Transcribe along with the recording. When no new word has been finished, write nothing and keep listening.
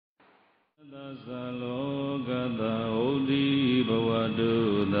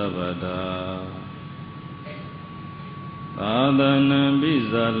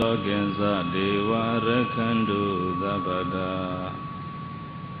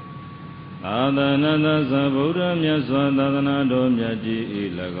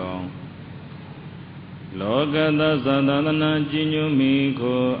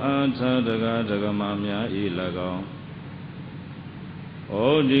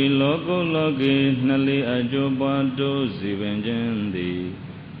Odi loco logi nali ajobato sivenjendi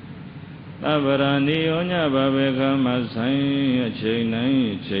Tabarani onya babeka masai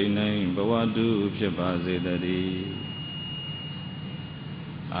chainai bawadu phyapazedari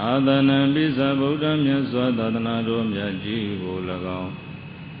Adana bisa buddha myaswa dadana do myaji ko lagaw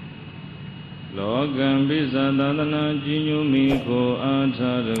Logan bisa dadana jinyumi ko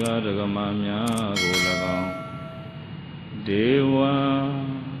atha daga dagama mya ko lagaw Dewa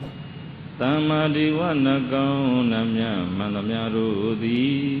Tama Dewa Nagao Namya Manamya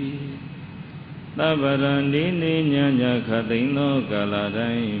Rudi Tabarani Nyanya Katino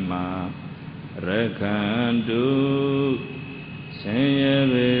Kaladaima Rekandu Senya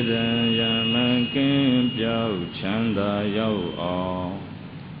Vedaya Makin Pyao Chanda Yao Ao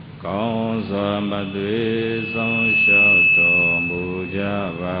Kaunsa Madwe Song Shoto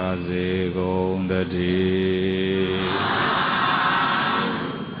Muja Vazi Gondadi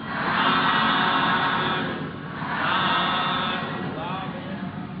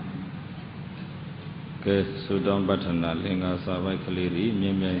Ke Sudam Batana Linga Savai Kaliri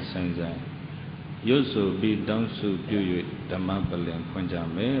Mimya Sanjay Yosu Bidang Su Pyu Dhammapaling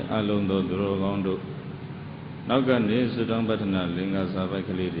Punjame Alondo Drogondo Nagani Sudam Batana Linga Savai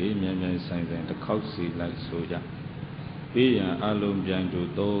Kaliri Mimya Sanjay The Kausi Like Soja Biya Alum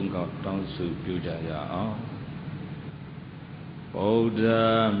Jandu Tonga Dang Su Pyu Jaya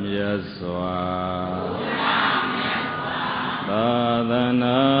Buddha Myaswa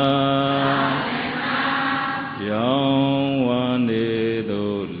Tadana Yang wani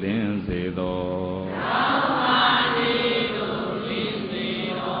do linsi do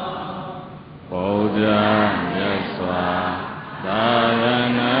Buddha Myaswa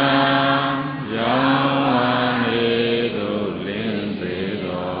Dayana Yang wani do linsi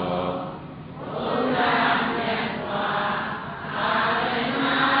do Buddha Myaswa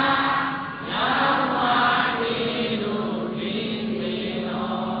Dayana Yang wani do linsi do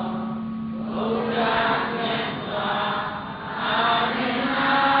Buddha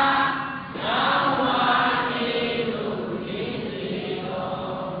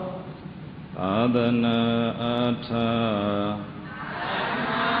Adana Atha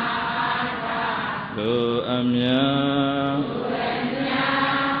Lo Amya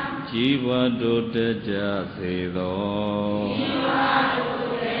Jiva Doteja Sedo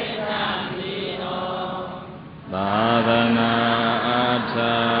Adana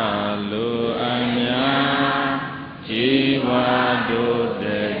Atha Lo Amya Jiva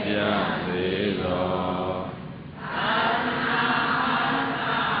Doteja Sedo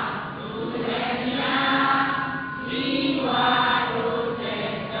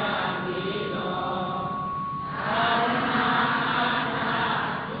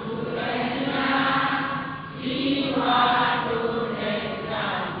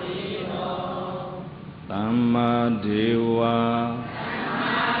Dewa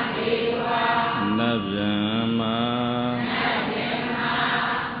Navyama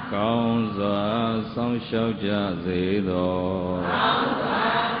Kaunsa Song Shao Jia Zedo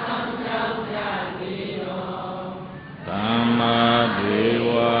Dhamma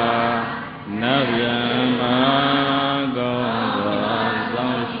Dewa Navyama Kaunsa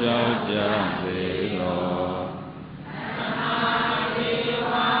Song Shao Jia Zedo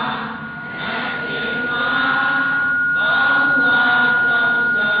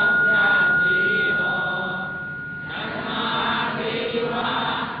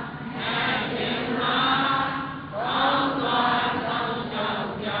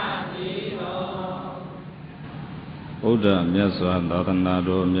Buddha Myaswa Dadana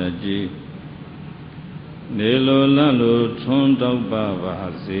Do Myaji Nelo Lalo Chondau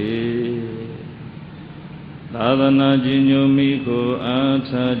Bhavasi Dadana Jinyo Miko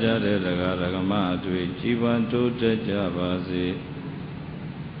Atha Jare Ragaragama Dwe Jivan Dote Javasi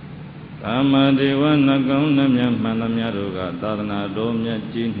Dhamma Deva Nagao Namya Manamya Roga Dadana Do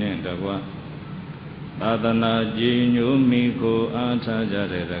Myaji Nendagwa Dadana Jinyo Miko Atha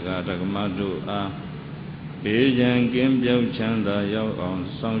Jare Ragaragama Dwe Bejan Kim Pyao Chanda Yao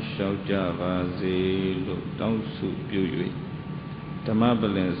Aung Song Shao Jia Vazi Lo Dang Su Pyu Yue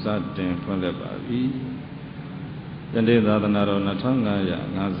Dhammapaling Sa Tin Phun Let Pa Bi ယနေ့သာသနာတော်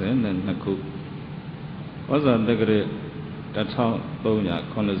2552ခုဝဇ္ဇတက္ကရာ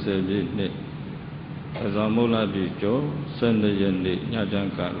1380ပြည့်နှစ်အဇောမုလပြည့်ကျော်12ရက်နေ့ညချ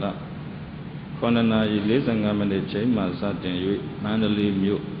မ်းကာလ9နာရီ45မိနစ်ချိန်မှစတင်၍မန္တလေး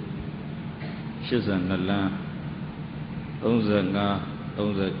မြို့82လမ်း35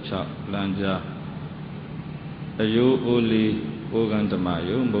 36လမ်းကြားအယိုးအိုလီဘုဂန္ဓမ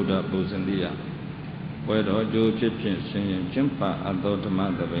ယုံဗုဒ္ဓပူဇင်တိယဝဲတော်ကြိုးဖြစ်ဖြင့်ဆင်ရင်ကျင့်ပါအပ်သောဓမ္မ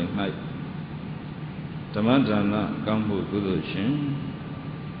သဘင်၌ဓမ္မဒါနကောင်းမှုကုသိုလ်ရှင်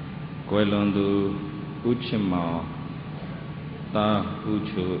ကွယ်လွန်သူဥချစ်မောင်သာဥ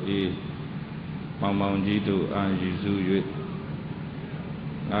ချိုအေးမောင်မောင်ကြီးတို့အားရည်စူး၍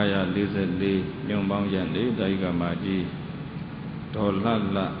944ညွန်ပေါင်းရနေတိုက်ကမာကြီးဒေါ်လှ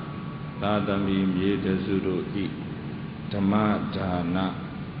လှသာသမီမြေတစုတို့ဤဓမ္မဒါန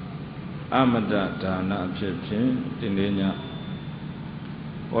အမတဒါနဖြစ်ဖြင့်ဒီနေ့ည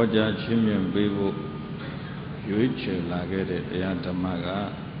ဟောကြားချင်းမြင်ပေးဖို့ရွေးချယ်လာခဲ့တဲ့တရားဓမ္မက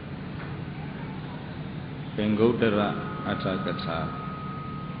ပင်ဂုတ္တရအထကထာ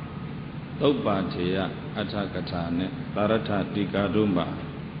သုပ္ပါထေယအထကထာနဲ့သာရထတိကာတို့မှာ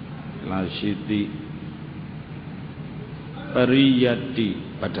လာရှိသည့်ပရိယတ္တိ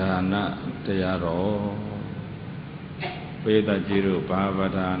ပဌာနတရားတော်ပေတကြီးတို့ဘာပ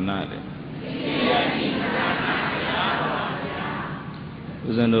ဌာနတဲ့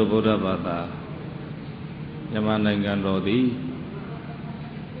ဦးဇင်းတို့ဗုဒ္ဓဘာသာမြန်မာနိုင်ငံတော်သည်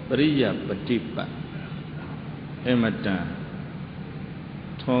ပရိယပฏิပတ်အမတန်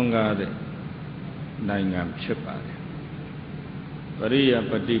ထွန်းကားတဲ့နိုင်ငံဖြစ်ပါတယ်ပရိယ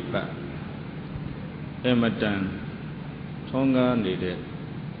ပฏิပတ်အမတန်ထွန်းကားနေတဲ့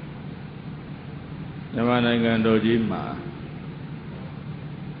မြန်မာနိုင်ငံတော်ကြီးမှာ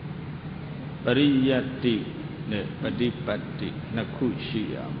ပရိယတ္တိနဲ့ပฏิပတ်တိနှစ်ခုရှိ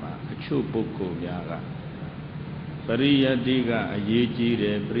ရမှာအချို့ပုဂ္ဂိုလ်များကပရိယတ္တိကအရေးကြီးတ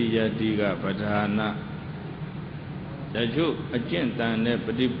ယ်ပရိယတ္တိကပဓာနတချို့အကျင့်တန်တဲ့ပ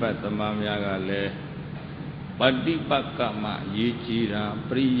ฏิပတ်သမားများကလည်းပฏิပတ်ကမှအရေးကြီးတာ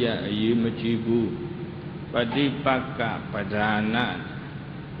ပရိယအရေးမကြီးဘူးပฏิပတ်ကပဓာန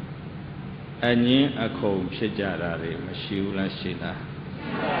အငင်းအခုံဖြစ်ကြတာတွေမရှိဘူးလားရှိလား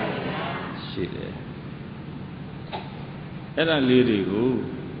ရှိတယ်အဲ့ဒါလေးတွေကို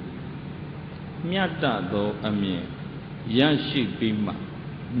မြတ်သောအမြင်ရရှိပြီးမှ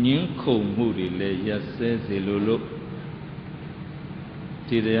ငင်းခုန်မှုတွေလည်းရက်စဲစေလို့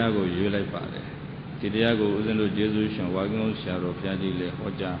ဒီတရားကိုရွေးလိုက်ပါတယ်ဒီတရားကိုဦးဇင်းတို့ကျေးဇူးရှင်ဝါကင်းဆရာတော်ဘုရားကြီးလည်း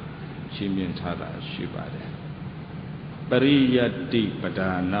ဟောကြားရှင်းပြထားတာရှိပါတယ်ပရိယတ္တိပ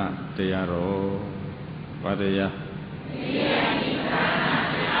ဌာနတရားတော်ဘာတရားပရိယတ္တိပဌာန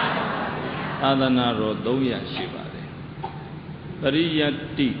တရားတော်သာသနာတော်300ရှိပါတယ်ပရိယတ္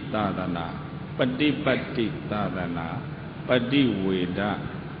တိသာသနာပฏิပတ်တိသာသနာပฏิဝေဒ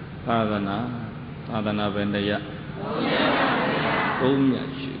သာသနာပဲတရား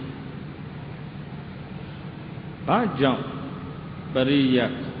300ရှိဘာကြောင့်ပရိယ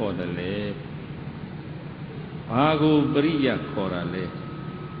ခေါ်တယ်လဲဘာကိုပရိယခေါ်တာလဲ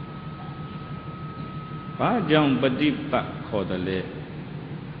ဘာကြောင့်ပฏิပတ်ခေါ်တယ်လဲ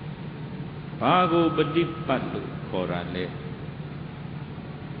ဘာကိုပฏิပတ်လို့ခေါ်တာလဲ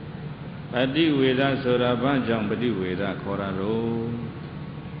ပฏิဝေဒဆိုတာဘာကြောင့်ပฏิဝေဒခေါ်တာတော့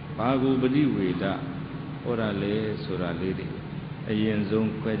ဘာကိုပฏิဝေဒခေါ်တာလဲဆိုတာလေးတွေအရင်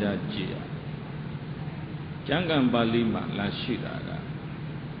ဆုံးခွဲခြားကြည့်ရကျမ်းဂန်ပါဠိမှာလာရှိတာက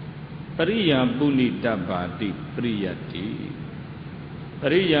ပရိယပုဏိတ္တပါတိပရိယတ္တိပ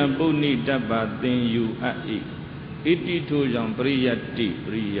ရိယပုဏိတ္တပါသင်ယူအပ်၏ဣတိထိုကြောင့်ပရိယတ္တိပ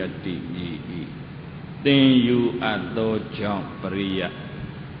ရိယတ္တိမြည်၏သင်ယူအပ်သောကြောင့်ပရိယ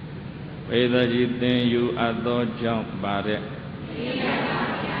ပေသကြီးသင်ယူအပ်သောကြောင့်ပါတဲ့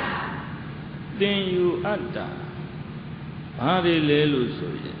သင်ယူအပ်တာဘာတွေလဲလို့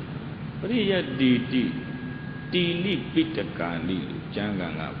ဆိုရင်ပရိယတ္တိတိနိပိတကာနိလို့ကျမ်းဂ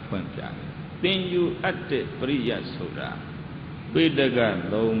န်ကဖွင့်ပြတယ်သင်ယူအပ်တဲ့ပရိယတ်ဆိုတာပိတက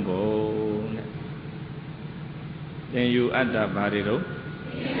3ဘုံတဲ့သင်ယူအပ်တာဘာတွေတော့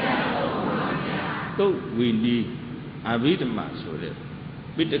သုတ်ဝိနိအဘိဓမ္မာဆိုတဲ့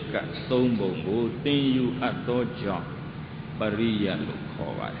ပိတက3ဘုံကိုသင်ယူအပ်သောကြောင့်ပရိယတ်လို့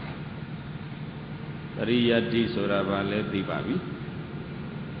ခေါ်ပါတယ်ပရိယတ္တိဆိုတာဘာလဲသိပါပြီ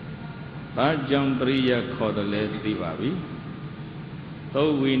ဘာကြောင့်ပရိယခေါ်တယ်လဲသိပါပြီသု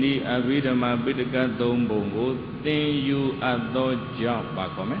တ်ဝိနိအဘိဓမ္မာပိဋက3ဘုံကိုသင်ယူအပ်သောကြောင့်ပါ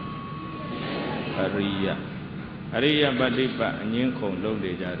ခေါ်မယ်ပရိယအရိယပฏิပတ်အငင်းခုံလုံး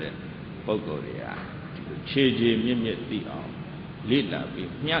နေကြတဲ့ပုဂ္ဂိုလ်တွေဟာ ခြေခြေမြင့်မြင့်သိအောင်လေ့လာ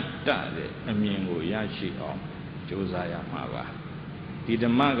ပြီးမျှတတဲ့အမြင်ကိုရရှိအောင်ကြိုးစားရမှာပါဒီဓ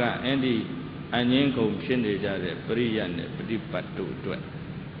မ္မကအဲ့ဒီအငင်းကုန်ဖြစ်နေကြတဲ့ပရိယတ်နဲ့ပฏิပတ်တို့အတွက်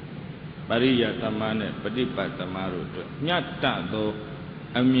ပရိယတ်သမားနဲ့ပฏิပတ်သမားတို့အတွက်မျှတသော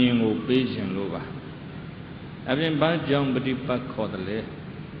အမြင်ကိုပေးခြင်းလို့ပါအပြင်ဘာကြောင့်ပฏิပတ်ခေါ်တယ်လဲ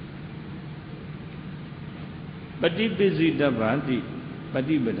ပฏิပစ္စည်းတဗ္ဗတိပ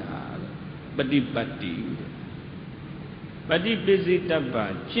ฏิပဒါပฏิပတ်တိပฏิပစ္စည်းတဗ္ဗ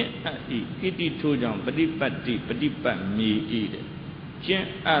ကျင့်အပ်၏ဣတိထို့ကြောင့်ပฏิပတ်တိပฏิပတ်မည်၏တဲ့ကျင့်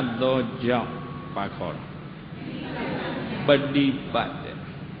အပ်သောကြောင့်ပါခေါ်တယ်ပฏิပတ်တဲ့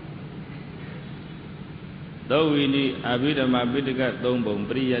သောဝိနိအဘိဓမ္မာပိဋက၃ပုံ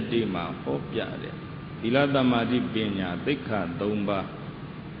ပရိယတ္တိမှာဟောပြတယ်သီလသမာဓိပညာသိက္ခာ၃ပါး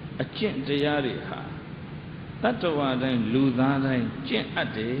အကျင့်တရားတွေဟာတတ္တဝါတိုင်းလူသားတိုင်းကျင့်အပ်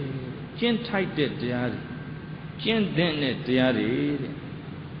တယ်ကျင့်ထိုက်တဲ့တရားတွေကျင့်တဲ့တရားတွေတဲ့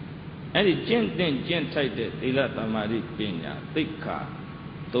အဲ့ဒီကျင့်တဲ့ကျင့်ထိုက်တဲ့သီလသမာဓိပညာသိက္ခာ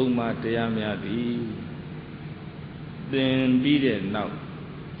၃ပါးတရားများသည်သင်ပြီးတဲ့နောက်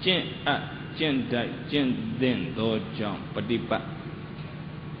ကျင့်အပ်ကျင့်တိုက်ကျင့်သင့်သောကြောင့်ပฏิပတ်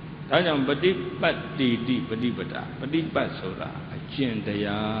ဒါကြောင့်ပฏิပတ်တိတိပฏิပဒါပฏิပတ်ဆိုတာအကျင့်တ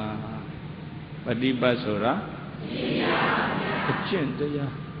ရားပฏิပတ်ဆိုတာအကျင့်တ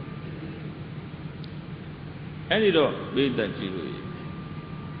ရားအဲ့ဒီတော့ပိဋကကြည့်လို့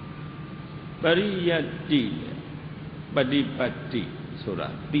ပရိယတ္တိပฏิပတ်တိဆိုတာ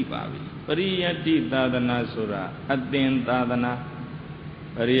သိပါပြီပရိယတ္တိသာသနာဆိုတာအသင်သာသနာ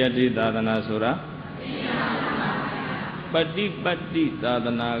ပရိယတ္တိသာသနာဆိုတာပฏิပတ်တိသာသ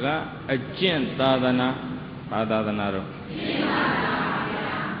နာကအကျင့်သာသနာဘာသာသနာတော့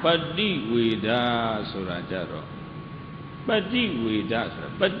ပฏิဝေဒဆိုတာကြတော့ပฏิဝေဒဆိုတာ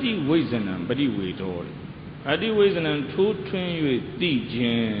ပฏิဝိဇ္ဇနံပฏิဝေဒောလေပฏิဝိဇ္ဇနံထိုးထွင်း၍သိခြ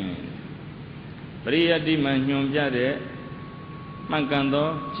င်းပရိယတ္တိမှာညွှန်ပြတဲ့မှန်ကန်သော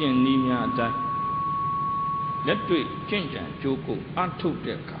ကျင့်နည်းများအတိုင်းလက်တွေ့ကျင့်ကြံကြိုးကုပ်အထုတ်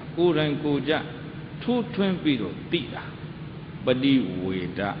တဲ့အခါကိုယ်တိုင်ကိုယ်ကြထိုးထွင်းပြီးတော့သိတာပฏิဝေ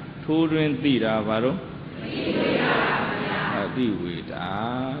ဒထိုးထွင်းသိတာဘာလို့ပฏิဝေဒ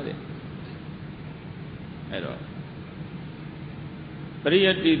တဲ့အဲ့တော့ပရိယ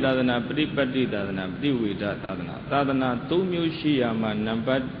တ္တိသာသနာပฏิပတ်တိသာသနာပฏิဝေဒသာသနာသာသနာ၃မျိုးရှိရမှာနံ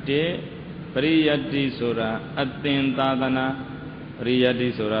ပါတ်1ပရိယတ္တိဆိုတာအသင်သာသနာပရိယတ္တိ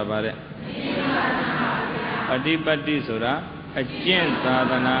ဆိုတာဗါတဲ့ပฏิပတ်တိဆိုတာအကျင့်သာ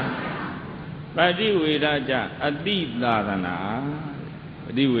သနာပฏิဝေဒကြအတိသာသနာပ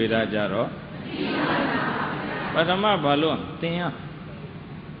ฏิဝေဒကြတော့ပထမဘာလို့သ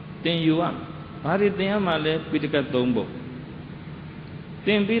င်ယူရဘာတွေသင်ရမှာလဲပိဋက၃ပုံသ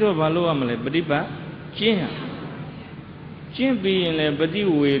င်ပြီးတော့ဘာလို့ရမလဲပฏิပတ်ကျင့်ပြီးရင်လည်းပฏิ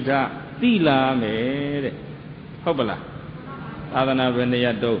ဝေဒသိလာမယ်တဲ့ဟုတ်ပလားသာသနာဘယ်နှရ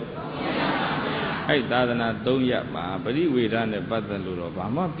ပ်တော့အဲ့သာသနာ၃ရပ်မှာပฏิဝေဒနဲ့ပတ်သက်လို့တော့ဘာ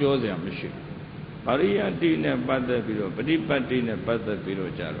မှပြောစရာမရှိဘူးပရိယတ္တိနဲ့ပတ်သက်ပြီးတော့ပฏิပတ်တိနဲ့ပတ်သက်ပြီး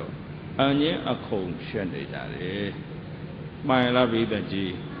တော့ကြတော့အငင်းအခုံဖြစ်နေကြတယ်မှန်လားပိဋက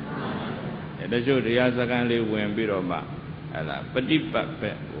ကြီးတချို့တရားစကားလေးဝင်ပြီးတော့မှအဲ့ဒါပฏิပတ်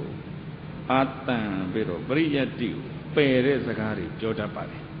ပဲဟိုအာတန်ပြီးတော့ပရိယတ္တိကိုပယ်တဲ့စကားတွေပြောတတ်ပါ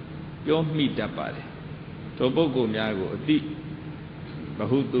တယ်ပြောမိတတ်ပါတယ်တို့ပုဂ္ဂိုလ်များကိုအတိဘ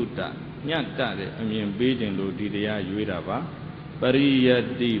ဟုတုတ္တညတ်တတဲ့အမြင်ပေးခြင်းလို့ဒီတရားရွေးတာပါပရိယတ္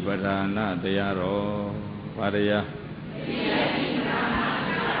တိပဓာနတရားတော်ဘာတရား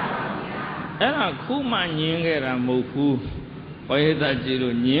အဲ့ဒါခုမှညင်းခဲ့တာမဟုတ်ဘူးဘဝေသကြည့်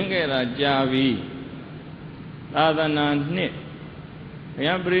လို့ညင်းခဲ့တာကြာပြီသာသနာနှစ်ဘု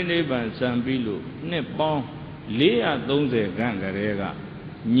ရားပြိဋိဘံစံပြီးလို့နှစ်ပေါင်း430ခန့်ကလေးက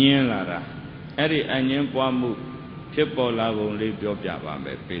ညင်းလာတာအဲ့ဒီအငင်းပွားမှုဖြစ်ပေါ်လာပုံလေးပြောပြပါမ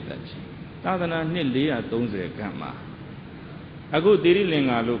ယ်ပိဋကကြီးသာသနာနှစ်430ခန့်မှာအခုသီရိလင်္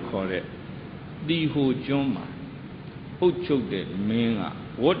ကာလို့ခေါ်တဲ့တီဟိုကျွန်းမှာအုတ်ချုပ်တဲ့မင်းက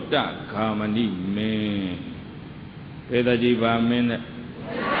ဝတ္တဂါမဏိမင်းပိဋကကြီးပါမင်းနဲ့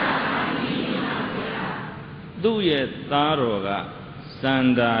သူ့ရဲ့သားတော်ကစန္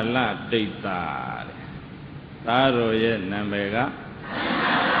ဒာလတိတ်တာတဲ့သားတော်ရဲ့နာမည်က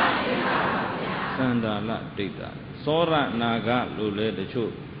စန္ဒာလတိတ်တာသောရနာဂလို့လည်းတ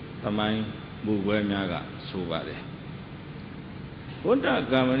ချို့သမိုင်းမူပွဲများကဆိုပါတယ်ဝတ္တ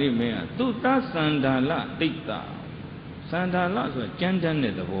ဂါမဏိမင်းကသူ့သားစန္ဒာလတိတ်တာစန္ဒာလဆိုတာကြမ်းတမ်း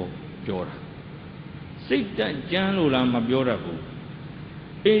တဲ့သဘောပြောတာစိတ်တက်ကြမ်းလို့လားမပြောတတ်ဘူး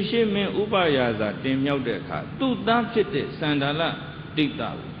အိရှိမင်းဥပယာဇာတင်မြောက်တဲ့အခါသူ့သားဖြစ်တဲ့စန္ဒာလတိတ်တာ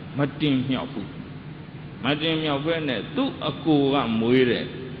ကိုမတင်မြောက်ဘူး မတင်မြောက်ပဲနဲ့သူ့အကိုကမွေးတဲ့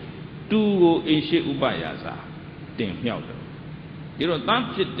တူကိုအိရှိဥပယာစာတင်မြောက်တယ်ဒီတော့သား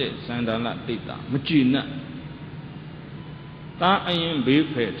ဖြစ်တဲ့စန္ဒာလတိတ်တာမကြည်နပ်သားအရင်ဘေး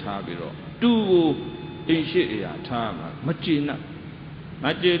ဖယ်ထားပြီးတော့တူကိုအိရှိအရာထားမှာမကြည်နပ်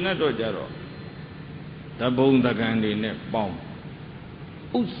တော့ကြတော့တဘုံတကန်တွေနဲ့ပေါင်း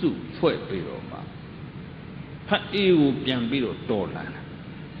ဥစုဖွဲ့ပြီးတော့မှဖတ်အေးကိုပြန်ပြီးတော့တော်လှန်တယ်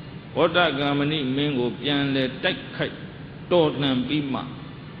ဝတ္တကမဏိမင်းကိုပြန်လဲတိုက်ခိုက်တော်လှန်ပြီးမှ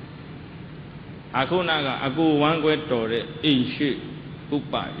အခုနကအကိုဝမ်းကွဲတော်တဲ့အိမ်ရှိဥ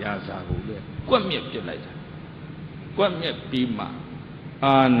ပယာစာကိုလေကွက်မြက်ပြစ်လိုက်တာကွက်မြက်ပြီးမှ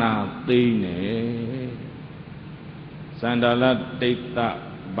အာနာသိမ့်နေစန္ဒာလတိတ်တ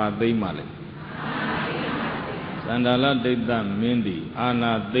ဘာသိမ့်မှလဲစန္ဒာလတိတ်တမင်းဒီအာ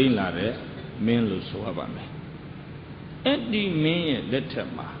နာသိမ့်လာတဲ့မင်းလို့ဆိုရပါမယ်အဲ့ဒီမင်းရဲ့လက်ထက်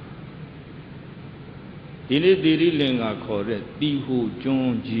မှာဒီနေ့တိရိလင်္ကာခေါ်တဲ့တီဟူကျွ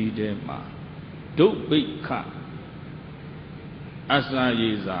န်းကြီးထဲမှာဒုဗိခအစာ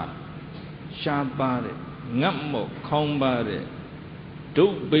ရေစာရှားပါတဲ့ငတ်မော့ခေါင်းပါတဲ့ဒု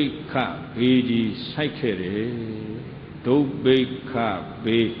ဗိခဘေးကြီးစိုက်ခဲ့တယ်ဒုဗိခ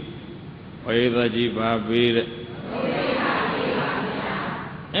ဘေးဝေဒကြီးပါဘေးတဲ့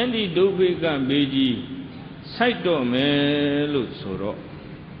အဲ့ဒီဒုဗိခဘေးကြီးစိုက်တော့မယ်လို့ဆိုတော့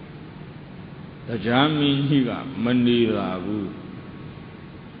တရားမင်းကြီးကမနေတာဘူး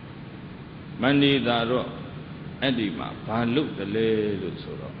မနေတာတော့အဲ့ဒီမှာဘာလုပ်တယ်လဲလို့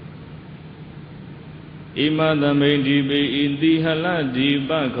ဆိုတော့ဣမသမိန်ဒီပေဣတိဟလဒီပ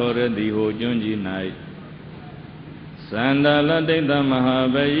ခေါ်ရတိဟိုကျွန်းကြီး၌စန္ဒာလတိတ်တမဟာ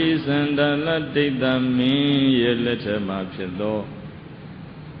ဘယိစန္ဒာလတိတ်တမင်းရဲ့လက်ထက်မှာဖြစ်သော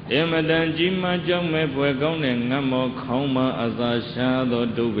အမတန်ကြီးမားကြောင်းမဲ့ဖွယ်ကောင်းတဲ့ငတ်မောခေါင်းမှအစာရှားသော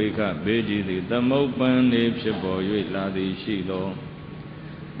ဒုဗိခဘေးကြီးသည်သမုပ္ပန်နေဖြစ်ပေါ်၍လာသည်ရှိသော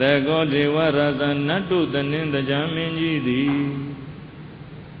တေကောဒေဝရသနတ်တုတနင်းတရားမင်းကြီးသည်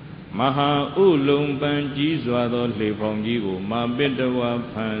မဟာဥလုံပန်ကြီးစွာသောလှေဖောင်ကြီးကိုမာပိတဝါ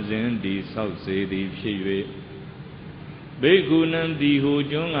ဖန်ဆင်းတည်ဆောက်စေသည်ဖြစ်၍ဘိက္ခုနံတိဟူ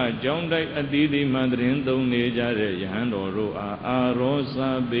ကျွန်းကကြောင်းတိုက်အသီးသီးမှတရင်သုံးနေကြတဲ့ယဟန်တော်တို့အားအာရောစာ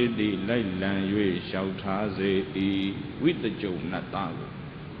ပေတိလိုက်လံ၍လျှောက်ထားစေ၏ဝိတကြုံနတ်သားကို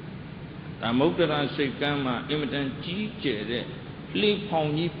သမုဒ္ဒရာစိတ်ကမ်းမှာအင်မတန်ကြီးကျယ်တဲ့လှေဖောင်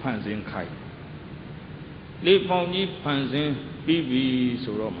ကြီးဖန်ဆင်းခိုင်းလှေဖောင်ကြီးဖန်ဆင်းပြီးပြီ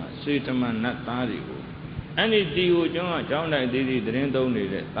ဆိုတော့မှစေတမန်နတ်သားတွေကိုအဲ့ဒီတီဟူကျွန်းကကြောင်းတိုက်အသီးသီးတရင်သုံးနေ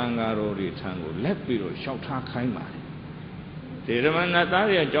တဲ့တန်ဃာတော်တွေထံကိုလက်ပြီးတော့လျှောက်ထားခိုင်းပါတယ်ဒေရမဏသား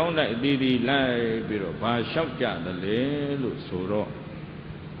ရဲ့အကြောင်းတိုက်အသီးသီးလိုက်ပြီးတော့ဘာလျှောက်ကြသလဲလို့ဆိုတော့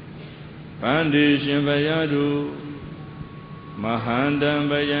ဗန္ဒီရှင်ဘုရားတို့မဟာန္တံ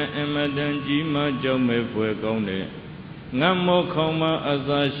ဘယံအမတန်ကြီးမားကြောင်းမဲ့ဖွယ်ကောင်းတဲ့ငတ်မောခေါင်းမှအ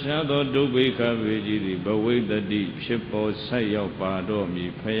စာရှားသောဒုဗိခဝေကြီးသည်ဘဝိတ္တိဖြစ်ပေါ်ဆက်ရောက်ပါတော့မ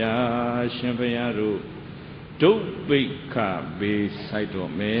ည်ဖရာရှင်ဘုရားတို့ဒုဗိခဘေးဆိုင်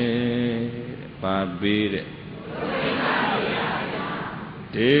တော်မယ်ဘာဘေးတဲ့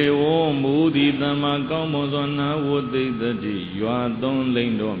ဒေဝမူဒီသမ္မာကောင်းမွန်သောနာဝတိတ္တိရွာသွန်းလိ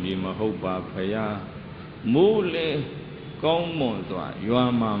မ့်တော်မည်မဟုတ်ပါဖရာမူလေကောင်းမွန်စွာရွာ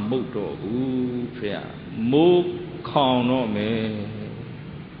မှာမုတ်တော်ဘူးဖရာမိုးခေါင်တော့မယ်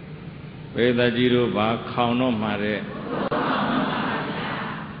ဝေဒကြီးတို့ဘာခေါင်တော့မှာတဲ့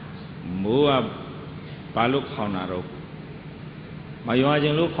မိုးကဘာလို့ခေါင်တာတော့မရွာခြ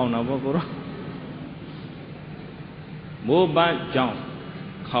င်းလို့ခေါင်တာပေါ့ကိုရောမိုးပန်းကြောင့်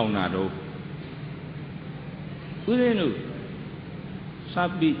ခေါင်တာတော့ဦးဇင်းတို့စ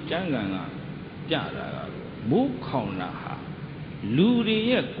ပိကျမ်းဂန်ကပြတာကမိုးခေါင်တာဟာလူတွေ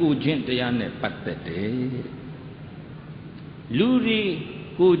ရဲ့ကိုယ်ချင်းတရားနဲ့ပတ်သက်တယ်လူတွေ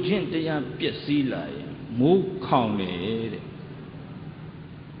ကိုယ်ချင်းတရားပျက်စီးလာရင်မိုးခေါင်တယ်တဲ့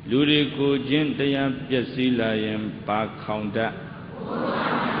လူတွေကိုယ်ချင်းတရားပျက်စီးလာရင်ဘာခေါင်တတ်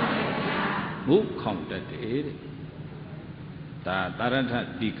မိုးခေါင်တတ်တယ်တဲ့ဒါတာရထ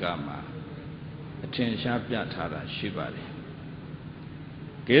တိကာမှာအထင်ရှားပြထားတာရှိပါတယ်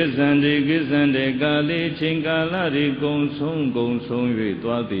ကိစ္ဆန္တေကာလေချိန်ကာလတွေကုံဆုံး၍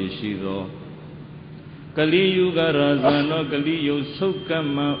သွားသည်ရှိသောကလိယုဂရာဇာနောကလိယုဆုတ်က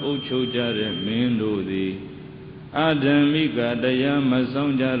မှအုပ်ချုပ်ကြတဲ့မင်းတို့သည်အာဓမ္မိကတရားမဆော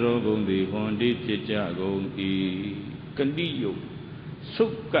င်ကြတော့ကုန်သည်ဟွန်တိဖြစ်ကြကုန်၏ကလိယုဆု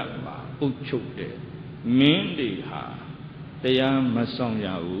တ်ကမှအုပ်ချုပ်တဲ့မင်းတွေဟာတရားမဆောင်ရ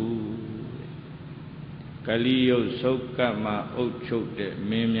ဘူးကလိယုဆုတ်ကမှအုပ်ချုပ်တဲ့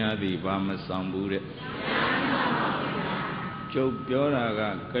မင်းများသည်ဘာမဆောင်ဘူးတဲ့ဒ ကျုပ်ပြောတာက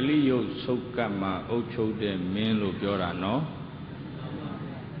ကလိယုတ်ဆုတ်ကပ်မှာအုပ်ချုပ်တဲ့မင်းလို့ပြောတာနော်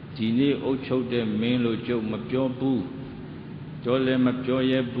ဒီနေ့အုပ်ချုပ်တဲ့မင်းလို့ကျုပ်မပြောဘူးပြောလည်းမပြော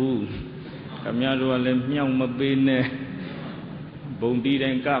ရဲဘူးခင်ဗျားတို့ကလည်းမြောက်မပေးနဲ့ဘုံတီး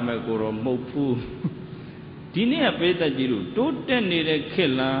တိုင်းကမဲ့ကိုတော့မဟုတ်ဘူးဒီနေ့ကပေးတတ်ကြီးလို့တိုးတက်နေတဲ့ခေ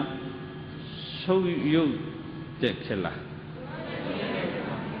တ်လားဆုတ်ယုတ်တဲ့ခေတ်လား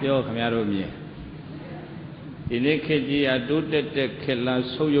ပြောခင်ဗျားတို့မြင်ဒီနေ့ခေတ်ကြီးကတိုးတက်တဲ့ခေတ်လား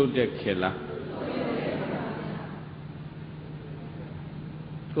ဆုတ်ယုတ်တဲ့ခေတ်လား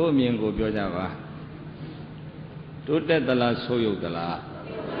ကိုယ်မြင်ကိုပြောကြပါတိုးတက်သလားဆုတ်ယုတ်သလား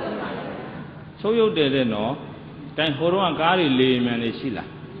ဆုတ်ယုတ်တယ်တဲ့နော်တိုင်ဟိုတော့ကားတွေလေမြန်နေရှိလား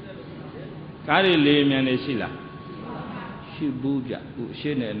ကားတွေလေမြန်နေရှိလားရှိဘူးဗျခုအ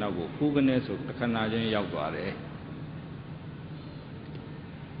ရှိနဲ့နောက်ကိုဖူးကနေဆိုတခဏချင်းရောက်သွားတယ်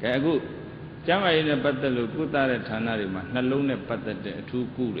ကဲအခုကျမ်းမာရေးနဲ့ပတ်သက်လို့ကုသတဲ့ဌာနတွေမှာနှလုံးနဲ့ပတ်သက်တဲ့အထူး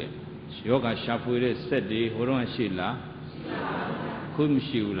ကုတဲ့ယောဂရှာဖွေတဲ့စက်တွေဟိုတော့ရှိလားခုမ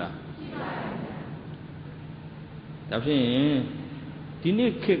ရှိဘူးလားဒါဖြင့်ဒီ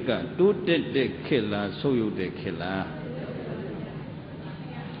နေ့ခေတ်ကတိုးတက်တဲ့ခေတ်လားဆုတ်ယုတ်တဲ့ခေတ်လား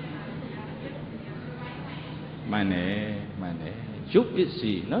မှန်တယ်ရုပ်ပစ္စ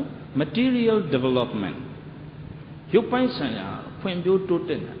ည်းနော် material development ရုပ်ပိုင်းဆိုင်ရာဖွံ့ဖြိုးတိုး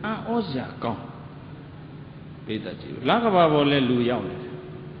တက်တာအံ့ဩစရာကောင်းပေးတတ်ကြည့်လကဘာပေါ်လဲလူရောက်နေတယ်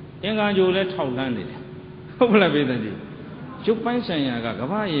အင်္ဂါကြိုလဲထောက်လန်းနေတယ်ဟုတ်မလားပေးတတ်ကြည့်ရုပ်ပိုင်းဆိုင်ရာကကမ္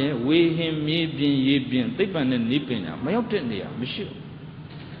ဘာရဲ့ဝေဟင်မြေပြင်ရေပြင်သိပ္ပံနဲ့နိဗ္ဗာန်မရောက်တဲ့နေရာမရှိဘူး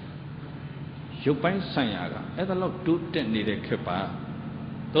ရုပ်ပိုင်းဆိုင်ရာကအဲ့ဒါလောက်တိုးတက်နေတဲ့ခေတ်ပါ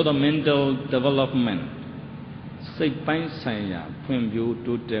သို့တော့ mental development စိတ်ပိုင်းဆိုင်ရာဖွံ့ဖြိုး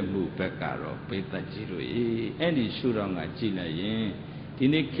တိုးတက်မှုဘက်ကတော့ပေးတတ်ကြည့်လို့အဲ့ဒီရှုထောင့်ကကြည့်လိုက်ရင်ဒီ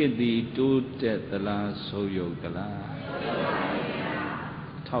နေ့ခေတ်ဒီတိုးတက်သလားဆုတ်ယုတ်သလား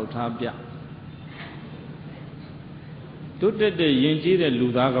ထောက်ထားပြတိုးတက်တဲ့ယဉ်ကျေးတဲ့လူ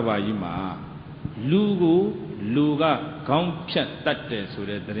သားကဘာကြီးမှာလူကိုလူကခေါင်းဖြတ်တတ်တယ်ဆို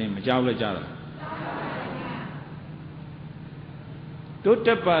တဲ့သတင်းမကြောက်လဲကြတော့တိုးတ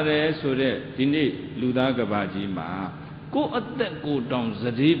က်ပါတယ်ဆိုတဲ့ဒီနေ့လူသားကဘာကြီးမှာကိုယ်အသက်ကိုတောင်စ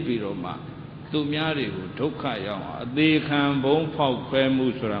တိပြီးတော့မှသူများတွေကိုဒုက္ခရောက်အောင်အသေးခံဘုံဖောက်ခွဲမှု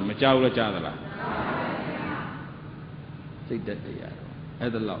ဆိုတာမကြောက်လဲကြသလားစိတ်တက်တရားတော့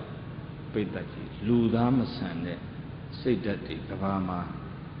အဲ့ဒါလောက်ပိတ်တတ်ကြီးလူသားမဆန်တဲ့စိတ်ဓာတ်တွေကဘာမှာ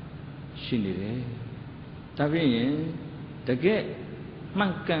ရှိနေတယ်ဒါဖြင့်တကယ်မှ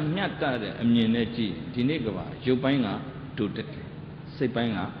န်ကန်မြတ်တဲ့အမြင်နဲ့ကြည့်ဒီနေ့ကဘာရုပ်ပိုင်းကတိုးတက်တယ်စိတ်ပို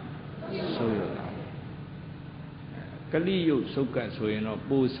င်းကဆုတ်ရတာကလိယုတ်ဆုတ်ကတ်ဆိုရင်တော့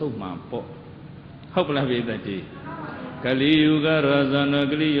ပိုဆုတ်မှာပေါ့ဟုတ်ကလားပြည့်တတ်ကြီးကလိယုကရာဇနာ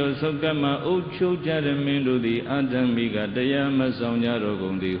ကလိယုတ်ဆုတ်ကတ်မှာအုပ်ချုပ်ကြတဲ့မင်းတို့သည်အတ္တမိကတရားမဆောင်ကြတော့ကု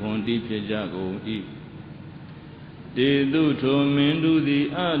န်သည်ဟွန်တိဖြစ်ကြကုန်၏တေတုထိုမင်းတို့သည်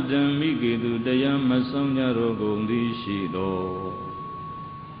အတ္တမိကေတုတရားမဆောင်ကြတော့ကုန်သည်ရှိတော်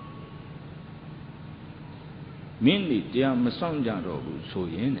မင်းဒီတရားမဆောင်ကြတော့ဘူးဆို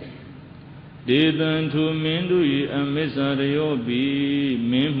ရင်ဒေသံထိုမင်းတို့၏အမစ္ဆရယောပိ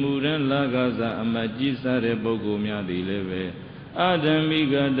မင်းမှုရန်လာကစားအမကြီးစားတဲ့ပုဂ္ဂိုလ်များသည်လည်းပဲအတ္တမိ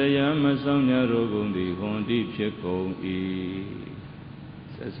ကတရားမဆောင်ကြတော့ကုန်သည်ဟွန်တိဖြစ်ကုန်၏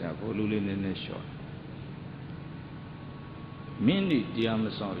ဆက်ဆက်ဘိုလ်လူလေးနည်းနည်းလျှော့မင်းဒီတရားမ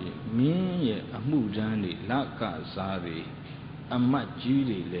ဆောင်ရင်မင်းရဲ့အမှုတန်းတွေလကစားတွေအမတ်ကြီး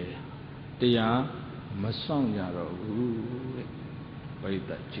တွေလည်းတရားမဆောင်ကြတော့ဘူးတဲ့ပရိ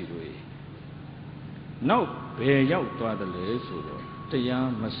သတ်ကြည့်လို့နောက်ဘယ်ရောက်သွားတယ်လဲဆိုတော့တရား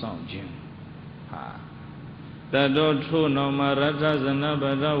မဆောင်ခြင်းဟာတတောထို့နောက်မှာရထဇနဗ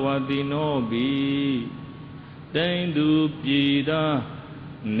ရဝတိနောဘိတိန်သူပြည်သား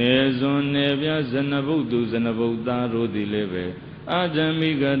နေဇွန်နေပြဇနဗုဒ္ဓဇနဗုဒ္ဓတို့သည်လည်းပဲအာဇမိ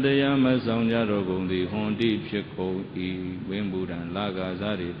ကတရားမဆောင်ကြတော့ကုန်သည်ဟွန်တိဖြစ်ကုန်၏ဝိမ္ဗုဒ္ဓံလာက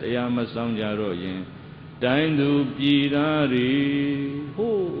စားတွေတရားမဆောင်ကြတော့ရင်တိုင်းသူပြည်သားတွေ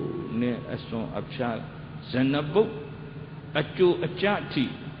ဟိုးနဲ့အစွန်အဖျားဇနဗုဒ္ဓအကျိုးအကြတိ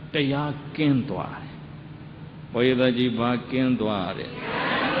တရားကင်းသွားတယ်ဘုရားကြီးဘာကင်းသွားတယ်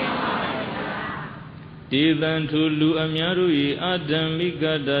ဒေသံထူလူအများတို့၏အတ္တမိက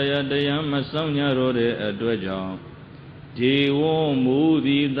တရားမဆောင်ကြတော့တဲ့အတွက်ကြောင့်ဒေဝမူသ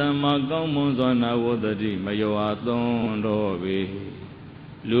ည်သမ္မာကောင်းမွန်စွာနာဝတ္တိမယောအားသွန်တော်ပေ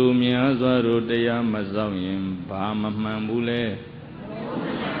လူများစွာတို့တရားမဆောင်ရင်ဘာမမှန်ဘူးလဲ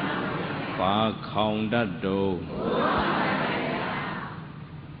ဘာခေါင်တတ်တော့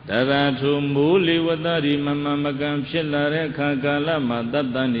တရာထုမိုးလေဝတ္တိမမမကံဖြစ်လာတဲ့အခါကာလမှာတတ္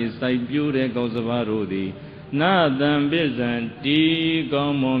တနိစိုက်ပြိုးတဲ့ကောင်းစပါးတို့သည် Na than bizan di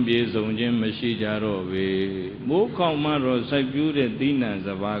gaumon bizon jin mashijaro we. Mo kaumaro saipure dina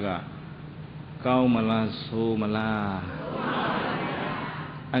zavaga. Kaumala somala.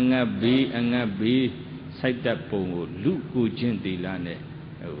 Angabi, saita pongo, luku gentilane,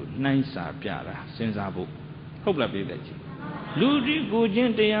 naisa piara, sensabu. Hope la baby. Ludi go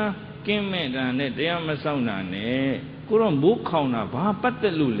gentia, came and net, they are masauna ne. Kuron book kauna, but the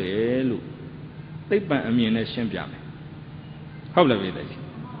lule. They buy a mean champion. Hope la baby.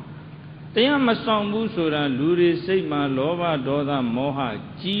 They are masambu sura, ludi, say my lova, doda, moha,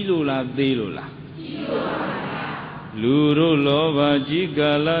 gilula, delula. Luru lova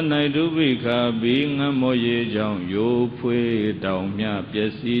jigala naidubika being a moye jong yo pue down mia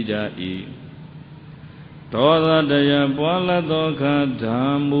piesija e. Toda daya bola doka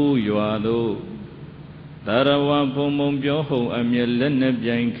damu yuado. Tarawa pomom byoho amyelene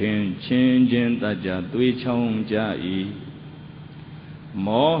biankin chinjin taja tui chong ja e.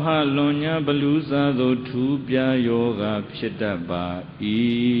 Moha lonya balusa do tubya yoga pshitaba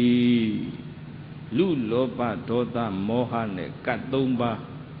e. Lu loba doda moha ne katumba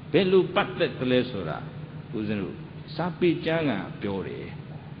belu patet telesora uzenu sapi changa pyore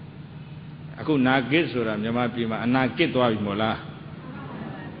aku nagit sora myama pi ma anagit twa bi mo la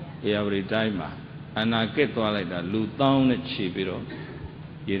every time ma anagit twa lai da lu taung ne chi pi ro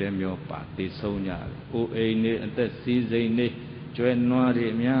ye re myo pa ti song nya o ain ne atet si sein ne jwe nwa ri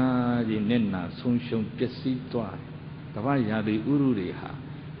amya ji net na song shong pyasi twa ka ba ya di uru ri ha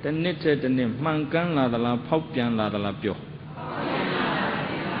the knitted name Mankan Ladala Popian Ladala Pio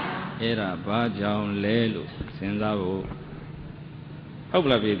Era Bajan Lelu Senzavo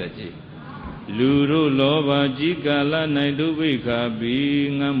Hopla Vidaji Luru Loba Jigala Naidubika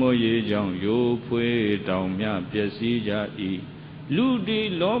being a moye jong yo pue down mia piesija e Ludi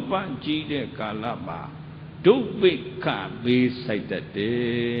Loba Jide Kalaba Dubika be sighted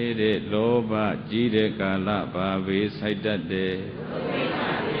de Loba Jide Kalaba be sighted de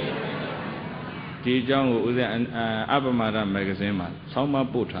ဒီကြောင့်ကိုဦးဇင်းအပမာဒမဂ္ဂဇင်းမှာဆောင်းမ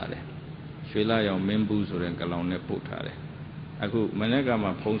ပို့ထားတယ်ရွှေလာရောင်မင်းဘူးဆိုတဲ့ကလောင်နဲ့ပို့ထားတယ်အခုမနေ့ကမှ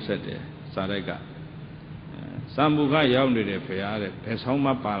ဖုံးဆက်တယ်စာရိုက်ကစံဘူကရောက်နေတဲ့ဖရာတဲ့ဘယ်ဆောင်းမ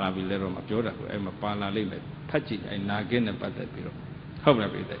ပါလာပြီလဲတော့မပြောတတ်ဘူးအဲ့မပါလာလိမ့်မယ်ဖတ်ကြည့်အဲ့နာကင်းနဲ့ပတ်သက်ပြီးတော့ဟုတ်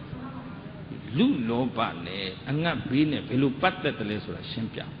လားပြည်သက်လူလောဘနဲ့အငတ်ဘေးနဲ့ဘယ်လိုပတ်သက်တယ်လဲဆိုတာရှင်း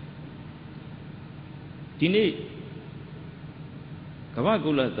ပြဒီနေ့ကမ္ဘာကု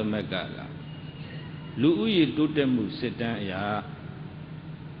လသမဂ္ဂကလူဦးရေတိုးတက်မှုစစ်တမ်းအရာ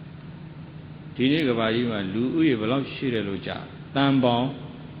ဒီနေ့ကဘာကြီးမှာလူဦးရေဘယ်လောက်ရှိတယ်လို့ကြားတန်ပေါင်း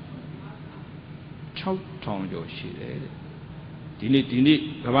6000ကျော်ရှိတယ်တဲ့ဒီနေ့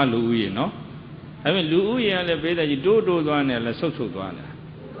ကဘာလူဦးရေနော်အဲ့မဲ့လူဦးရေကလည်းပေးတယ်ကြီးတိုးသွားနေလားဆုတ်သွားနေတာ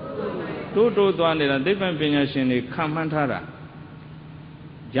တိုးသွားနေတာသိပ္ပံပညာရှင်တွေခံမှန်းထားတာ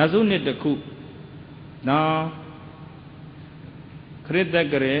ရာစုနှစ်တစ်ခုနော်ခရစ်တက်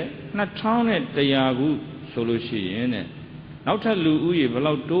ကရေ2100ခုဆိုလို့ရှိရင်တဲ့နောက်ထပ်လူဦးရေဘယ်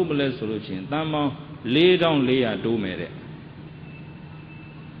လောက်တိုးမလဲဆိုလို့ရှိရင်တန်ပေါင်း4400တိုးမယ်တဲ့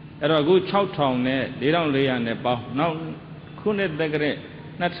အဲ့တော့အခု6000နဲ့4400နဲ့ပေါင်းနောက်ခုနှစ်တက်ကရေ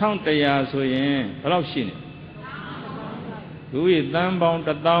2100ဆိုရင်ဘယ်လောက်ရှိနေလူဦးရေတန်ပေါင်း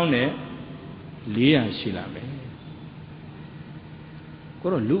1000နဲ့400ရှိလာမယ်ကို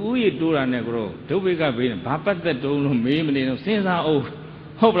တော့လူဦးရေတိုးတာနဲ့ကိုတော့ဒုဗိကဘေးနဲ့ဘာပတ်သက်တုံးလို့မေးမနေတော့စဉ်းစားအောင်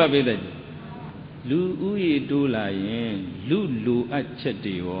ဟုတ်လားပြေးတဲ့လူဦးရေတိုးလာရင်လူလိုအပ်ချက်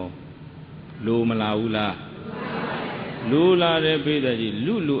တွေရောလိုမလာဘူးလားလိုလာတယ်ပြေးတဲ့ကြီး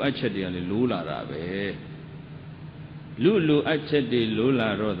လူလိုအပ်ချက်တွေကလည်းလိုလာတာပဲလူလိုအပ်ချက်တွေလိုလာ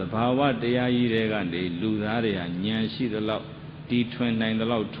တော့သဘာဝတရားကြီးတွေကနေလူသားတွေဟာဉာဏ်ရှိသလောက်တီထွင်နိုင်သ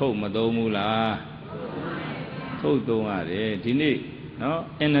လောက်ထုတ်မသုံးဘူးလားထုတ်သုံးရတယ်ဒီနေ့နော်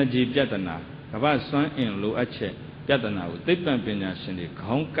energy ပြဿနာကမ္ဘာစွမ်းအင်လိုအပ်ချက်ပြဿနာကိုသိပ္ပံပညာရှင်တွေ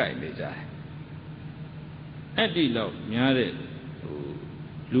ခေါင်းကိုက်နေကြတယ်အဲ့ဒီလောက်များတဲ့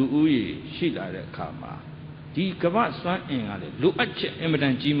လူဦးရေရှိလာတဲ့အခါမှာဒီကမ္ဘာစွမ်းအင်ကလည်းလိုအပ်ချက်အင်မတ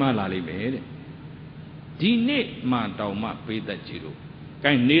န်ကြီးမားလာလိမ့်မယ်တဲ့ဒီနေ့မှတောင်မှပေးသက်ကြည့်လို့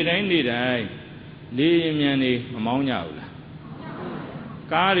ကဲနေတိုင်းလေရင်မြန်နေမမောင်းကြဘူးလား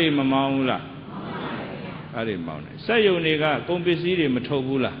ကားတွေမမောင်းဘူးလားကားတွေမောင်းတယ်စက်ရုံတွေကကုန်ပစ္စည်းတွေမထုတ်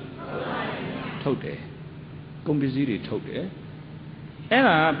ဘူးလားထုတ်တယ်ကုန်ပစ္စည်းတွေထုတ်တယ်အဲ့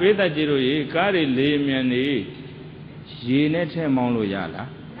ဒါပေးသက်ကြည့်လို့ရေကားတွေလေမြန်နေရေနဲ့ထဲမောင်းလို့ရလား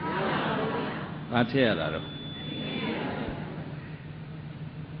မထည့်ရတာတော့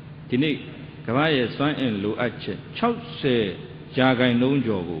ဒီနေ့ကမ္ဘာရဲ့စွမ်းအင်လိုအပ်ချက်60ရာခိုင်နှုန်း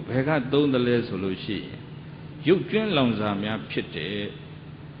ကျော်ကိုဘယ်ကသုံးတယ်လဲဆိုလို့ရှိရင်ရုပ်ကျွန်းလောင်စာများဖြစ်တဲ့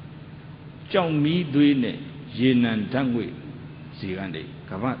ကြောင်မီးသွေးနဲ့ ရေနံဓာတ်ငွေ့စီကနေ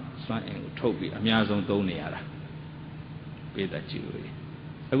ကမ္ဘာစွမ်းအင်ကိုထုတ်ပြီးအများဆုံးသုံးနေရတာပေးတတ်ကြည့်လို့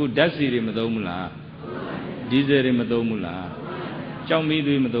အခုဓာတ်စီတွေမသုံးဘူးလားဒီဇယ်တွေမသုံးဘူးလားကြောက်မီး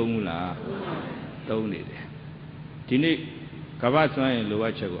သွေးမသုံးဘူးလားသုံးနေတယ်ဒီနေ့ကမ္ဘာစွမ်းအင်လိုအ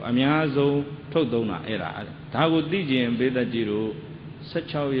ပ်ချက်ကိုအများဆုံးထုတ်သုံးတာအဲ့ဒါဒါကိုသိကျင်ပေးတတ်ကြည့်လို့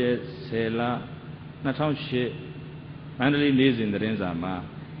16ရက်10လ2008မန္တလေးနေ့စဉ်သတင်းစာမှာ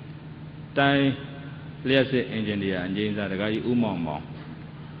တိုင်းလျှက်စစ်အင်ဂျင်နီယာအငိမ့်စားတကားကြီးဦးမောင်မောင်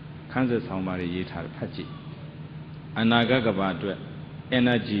ခန်းစစ်ဆောင်ပါတွေရေးထားတယ်ဖတ်ကြည့်အနာဂတ်ကမ္ဘာအတွက်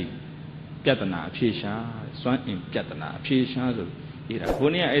energy ပြဿနာအဖြေရှာစွမ်းအင်ပြဿနာအဖြေရှာဆိုရေးတာကို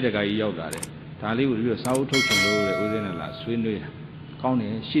နေ့အဲ့တကားကြီးရောက်တာတယ်ဒါလေးကိုပြီးတော့စာအုပ်ထုတ်ချင်လို့တဲ့ဦးစင်းနဲ့လာဆွေးနွေးတာကောင်းတ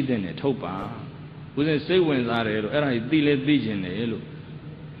ယ်ရှိတဲ့နဲ့ထုတ်ပါဦးစင်းစိတ်ဝင်စားတယ်လို့အဲ့ဒါကြီးသိလဲသိချင်တယ်လို့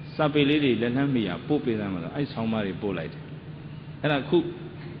စာပေလေးတွေလက်လှမ်းမိရပို့ပေးသားမှာဆိုအဲ့ဆောင်းပါးတွေပို့လိုက်တယ်အဲ့ဒါခု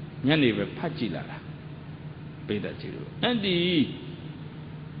ညနေပဲဖတ်ကြည့်လာတာပေးတတ်ကြည့်လို့အဲ့ဒီ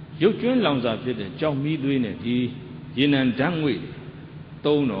ရုပ်ကျွန်းလောင်စာဖြစ်တဲ့ကြောက်မီးသွေးနဲ့ဒီရေနံဓာတ်ငွေ့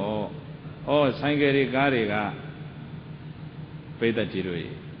သုံးတော့ဆိုင်ကယ်တွေကားတွေကပေးတတ်ကြည့်လို့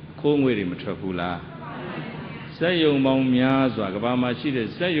ခိုးငွေတွေမထွက်ဘူးလားစက်ယုံပေါင်းများစွာကမ္ဘာမှာရှိတဲ့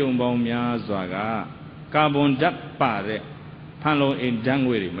စက်ယုံပေါင်းများစွာကကာဗွန်ဓာတ်ပါတဲ့ဖန်လုံအိမ်ဓာတ်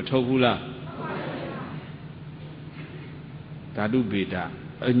ငွေတွေမထုတ်ဘူးလားဓာတုဗေဒ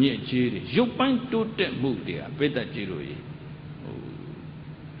အညစ်အကြေးတွေရုပ်ပိုင်းတိုးတက်မှုတွေကပေးတတ်ကြည့်လို့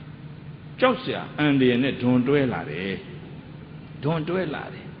ကြောက်စရာအန္တရာယ်နဲ့ဒွန်တွဲလာတယ်ဒွန်တွဲလာ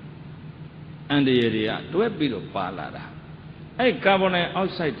တယ်အန္တရာယ်တွေကတွဲပြီးတော့ပါလာတာအဲ့ကာဗွန်ဒိုင်အော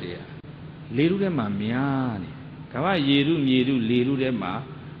က်ဆိုက်တွေကလေထုထဲမှာများနေကမ္ဘာရေထုမြေထုလေထုထဲမှာ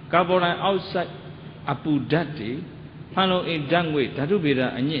ကာဗွန်ဒိုင်အောက်ဆိုက်အပူဓာတ်တွေဖန်လုံအိမ်ဓာတ်ငွေ့ဓာတုဗေဒ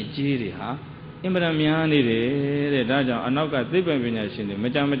အညစ်အကြေးတွေဟာအင်မတန်များနေတယ်တဲ့ဒါကြောင့်အနောက်ကသိပ္ပံပညာရှင်တွေမ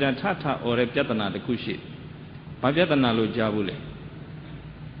ကြမကြထထအော်တဲ့ပြဿနာတစ်ခုရှိတယ်။ဘာပြဿနာလို့ကြားဘူးလဲ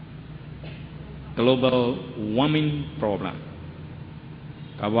Global warming problem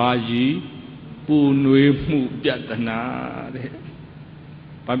ကမ္ဘာကြီးပူနွေးမှုပြဿနာတဲ့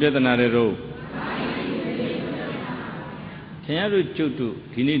ဘာပြဿနာတွေတော့ခင်ဗျားတို့ကျုပ်တို့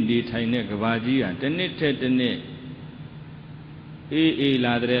ဒီနေ့နေထိုင်တဲ့ကမ္ဘာကြီးကတစ်နှစ်ထက်တစ်နှစ်အေး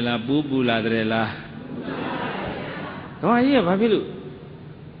လာတယ်လားပူလာတယ်လားကမ္ဘာကြီးကဘာဖြစ်လို့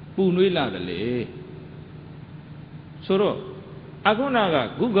ပူနွေးလာတယ်လေဆိုတော့အခုနက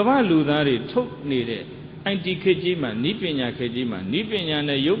ခုကမ္ဘာလူသားတွေထုတ်နေတဲ့ IT ခေတ်ကြီးမှာဤပညာခေတ်ကြီးမှာဤပညာ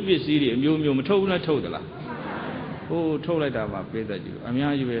နဲ့ရုပ်ပစ္စည်းတွေအမျိုးမျိုးမထုတ်ဘူးလားထုတ်သလားဟိုးထုတ်လိုက်တာပါပေးတတ်ကြည့်အ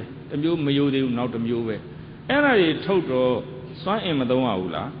များကြီးပဲတစ်မျိုးမယိုသေးဘူးနောက်တစ်မျိုးပဲအဲ့ဒါတွေထုတ်တော့စွမ်းအင်မသုံးရ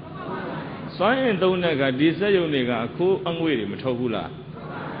ဘူးလားစွမ်းအင်သုံးတဲ့ကဒီစက်ရုံတွေကအခိုးအငွေ့တွေမထုတ်ဘူးလား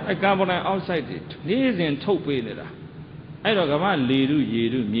အဲကာဗွန်ဒိုင်အောက်ဆိုက်တွေနေ့စဉ်ထုတ်ပေးနေတာအဲ့တော့ကမ္ဘာလေထုရေ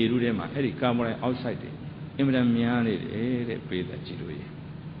ထုမြေထုထဲမှာအဲ့ဒီကာဗွန်ဒိုင်အောက်ဆိုက်တွေအင်မတန်များနေတယ်တဲ့ပေးတတ်ကြည့်လို့ရ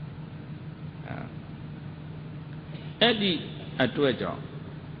အဲ့ဒီအတွက်ကြောင့်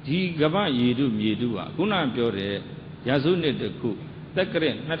ဒီကမ္ဘာရေထုမြေထုဟာခုနပြောတဲ့ရာစုနှစ်တစ်ခုတက္က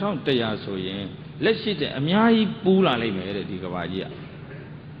ရာ2100ဆိုရင်လက်ရှိတဲ့အများကြီးပူလာလိမ့်မယ်တဲ့ဒီကမ္ဘာကြီးက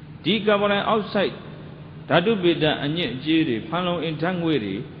ဒီကာဗွန်ဒိုင်အောက်ဆိုက်ဓာတုဗေဒအညစ်အကြေးတွေဖန်လုံအိမ်ဓာတ်ငွေ့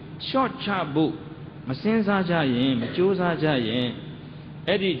တွေရှော့ချဖို့မစင်စားကြရင်မကြိုးစားကြရင်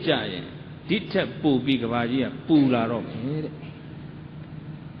အဲ့ဒီကြရင်ဒီထက်ပိုပြီးကဘာကြီးကပူလာတော့မယ်တဲ့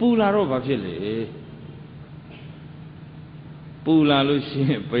ပူလာတော့ဘာဖြစ်လဲပူလာလို့ရှိ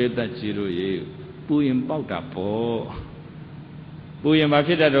ရင်ပေတတ်ကြည့်လို့ရေပူရင်ပေါက်တာပေါ့ပူရင်ဘာ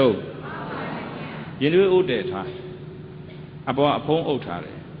ဖြစ်တတ်တော့ရင်တွေးဥတည်ထားအပေါ်အဖုံးအုပ်ထားတ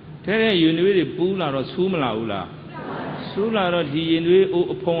ယ်ထဲထဲရင်တွေးတွေပူလာတော့ဆူးမလာဘူးလားဆူးလာတော့ဒီရင်တွေး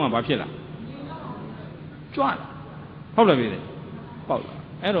အဖုံးကဘာဖြစ်လာကြွလာဟုတ်လားပြည်တယ်ပေါက်လာ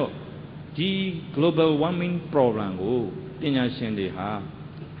အဲ့တော့ဒီ global warming problem ကိုပညာရှင်တွေဟာ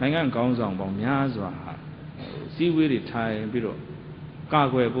နိုင်ငံခေါင်းဆောင်ပေါင်းများစွာဟာစီးဝေးတွေထိုင်ပြီးတော့ကာ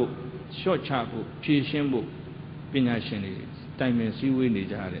ကွယ်ဖို့ရှော့ချဖို့ဖြေရှင်းဖို့ပညာရှင်တွေတိုင်ပင်စည်းဝေးနေ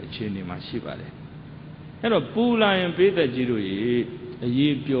ကြတဲ့အခြေအနေမှာရှိပါတယ်အဲ့တော့ပူလာရင်ပေးသက်ကြီးတို့ရေအ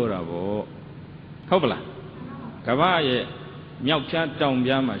ရေးပြောတာပေါ့ဟုတ်ပလားကမ္ဘာရဲ့မြောက်ဖြားတောင်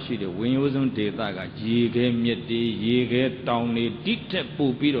ပြားမှာရှိတဲ့ဝင်ရိုးစွန်းဒေသကရေခဲမြစ်တွေရေခဲတောင်တွေတိတက်ပူ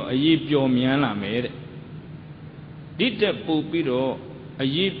ပြီးတော့အရေးပျော်မြန်းလာမယ်တဲ့တိတက်ပူပြီးတော့အ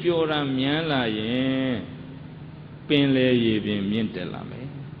ရေးပျော်တာမြန်းလာရင်ပင်လယ်ရေပြင်မြင့်တက်လာမယ်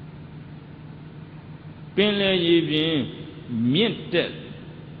ပင်လယ်ရေပြင်မြင့်တက်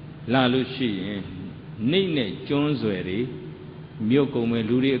လာလို့ရှိရင်နှိမ့်နဲ့ကျွန်းဆွယ်တွေမြုပ်ကုန်မယ်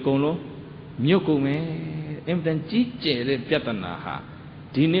လူတွေအကုန်လုံးမြုပ်ကုန်မယ်အင်တန်ကြီးကျယ်တဲ့ပြဿနာဟာ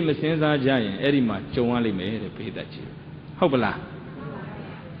ဒီနေ့မစင်စားကြရင်အဲ့ဒီမှာကြုံရလိမ့်မယ်တဲ့ပေးတတ်ချင်ဟုတ်ပလား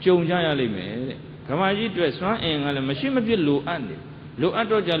ကြုံကြရလိမ့်မယ်တဲ့က Gamaji dress one and a machine of low and low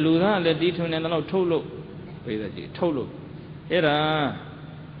at Roger Lula, let it to another tolo. Tolo. Era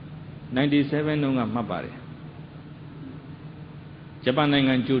 97 no Mabari. Japan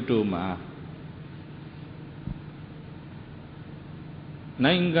and Jutuma.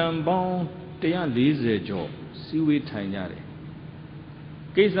 Nine bone, they are lazy job. See we tiny.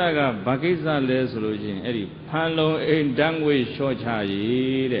 Kisaga, Bakisa less losing, Eddie, Palo in Dangway short chai.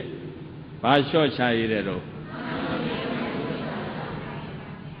 By short chai.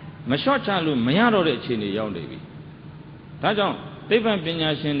 My short child, Mayaro Chini, young lady. Tajon, they went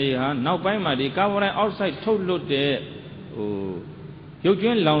Pinya now by my cover outside told load there. Oh,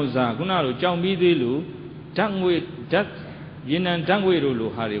 Yogan Lauza, Gunaro, John Bidilu, Dangway, Jack, Yin and Dangway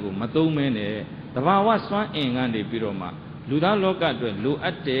Rulu, Haribo, Matomene, the Vawa Swan in Andy Piroma. Luda loka to lu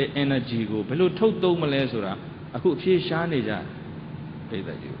at the energy go below total malesura. I could see Shanija.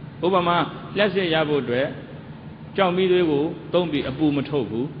 Obama, let's say Yabo Dre, John Midu, don't be a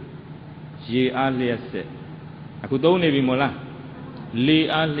boomatobu. Ye alias. I could only be mola. Le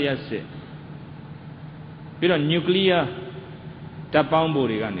alias. Bit on nuclear tapang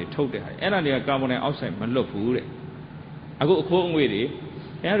borigani, told her. And I carbon outside, but look food. I go home with it.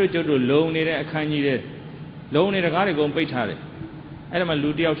 Every total loan in a candy. Loan in a garden go pay tally. I'm a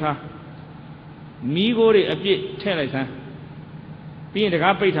ludi out. Me go a bit tell us, being the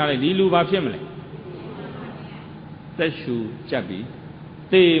carpet tally, Lilu family. That's shoe, Chappy.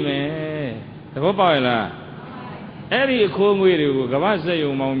 They may. The Boboila. Every cool way to go, Gavasa, you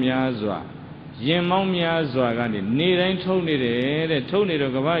Maumiazwa. Yen Maumiazwa, Gandhi. Need and Tony, the Tony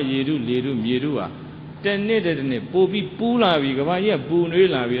of Gava, Yedu, Lidu, Yedua. Then needed in a Bobby Pula, we go by a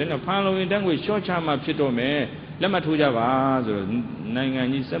Boonilla, and a palo in them with short charm of Chitome, Lamatuja Vaz, or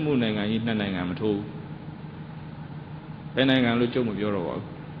Nangan, Samunang, and Nanangam too. Penang and Luchum of your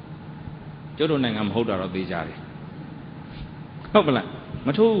Jodo Nangam holder of the Jari. Hopla,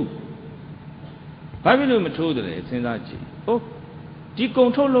 Matu. Babilu Matu, the Sendachi. Oh,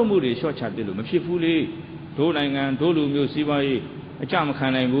 Dicontolo Moody, short chatilu, Machifuli, Dolangan, Dolu Musibai, a charm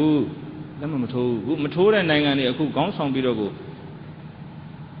canangu. Matura and Nangani, a cook gone some bidogo.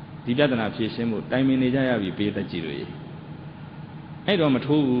 The Jadana Pishimo, Diminija, we pay the Jiri. I don't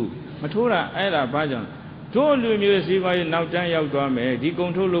Matura, Ella Bajan. Told you, Musiba, now Jan Yagame, the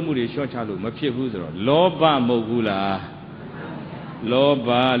Gontolo Moody, short chalu, Mapifuzo, Loba Mogula.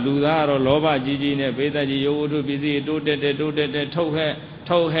 Loba, Ludaro, Loba, Gigi, Beta, you do busy, do that,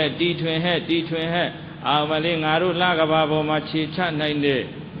 toe head, D-twin head, Avaling, Aru Lagababo, Machi, Chan 9 day.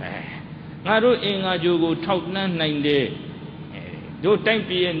 Naru in a jugo talk 9 day. Do time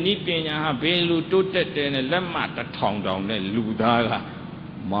be a nipping a belu to that and a lemma the tongue down and Ludara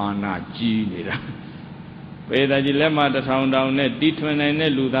Mana Gini. Whether the lemma the town down at D20 and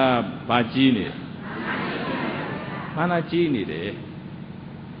Luda Bajini. Mana Gini.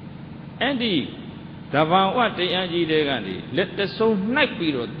 Andy, the one what the Angie de Gandhi, let the soul night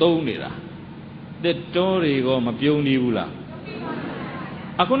be or donira. The Dory go Mapioni Ula.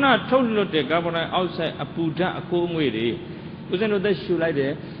 I could not told the governor outside a Buddha a cool way. Was another shoe like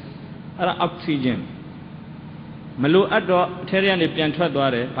there? Oxygen. Malu Ado, Terrian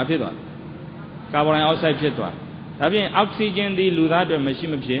Piantradore, Papido. Governor outside Pietwa. Having oxygen the Ludado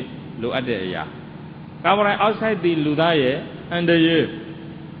machine of Jay, Lu Adea. Governor outside the Ludaye and the year.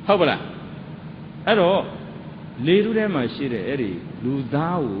 Hobla. Ado, Lidu Machine, Eddie,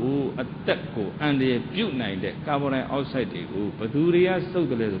 Ludao, a Teco, and the Butte night that Governor outside the group, but Duria so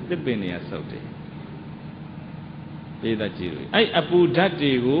the little Tippenia Saudi. I approve that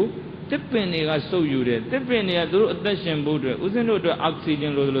they go, Tippenia so you did, Tippenia do a dashin boat, Uzeno to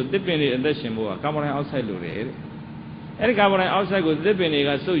oxygen, Tippenia and dashin boat, Governor outside Lure. And Governor outside goes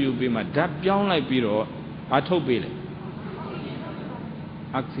Tippenia so you be my dap young like Biro, I told Billy.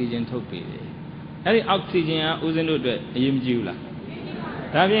 Oxygen told Billy. Any oxygen, Uzeno to Yimjula.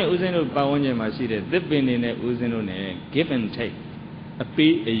 Tavian Uzeno Baonia Masida, Tippin in a Uzeno, give and take. A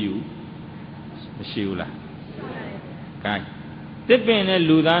P a U. Shula. Kai. Tippin a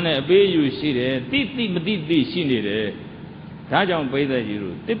Ludana, a bay you see there, Titi, she needed. Tajan Beda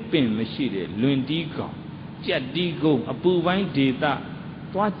you, Tippin Machine, Lundico, Jadigo, a poo wine data,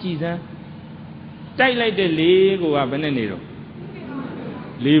 Twachisa. Tie like the Lego of Benenero.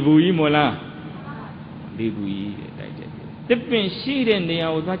 Levu Mola. Levu. Tippin sheet in the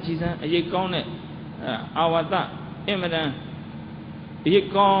Awachisa, a yacon, our that, Emedan.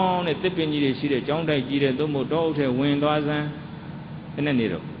 Yacon, a tippin, you see the John Dagi, Domo daughter, windows, and a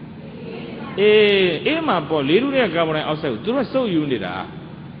needle. Emma, Paul, little government outside, do so you need a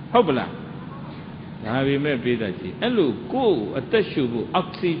hobla. Now we may be that. And look, go at the shoe,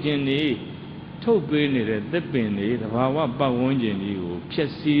 oxygen, ထုတ်ပေးနေတဲ့သစ်ပင်တွေသဘာဝပတ်ဝန်းကျင်ကြီးကိုဖျ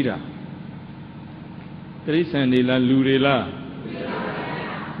က်ဆီးတာတိရစ္ဆာန်တွေလားလူတွေလား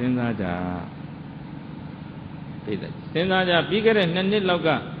စဉ်းစားကြသိတယ်စဉ်းစားကြပြီးခဲ့တဲ့2 နှစ်လောက်က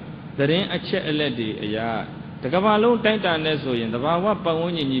သတင်းအချက်အလက်တွေအရာတကဘာလုံးတိုက်တာနဲ့ဆိုရင်သဘာဝပတ်ဝ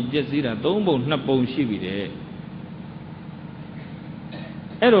န်းကျင်ကြီးပျက်စီးတာ3 ပုံ 2 ပုံရှိပြီတဲ့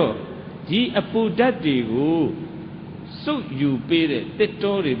အဲ့တော့ဒီအပူဓာတ်တွေကိုစုပ်ယူပေးတဲ့တစ်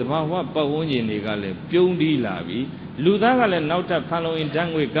တောတွေသဘာဝပတ်ဝန်းကျင်တွေကလည်းပြုံးတီးလာပြီလူသားကလည်းနောက်ထပ်ဖန်လုံအိမ်ဓာတ်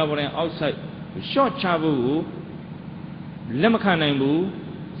ငွေကာဗွန်ဒိုင်အောက်ဆိုက်ရှော့ချဖို့ကိုလက်မခံနိုင်ဘူး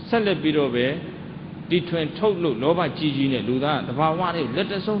ဆက်လက်ပြီးတော့ပဲတီထွင်ထုတ်လို့လောဘကြီးကြီးနဲ့လူသားသဘာဝတွေလက်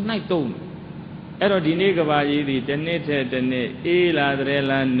တဆုံးနှိုက်တုံးအဲ့တော့ဒီနေ့ကဘာကြီးဒီတစ်နှစ်ထက်တစ်နှစ်အေးလာတဲ့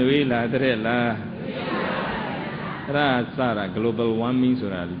လားနှွေးလာတဲ့လားအဲ့ဒါစတာ global warming ဆို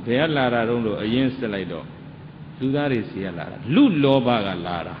တာဘယ်ကလာတာတုံးလို့အရင်စစ်လိုက်တော့လူသားတွေစီရလာတာလူလောဘက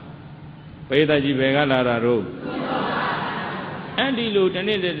လာတာပေတကြီးဘယ်ကလာတာတော့အဲ့ဒီလိုတစ်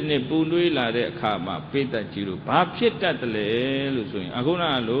နေ့တစ်နေ့ပူနွေးလာတဲ့အခါမှာပေတကြီးတို့ဘာဖြစ်တတ်တယ်လဲလို့ဆိုရင်အခုန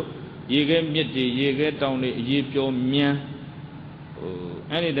ကလို့ရေခဲမြစ်တွေရေခဲတောင်တွေအရေးပြောမြန်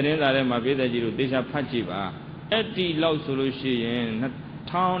အဲ့ဒီသတင်းစာထဲမှာပေတကြီးတို့တေချာဖတ်ကြည့်ပါအဲ့ဒီလောက်ဆိုလို့ရှိရင်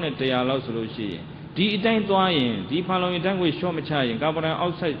2100လောက်ဆိုလို့ရှိရင်ဒီအတိုင်းသွားရင်ဒီဖန်လုံအိမ်ဓာတ်ငွေရှော့မချရင်ကာဗွန်ဒိုင်အော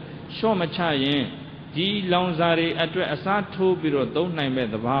က်ဆိုက်ရှော့မချရင်ဒီလောင်စာတွေအတွက်အစားထိုးပြီးတော့သုံးနိုင်မဲ့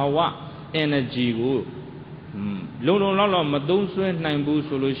သဘာဝ energy ကိုလုံလောက်မသုံးဆွဲနိုင်ဘူး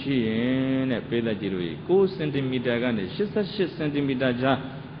ဆိုလို့ရှိရင်တဲ့ပေသက်ကြီးတို့6 cm ကနေ88 cm ကြား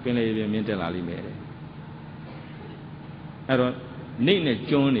ပင်လေပြင်မြင့်တက်လာလိမ့်မယ်တဲ့အဲ့တော့နေနဲ့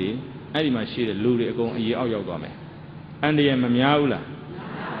ကျွန်းနေအဲ့ဒီမှာရှိတဲ့လူတွေအကုန်အရေအောက်ရောက်သွားမယ်အန္တရာယ်မများဘူးလား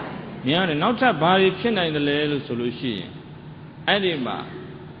များတယ်နောက်ထပ်ဘာတွေဖြစ်နိုင်တယ်လဲလို့ဆိုလို့ရှိရင်အဲ့ဒီမှာ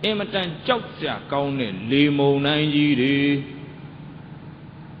အင်မတန်ကြောက်စရာကောင်းတဲ့လေမုန်တိုင်းကြီးတွေ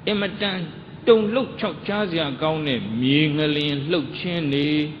အင်မတန်တုန်လှုပ်ချောက်ချားစရာကောင်းတဲ့မြေငလျင်လှုပ်ခြင်းတွေ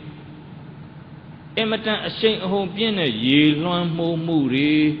အင်မတန်အရှိန်အဟုန်ပြင်းတဲ့ရေလွှမ်းမိုးမှု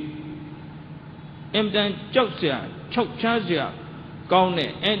တွေအင်မတန်ကြောက်စရာချောက်ချားစရာကောင်း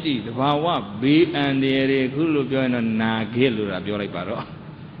တဲ့အဲ့ဒီသဘာဝဘေးအန္တရာယ်တွေခုလိုပြောရင်တော့နာခဲ့လို့တာပြောလိုက်ပါတော့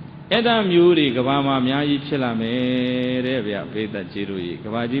အဲ့ဒါမျိုးတွေကဘာမှအများကြီးဖြစ်လာမယ်တဲ့ဗျဘေးသက်ကြီးတို့က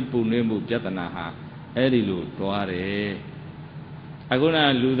ဘာကြီးပူနွေးမှုပြဿနာဟာအဲ့ဒီလိုတွားတယ်အခုန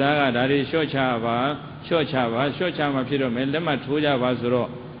လူသားကဒါတွေလျှော့ချမှဖြစ်တော့မယ်လက်မှတ်ထိုးကြပါဆိုတော့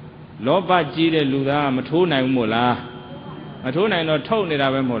လောဘကြီးတဲ့လူသားကမထိုးနိုင်ဘူးမို့လားမထိုးနိုင်တော့ထုတ်နေတာ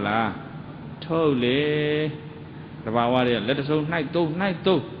ပဲမို့လားထုတ်လေတဘာဝတွေလက်တဆုံးနှိုက်သုံး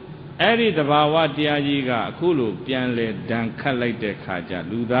အဲ့ဒီတဘာဝတရားကြီးကအခုလိုပြန်လဲဒဏ်ခတ်လိုက်တဲ့ခါကျ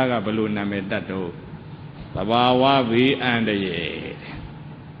လူသားကဘယ်လိုနာမည်တတ်တော့တဘာဝဘေးအန္တရာယ်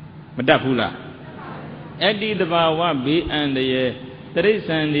မတတ်ဘူးလားအဲ့ဒီတဘာဝဘေးအန္တရာယ်တိရစ္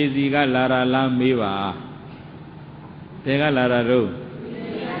ဆာန်တွေစီကလာတာလားမေးပါဘယ်ကလာတာတော့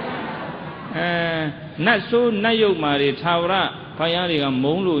နတ်ဆိုးနတ်ယုတ်မာတွေသာဝရဘုရားတွေက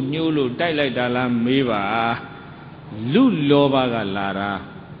မုန်းလို့ညှိုးလို့တိုက်လိုက်တာလားမေးပါလူလောဘကလာတာ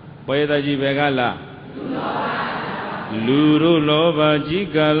ပေတကြီးဘယ်ကလာလူတို့လောဘကြီး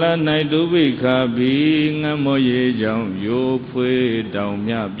ကာလ၌ဒုဗိခာဘီငတ်မောရေကြောင့်ယိုဖွေးတောင်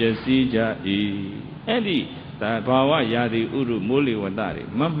မြပျက်စီးကြ၏အဲ့ဒီသဘာဝရာသီဥတုမိုးလေဝသတွေ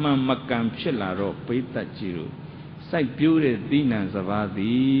မမှန်မကန်ဖြစ်လာတော့ပိဋကကြီးတို့စိုက်ပျိုးတဲ့သီးနှံစပါးသ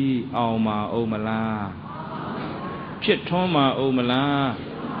ည်အောင်မအောင်မလားဖြစ်ထွန်းမအောင်မလား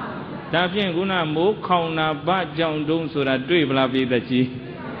ဒါဖြင့်ခုနမိုးခေါင်နာဗကြောင့်တုံးဆိုတာတွေ့ပလားပိဋကကြီး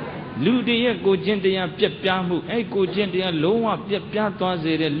လူတည်းရဲ့ကိုကျင့်တရားပြက်ပြားမှုအဲ့ကိုကျင့်တရားလုံးဝပြက်ပြားသွား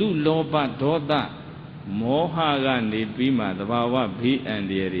စေတဲ့လူလောဘဒေါသမောဟကနေပြီးမှသဘာဝဘေးအန္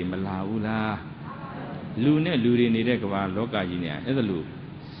တရာယ်တွေမလာဘူးလားလူနဲ့လူတွေနေတဲ့ကမ္ဘာလောကကြီးเนี่ยအဲ့ဒါလို့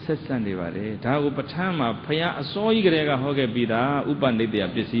ဆက်ဆက်နေပါတယ်ဒါကိုပဋ္ဌာန်းမှာဘုရားအစောကြီးကလေးကဟောခဲ့ပြီးသားဥပနိတ္တယ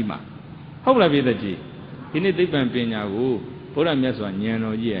ပစ္စည်းမှာဟုတ်လားပြည်သက်ကြီးဒီနေ့သိပ္ပံပညာကိုဘုရားမြတ်စွာဉာဏ်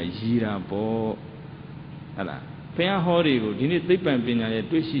တော်ကြီးရည်တာပေါ့ဟုတ်လားဘုရားဟောတွေကိုဒီနေ့သိပ္ပံပညာရဲ့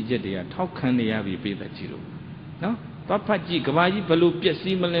တွေ့ရှိချက်တွေကထောက်ခံနေရပြီပြည်သက်ကြီးတို့နော်သွားဖတ်ကြည့်ကဘာကြီးဘလို့ပျက်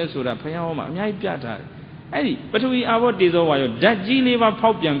စီးမလဲဆိုတာဘုရားဟောမှာအများကြီးပြထားတယ်အဲ့ဒီပထဝီအာဘောတေဇောဝါယောဓာတ်ကြီးလေးပါဖော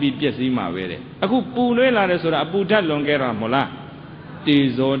က်ပြန်ပြီးပျက်စီးမှာပဲတဲ့အခုပူနွေးလာတယ်ဆိုတာအပူဓာတ်လွန်ခဲ့တာမဟုတ်လားတေ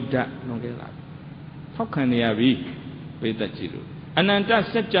ဇောဓာတ်လွန်ခဲ့တာထောက်ခံနေရပြီပြည်သက်ကြီးတို့အနန္တ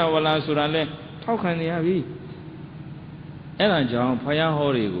စัจ java လာဆိုတာလဲထောက်ခံနေရပြီအဲ့ဒါကြောင့်ဘုရားဟော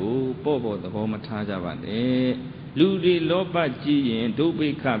တွေကိုပေါ့သဘောမထားကြပါနဲ့လူတွေလောဘကြီးရင်ဒုဗိ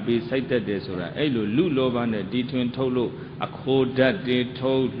ခပေးစိုက်တတ်တယ်ဆိုတာအဲ့လိုလူလောဘနဲ့တီထွင်ထုတ်လို့အခိုဓာတ်တွေ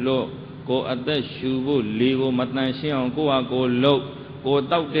ထုတ်လို့ကိုအသက်ရှူဖို့လေကိုမတန်ရှင်းအောင်ကိုဟာကိုလှုပ်ကို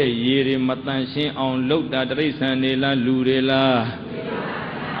တောက်တဲ့ရေတွေမတန်ရှင်းအောင်လှုပ်တာတိရစ္ဆာန်တွေလားလူတွေလား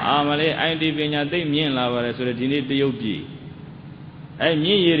Amale, I did in a day, me and Lava, so that you need the Yogi. I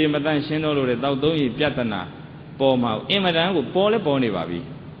mean, you did Matan Shinolo without doing Piatana, Poma, Imadan, Paul Pony Babi.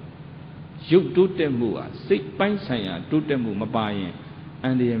 You do them mua, sick pine saya, do them mabayan,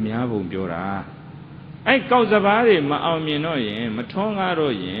 and the Miabu Jora. I cause a body, ma Alminoye, Matonga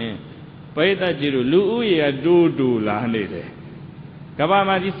Roye, Paita Jiru, Luya do la nede.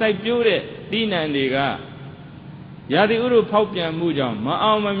 Kabama decide beauty, Dina and Liga. Yadi Uru Popia Mujam,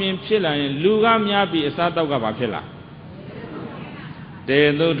 ma Almamin Pilla, and Lugam Yabi, a Satoga Pilla.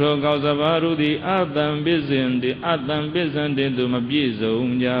 They do talk about the Adam Bizin, the Adam Bizin, the Dumabizo,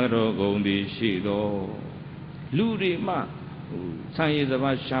 Yaro Gondi Shido. Ludi Ma, San is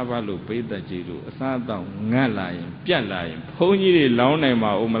about Shavalu, Peta Jiru, Sata, Nalai, Pialai, Pony,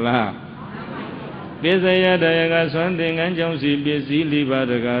 Launema, Umala. Bezaya Dayaga Sanding and Jonesy, Busy,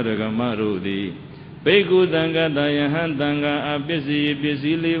 Libadaga, Marudi. Pegu Danga, Dayahan Danga, busy,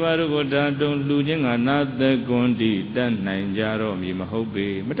 Livarugoda, don't losing another Gondi, Dan Nanjaro,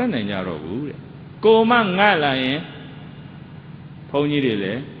 Mimahobe, Matanajaro. Go Mangala, Pony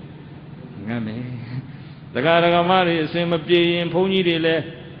Dele, Game. The Garagamari, same of Jay and Pony Dele.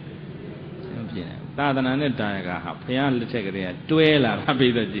 Tadana Daga, Pian Secretary, Duela,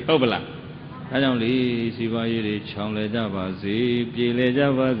 Happy the Hobala. I only see why you Chonle Javazi, Pile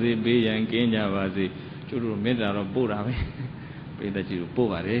Javazi, B and King Javazi, Churu Medar of Buddha, pay that you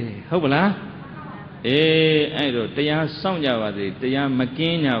Povare, Hobala. I wrote Tia Song Javazi, Tia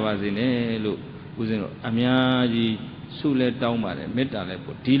Makin Javazi, look, who's in Amiaji, Sule Taumare,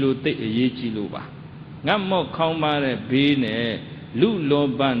 Metalepo, Tilo Te Yichiluba. Gammo Kaumare, Bine, Lu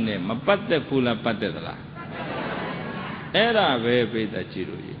Lobane, Mapate Pula Patela. Era ve that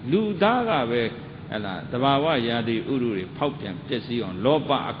Chiru. Ludaga ve Ella, the Bawa Yadi Uri, Paupian, Tessie on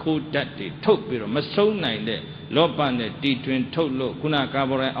Lopa, a cool daddy, Topiro, Maso 9 day, Lopa, D twin, Tolo,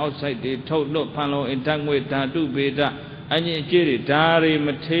 Kunakabora, outside the Tolo, Palo, and Tangwe, Tatu Beta, and Jiri, Dari,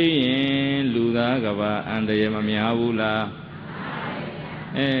 Matein, Ludagava, and the Yamamiaula.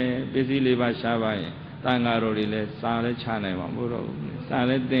 Busy Liva Shavai, Tangaroli, Sale Chana Mamuro,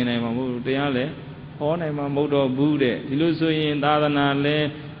 Sale Dene Mamu, Deale. Honema Modo Bude, Ilusoin Dadana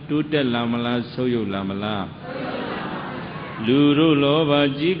Le, Tute Lamala, Soyo Lamala. Luru Lova,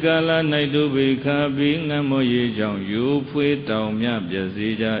 Jigala, Naidu Bika, Bing Namoye Jong, you put down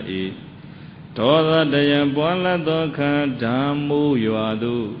Yazija E. Toda Dayambola Doka, Damu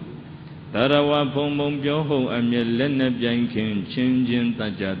Yuadu. Tarawa Pomom Yoho, and Yelena Biankin, Chinjin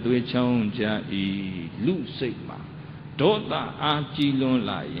Taja, Duchong Ja E. Lusema. Toda Achilon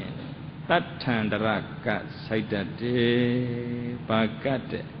Lion. That Tandaraka Saitade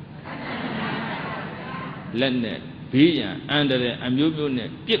Bagate Lene Bia under the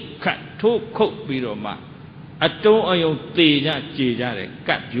Amubune Pip Cat to coat Biroma. A toe on your Teja Jare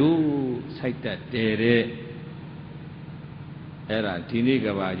cut you Saitade Era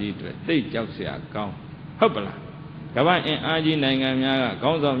Tinigavaji to a day Jousia Gong Hopala Gava in Aji Nangamiaga,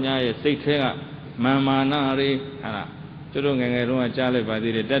 Gons of Nya, State Mama Nari, Churung and Roma Charlie by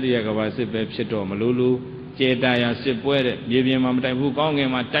the Dadiaka Shito Malulu, Jedaya Sipwere, Vivian Mamata, who gong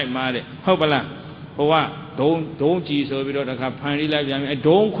in my type Mare, Hopala, Hoa, don't cheese over the Capani Labiami,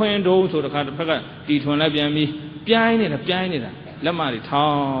 don't quain those or the Catapaka, Titwan Labiami, Pianita, Lamari,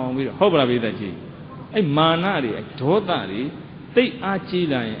 Tom, with Hopla Vidaji. A manari, a totari, they are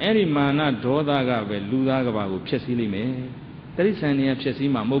Chila, any mana, Dodaga, Ludagaba, Chesili me. There is any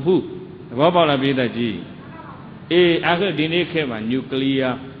Chesima, Mobu, Wabala Vidaji. Aga Dinekeva,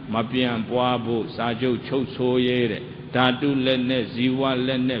 nuclear, Mapian, Boabo, Sajo, Choso Yere, Tatu Lene, Ziwa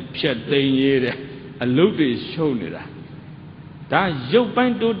Lene, Piate Yere, a look is shown it. Da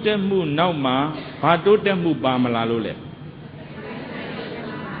Jopan do Temu Nauma, Pato Temu Bamalalule.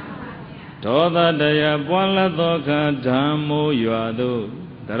 Toda Daya Bola Doka, Damo Yuado,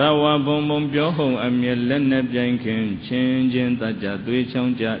 Tarawa Bombom Yoho, and Yelene Biankin, changing Taja,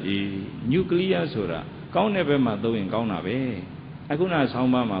 Duchonja E, nuclear Sura. Count never my doing Gaunabe. I could not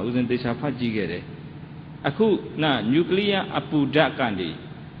sound Mama, who's in the Shapaji get it. I could not nuclear Apu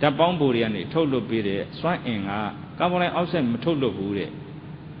Jakandi, Tapamburiani, Tolo Bide, Swan, Gavana outside Matolo Bude.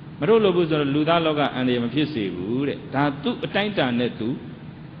 Matolo was a Ludaloga and the Mafisi Bude. That took a time to netu,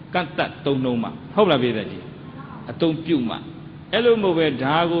 can't that Tonoma, Hola Vidaji, a Tom Puma. Elomove,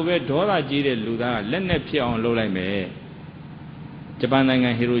 Dago, Dora Jide Luda, Lenne Pia on Lola Me. Japan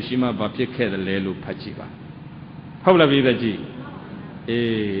and Hiroshima, Bapika, the Lelu Pachiva. Hola Vidaji.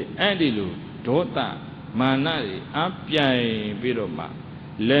 Andilu, Dota, Manari, Apia, Viroma,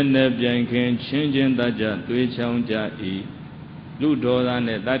 Lenne Biankin, changing Daja, Duchonja E.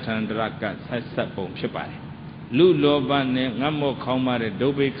 Ludoda, that and Raka, Sasapom Shipai. လူလောဘနဲ့ငတ်မော့ခေါင်းပါတဲ့ဒု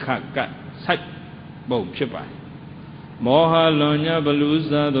ဗ္ဗခကတ်စိုက်ပုံဖြစ်ပါတယ်မောဟလွန်ညဘလူ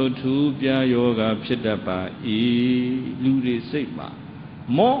စားသောထူးပြယောဂဖြစ်တတ်ပါ၏လူတွေစိတ်မှာ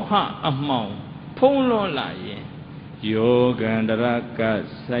မောဟအမှောင်ဖုံးလွှမ်းလာရင်ယောဂန္တရက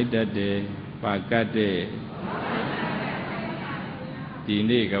စိုက်တတ်တယ်ပါကတ်တဲ့ဒီ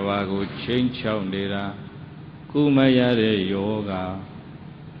နေ့ကဘာကိုချင်းချောက်နေတာကုမရတဲ့ယောဂ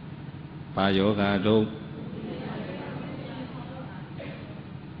ဘာယောဂတော့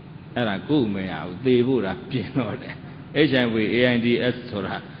အဲ့ဒါကုမရဘူးသေဖို့တာပြင်တော့တယ် HIV AIDS ဆို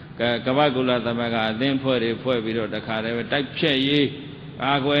တာကမ္ဘာကုလသမဂ္ဂအသင်းဖွဲ့တွေဖွဲ့ပြီးတော့တခါတည်းပဲတိုက်ဖြတ်ရေး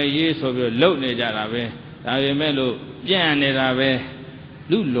ကာကွယ်ရေးဆိုပြီးတော့လုပ်နေကြတာပဲဒါပေမဲ့လို့ပြန့်နေတာပဲ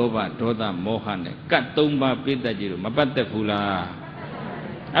လူလောဘဒေါသမောဟနဲ့ကတ်၃ပါးပိဋကကြီးတို့မပတ်သက်ဘူးလား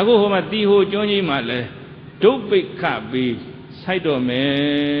အခုဟိုမှာတီဟိုကျွန်းကြီးမှာလဲဒုပိခပြီးစိုက်တော့မ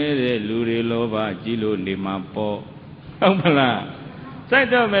ယ်တဲ့လူတွေလောဘကြီးလို့နေမှာပေါ့ဟုတ်မလားစိုက်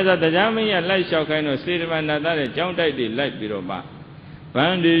တော့မယ်ဆိုတရားမင်းရလိုက်လျှောက်ခိုင်းတော့စေတမနာသားတဲ့ကြောင်းတိုက်တွေလိုက်ပြီးတော့မှဗ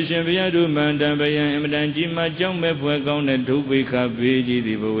န္ဒီရှင်ဘုရားတို့မန္တန်ဗျံအမတန်ကြီးမှကြောင်းမဲ့ဖွယ်ကောင်းတဲ့ဒုပိခဘေးကြီးသ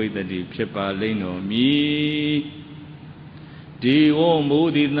ည်ဘဝိတ္တိဖြစ်ပါလိမ့်တော်မူဒီဝမူ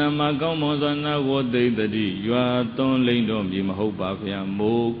ဒီသမ္မာကောင်းမွန်သောနာဝသိတ္တိရွာသွန်းလိမ့်တော်မူမဟုတ်ပါဗျာ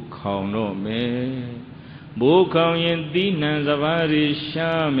မိုးခေါင်တော့မယ်မိုးခေါင်ရင်သီးနှံစပါးတွေ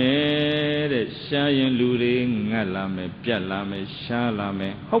ရှားမယ်တဲ့ရှားရင်လူတွေငတ်လာမယ်ပြတ်လာမယ်ရှားလာမ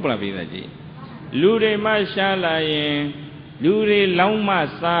ယ်ဟုတ်ပါလားပြည်သက်ကြီးလူတွေမှရှားလာရင်လူတွေလောင်းမ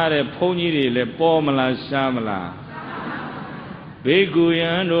စားတဲ့ဘုန်းကြီးတွေလည်းပေါ်မလားရှားမလားဘေကု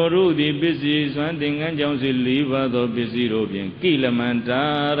ယံတို့သည်ပစ္စည်းစွမ်းသင်္ကန်းကြောင့်စီ၄ပါးသောပစ္စည်းတို့ဖြင့်ကိလမန္တာ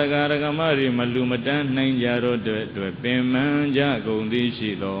ရဂရဂမတွေမလူမတန်းနိုင်ကြတော့အတွက်ပင်မန်းကြကုန်သည်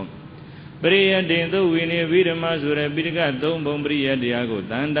ရှိသောပရိယတေသုဝိနေဝိဓမ္မဆိုတဲ့ပိဋကသုံးပုံပရိယတရားကို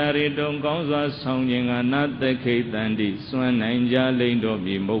တန်တာရီတုံကောင်းစွာဆောင်ခြင်းကနာတခိတန္တိစွမ်းနိုင်ကြလိမ့်တော်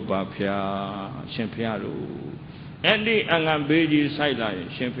မူမဟုတ်ပါဖျားရှင်ဖျားတို့အဲ့ဒီအင္ကဘေးကြီးစိုက်လာရင်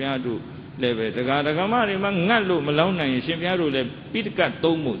ရှင်ဖျားတို့လည်းပဲတရားဓမ္မတွေမှာငတ်လို့မလောင်းနိုင်ရင်ရှင်ဘုရားတို့လည်းပိဋကတ်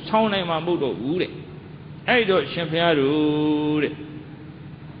သုံးဖို့ဆောင်းနိုင်မှာမဟုတ်တော့ဘူးတဲ့အဲ့တော့ရှင်ဘုရားတို့တဲ့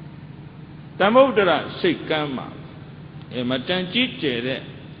သမုဒ္ဒရာစိတ်ကမ်းမှာမတန်ကြီးကျယ်တဲ့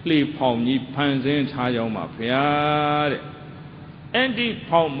လှေဖောင်ကြီးဖန်ဆင်းထားကြောင်းပါဘုရားတဲ့အဲ့ဒီ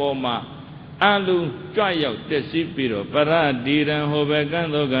ဖောင်ပေါ်မှာအလုံးကြွရောက်တက်စီးပြီးတော့ပရဒီရန်ဟောဘကံ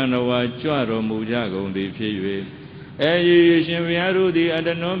သောကံတော်ဝါကြွတော်မူကြကုန်သည်ဖြစ်၍အေရှင်ဘုရားတို့သည်အတ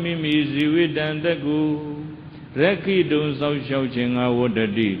နောမိမိဇီဝိတံတကုရခိတုံစောင့်ရှောက်ခြင်းငါဝတ္တ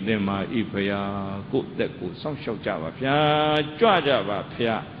တိသင်္မာဤဖျားကိုယ်တက်ကိုစောင့်ရှောက်ကြပါဗျာကြွကြပါ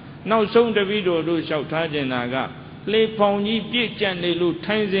ဗျာနောက်ဆုံးတပည့်တော်တို့လျှောက်ထားခြင်းနာကလေဖောင်ကြီးပြည့်ကျက်နေလို့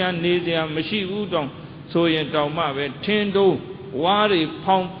ထိုင်စရာနေစရာမရှိဘူးတောင်ဆိုရင်တောင်မှပဲထင်းတုံးဝါးတွေ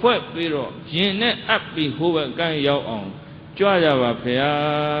ဖောင်ဖွဲ့ပြီးတော့ရင်နဲ့အပ်ပြီးဟိုဘက်ကန်းရောက်အောင်ကြွကြပါဗျာ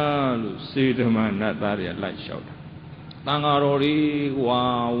လို့စေတမနတ်သားတွေလိုက်လျှောက်တာတန်ဃာတော်တွေဝါ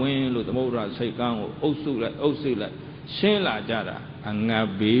ဝင်းလို့သမုဒ္ဒရာစိတ်ကန်းကိုအုပ်စုလိုက်ရှင်းလာကြတာအငတ်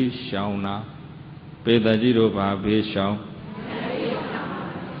ဘေးရှောင်တာပေတကြီးတို့ဘာဘေးရှောင်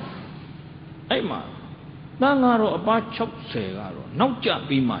အဲ့မှာတန်ဃာတော်အပါ60ကတော့နောက်ကျ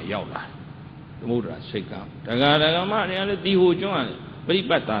ပြီးမှရောက်လာသမုဒ္ဒရာစိတ်ကန်းတရားဓမ္မတွေကလည်းဒီဟိုကျွန်းကပြိ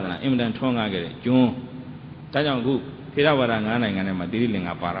ပတ်သာသနာအင်မတန်ထွန်းကားခဲ့တဲ့ကျွန်းဒါကြောင့်အခုထေရဝါဒ9နိုင်ငံထဲမှာတိရိလင်္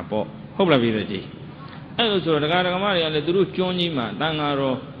ကာပါတာပေါ့ဟုတ်လားပြည်သက်ကြီးအဲ့လိုဆိုတော့တရားဓမ္မတွေကလည်းသူတို့ကျွန်းကြီးမှာတန်ဃာ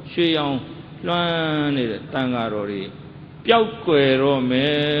တော်ရွှေရောင်လွှမ်းနေတဲ့တန်ဃာတော်တွေပျောက်ကွယ်တော့မ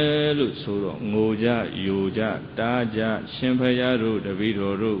ယ်လို့ဆိုတော့ငိုကြယိုကြတားကြရှင်ဖရာတို့တပည့်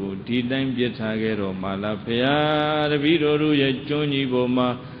တော်တို့ကိုဒီတိုင်းပြစ်ထားခဲ့တော့မာလာဖရာတပည့်တော်တို့ရဲ့ကျွန်းကြီးပေါ်မှာ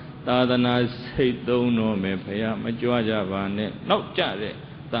သာသနာစိတ်သုံးတော်မယ်ဖရာမကြွကြပါနဲ့နောက်ကြတဲ့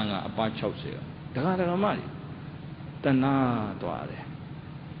တန်ဃာအပါ60တရားဓမ္မတွေတဏှာသွားတယ်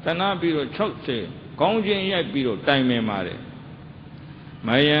တဏှာပြီးတော့60ကောင်းခြင်းရိုက်ပြီးတော့တိုင်ပင်ပါတယ်မ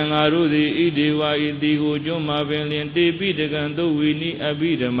ယံငါတို့သည်ဣတိဝါဤတိကိုကျွမ်းမှာပင်လျင်တေပိတကံသုဝီနိအ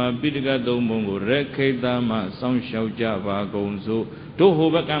ဘိဓမ္မာပိဋကသုံးပုံကိုရခိတမှစောင့်ရှောက်ကြပါကုန်စို့တို့ဟို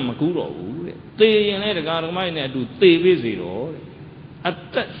ဘက်ကမကူးတော့ဘူးတဲ့သေရင်လည်းတရားဓမ္မနဲ့အတူသေပေးစေတော့တဲ့အ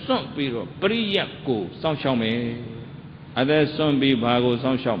သက်စွန့်ပြီးတော့ပရိယတ်ကိုစောင့်ရှောက်မယ်အသက်စွန့်ပြီးဘာကို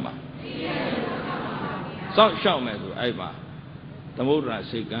စောင့်ရှောက်မှာစောင့်ရှောက်မယ်ဆိုအဲ့ပါသမုဒ္ဒရာ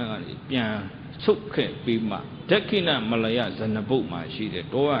စိတ်ကန်းကနေပြန်ဆုတ်ခဲ့ပြီးမှဒက္ခိဏမလယဇနပုတ်မှာရှိတဲ့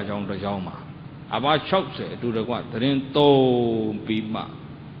တောရချောင်းတစ်ချောင်းမှာအပါ60အတူတကွသတင်းသုံးပြီးမှ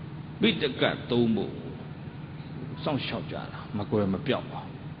ပိဋကတ်သုံးဖို့စောင့်ရှောက်ကြတာမကွယ်မပြောက်ပါ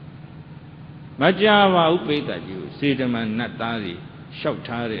မကြပါဘူးပိဋကတ်ကြီးကိုစေတမန်နတ်သားတွေလျှောက်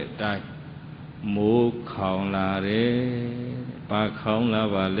ထားတဲ့အတိုင်းမိုးခေါင်လာတယ်ဘာခေါင်လာ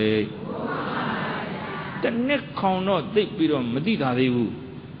ပါလဲ နှစ်ခေါင်တော့သိပြီးတော့မသိတာသေးဘူး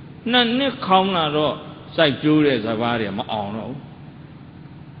နှစ်ခေါင်လာတော့စိုက်ကျိုးတဲ့စကားတွေမအောင်တော့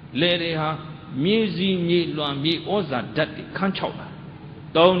လေတွေဟာမြေစီမြေလွန်မြေဩဇာဓာတ်တွေခန်းချောက်လာ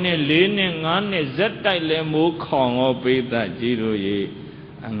3နှစ်4နှစ်5နှစ်ဇက်တိုက်လဲမိုးခေါင်ရောပိသကြီးတို့ရေ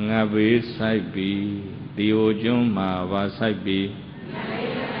အငတ်ဘေးစိုက်ပြီးဒီဟိုကျွန်းမှာပါစိုက်ပြီး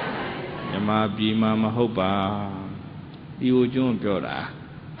မြမပြည်မှာမဟုတ်ပါဒီဟိုကျွန်းပြောတာ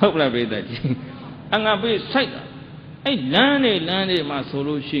ဟုတ်လားပိသကြီးအငတ်ဘေးစိုက်တာအဲ့လမ်းတွေမှာဆို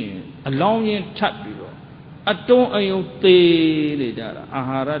လို့ရှိရင်အလောင်းရင်ထပ်ပြီးတော့အတွန်းအယုံသေးလေကြတာအာ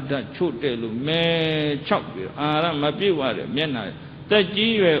ဟာရဓာတ်ချို့တဲ့လို့မဲ၆ပြီးအာဟာရမပြည့်ဝတဲ့မျက်နှာတက်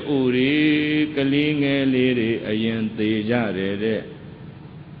ကြီးရွယ်အိုတွေကလေးငယ်လေးတွေအရင်သေးကြတယ်တဲ့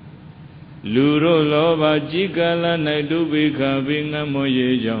လူတို့လောဘကြီးကလာ၌ဒုဗိခဘိငမောရေ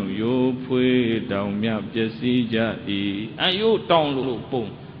ကြောင့်ရိုးဖွေးတောင်မြပျက်စီးကြ၏အယုတောင်လို့ပုံ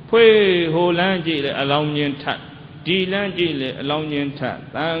ဖွေးဟိုလန်းကြည့်လေအလောင်းမြင်ထပ်ဒီလန်းကြည့်လေအလောင်းမြင်ထပ်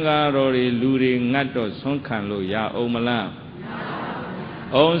တန်ဃာတော်တွေလူတွေငတ်တော့ဆွမ်းခံလို့ရအောင်မလား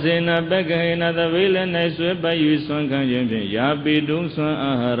ဩဇေနပက္ခေနသဗေလ၌ဆွဲပတ်၍ဆွမ်းခံခြင်းဖြင့်ယာပိတုံဆွမ်း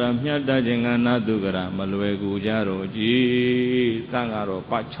အာဟာရမြတ်တခြင်းကနာတုကရမလွယ်ကူကြတော့ကြည်တန်ဃာတော်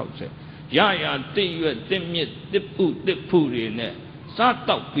ပ60ရတိရွက်တစ်မြစ်တစ်ပုတစ်ဖူတွေနဲ့စား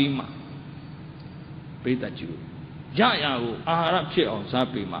တောက်ပြီးမှပိဋကကျူရကိုအာဟာရဖြစ်အောင်စား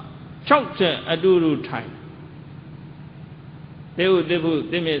ပြီးမှ60အတူတူထိုင်တေဟုတစ်ဖူ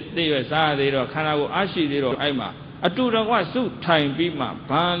တစ်မြစ်တစ်ရွက်စားသေးတော့ခန္ဓာကိုယ်အားရှိသေးတော့အဲ့မှာအတူတကွစုထိုင်ပြီးမှ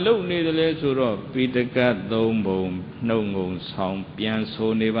ဘာလုပ်နေသလဲဆိုတော့ပိဋက3ပုံနှုတ်ငုံဆောင်ပြန်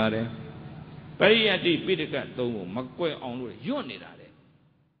ဆိုနေပါတယ်ပရိယတ္တိပိဋက3ပုံမကွယ်အောင်လို့ရွတ်နေတာတဲ့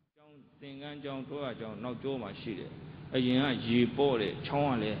ကျောင်းသင်္ကန်းကျောင်းတွားကျောင်းနောက်ကျောမှာရှိတယ်အရင်ကရေပေါ့တဲ့ချောင်း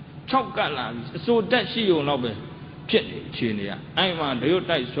ကလည်း6ကတ်လာပြီးအစိုးတက်ရှိုံတော့ပဲဖြစ်နေအခြေအနေကအဲ့မှာတရွတ်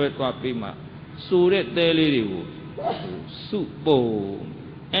တိုက်ဆွဲသွားပြီးမှစိုးတဲ့သဲလေးတွေကိုစုပုံ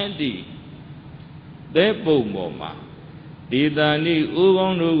အဲ့ဒီတဲပုံပေါ်မှာဒီတာနိဥကော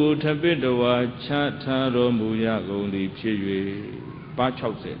င်းတို့ကိုထပိတဝါချထားတော်မူရကုန်သည်ဖြစ်၍ပါ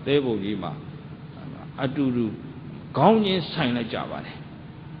60တဲပုံကြီးမှာအတူတူခေါင်းချင်းဆိုင်လိုက်ကြပါတယ်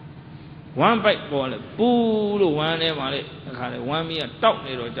ဝမ်းပိုက်ပေါ်လဲပူလို့ဝမ်းထဲမှာလေအခါလေဝမ်းမီးကတောက်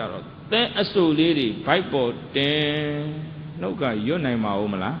နေတော့ကြတော့တဲအဆူလေးတွေဘိုက်ပေါ်တင်နှုတ်ကရွတ်နိုင်မှာ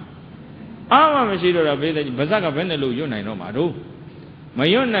ဦးမလားအားမမရှိတော့တာဘေးတဲ့ဗဇက်ကဘယ်နဲ့လို့ရွတ်နိုင်တော့မှာတို့မ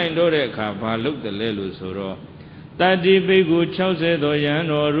ရွတ်နိုင်တော့တဲ့အခါဘာလုပ်တယ်လဲလို့ဆိုတော့တတိပိကု60သောယံ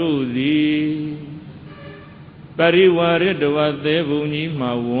တော်ရုသည်ပရိဝရတဝသေဘုံကြီးမှ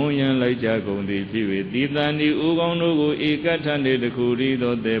ဝန်းရံလိုက်ကြကုန်သည်ဖြစ်၍တိတန်ဒီဥကောင်းတို့ကိုဧကထန်တေတခုရီ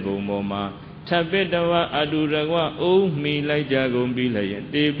သောသေဘုံပေါ်မှာထပိတဝအတုရကွအုံးမိလိုက်ကြကုန်ပြီလျင်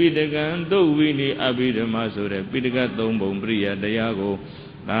တေပိတကံသုဝိနိအဘိဓမ္မဆိုတဲ့ပိဋက3ဘုံပရိယတရားကို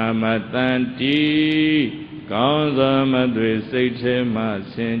သာမတန်တိကောင်းစွာမသွေစိတ်ထဲမှ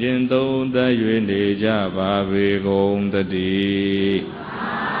ဆင်ခြင်သုံးသပ်၍နေကြပါပေကုန်တည်း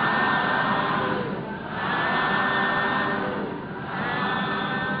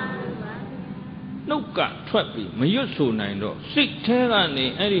နှုတ်ကထွက်ပြီးမရွတ်ဆိုနိုင်တော့စိတ်ထဲကနေ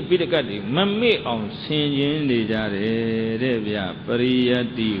အဲ့ဒီပိဋကတ်တွေမမေ့အောင်ဆင်ခြင်နေကြတယ်တဲ့ဗျပရိယတ္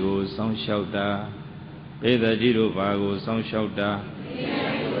တိကိုစောင့်ရှောက်တာဘေဒကြီးတို့ဘာကိုစောင့်ရှောက်တာ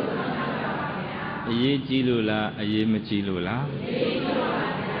အရေးကြီးလို့လားအရေးမကြီးလို့လား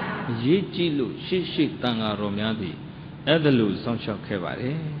အရေးကြီးလို့ရှေ့တန်ဃာတော်များသည်အဲ့ဒါလို့စောင့်ရှောက်ခဲ့ပါတ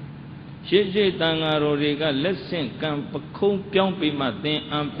ယ်ရှေ့တန်ဃာတော်တွေကလက်ဆင့်ကံပခုံးပြောင်းပြီးမှသင်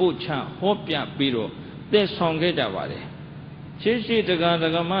အံပို့ချဟောပြပြီးတော့တည်ဆောင်ခဲ့ကြပါတယ်ရှေ့တက္ကဒ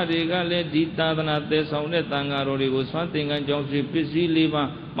ကမတွေကလည်းဒီသာသနာတည်ဆောင်တဲ့တန်ဃာတော်တွေကိုစွမ်းသင်္ကန်းကြောင့်စီပစ္စည်း၄ပါး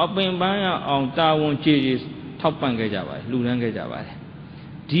မပင်ပန်းရအောင်တာဝန်ကျေထောက်ပံ့ခဲ့ကြပါတယ်လှူဒန်းခဲ့ကြပါတယ်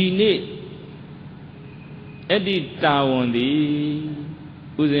ဒီနေ့အဲ့ဒီတာဝန်သည်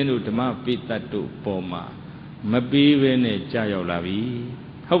ဥစဉ်တို့ဓမ္မပိတ္တတို့ပေါ်မှာမပေးဘဲနဲ့ကြာရောက်လာပြီ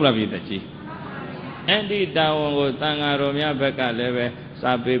ဟုတ်လားပိတ္တကြီးအဲ့ဒီတာဝန်ကိုတန်ဃာတော်များဘက်ကလည်းပဲ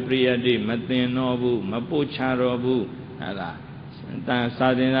စာပေပရိယတ္တိမသင်တော့ဘူးမပို့ချတော့ဘူးဟာလားစာ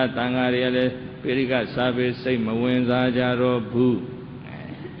သင်္ကတန်ဃာတွေကလည်းပိရိကစာပေစိတ်မဝင်စားကြတော့ဘူး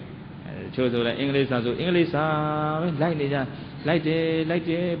ချို့ဆိုလည်းအင်္ဂလိပ်စာဆိုအင်္ဂလိပ်စာပဲလိုက်နေကြလိုက်တ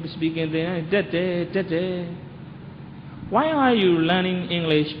ယ် speaking သင်တက်တယ် why are you learning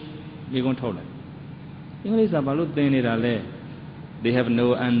English ဒီကုန်းထုတ်လိုက်အင်္ဂလိပ်စာဘာလို့သင်နေတာလဲ they have no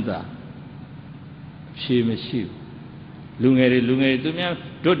answer ဖြေမရှိဘူးလူငယ်တွေသူများ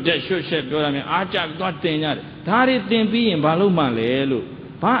ဒွတ်တက်ရွှတ်ရှက်ပြောတာများအားကြပြီးသွားသင်ကြတယ်ဒါတွေသင်ပြီးရင်ဘာလို့မှလဲလို့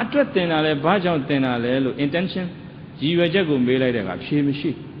ဘာအတွက်သင်တာလဲဘာကြောင့်သင်တာလဲလို့ intention ရည်ရွယ်ချက်ကိုမေးလိုက်တဲ့အခါဖြေမ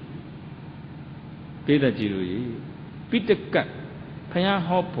ရှိပိဋကကြီးတို့ပိဋကတ်ဘုရား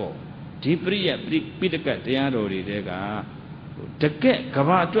ဟောဖို့ ဒီပရိယပိဋကတရားတော်တွေတဲကတကက်က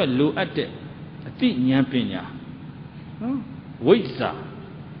ဘာအတွက်လိုအပ်တဲ့အသိဉာဏ်ပညာနော်ဝိဇ္ဇာ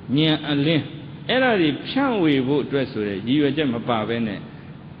ဉာဏ်အလင်းအဲ့ဒါတွေဖြန့်ဝေဖို့အတွက်ဆိုတဲ့ရည်ရွယ်ချက်မပါဘဲနဲ့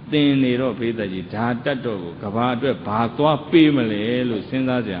သင်နေတော့ဘိသကြီးဒါတတ်တော့ကိုကဘာအတွက်ဘာသွားပေးမလဲလို့စဉ်း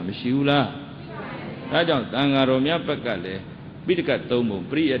စားကြရမရှိဘူးလားဒါကြောင့်တန်ဃာတော်များဘက်ကလည်းပိဋကသုံးပုံ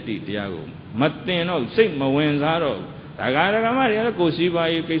ပရိယတ္တိတရားကိုမသိတော့စိတ်မဝင်စားတော့ဒါကမတွေလည်းကိုယ်စီးပွား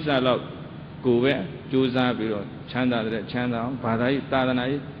ရေးကိစ္စတော့ကိုယ်ပဲကြိုးစားပြီးတော့ချမ်းသာတဲ့ချမ်းသာအောင်ဘာသာရေးသာသနာ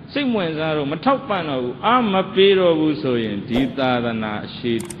ရေးစိတ်ဝင်စားတော့မထောက်ပံ့တော့ဘူးအာမပေးတော့ဘူးဆိုရင်ဒီသာသနာအ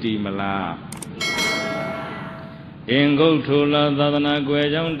ရှိတီမလားအင်္ဂုတ္ထိုလသာသနာကွယ်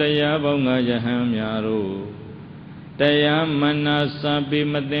ကြောင့်တရားပေါင်းကယဟန်များတို့တရားမနာစာပေ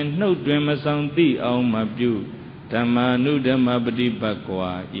မသိနှုတ်တွင်မဆောင်သိအောင်မပြုဓမ္မာနုဓမ္မပฏิပတ်ကွာ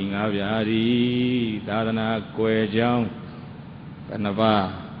ဤငါးပြားရီသာသနာကွယ်ကြောင်းဘယ်နှပါ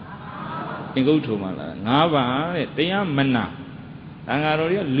အင်္ဂုတ္ထိုမှာလား၅ပါးတဲ့တရားမနာတန်ဃာတော်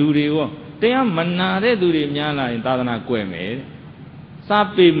တွေကလူတွေရောတရားမနာတဲ့သူတွေများလာရင်သာသနာကွယ်မယ်တဲ့စာ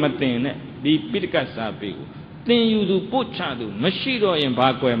ပေမသိနဲ့ဒီပိဋကစာပေကိုသင်ယူသူပို့ချသူမရှိတော့ရင်ဘာ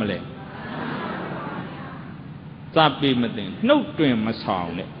ကွယ်မလဲစာပေမသိနှုတ်တွင်မဆော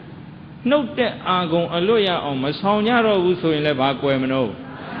င်နဲ့နှုတ်တဲ့အာဂုံအလွတ်ရအောင်မဆောင်ကြတော့ဘူးဆိုရင်လည်းဘာကွယ်မလို့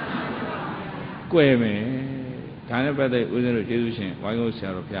ကွယ်မယ်ဒါနဲ့ပတ်သက်ဦးဇင်းတို့ကျေးဇူးရှင်ဝိုင်းကုန်းဆရာ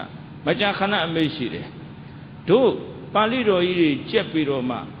တော်ဖျားမကြာခဏအမိတ်ရှိတယ်တို့ပါဠိတော်ကြီးတွေကြက်ပြီးတော့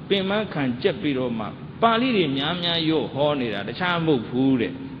မှပင်မခံကြက်ပြီးတော့မှပါဠိတွေများများရော့ဟောနေတာတခြားမဟုတ်ဘူး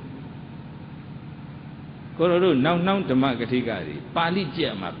တဲ့ကိုတော်တို့နောက်ဓမ္မကတိကတွေပါဠိကြ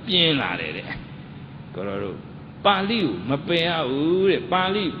က်မှာပြင်းလာတယ်တဲ့ကိုတော်တို့ပါဠိကိုမပယ်ရဘူးတဲ့ပါ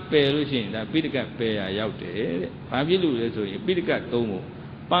ဠိပယ်လို့ရှိရင်ဒါပိဋကပယ်ရရောက်တယ်တဲ့ဘာဖြစ်လို့လဲဆိုရင်ပိဋကသုံးဖို့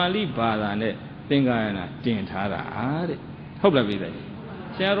ပါဠိဘာသာနဲ့သင်္ကာယနာတင်ထားတာတဲ့ဟုတ်လားပိဋက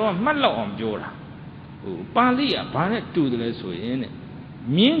ဆရာတော်ကမှတ်လောက်အောင်ပြောတာဟိုပါဠိကဘာနဲ့တူတယ်လဲဆိုရင်တဲ့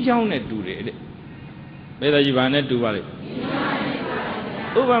မြင်းချောင်းနဲ့တူတယ်တဲ့ပိဋကကြီးဘာနဲ့တူပါလဲ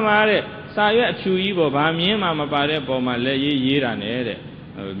ဥပမာတဲ့စာရွက်အဖြူကြီးပေါ်ဗာမြင်းမှမပါတဲ့ပေါ်မှာလက်ရေးတာနဲ့တဲ့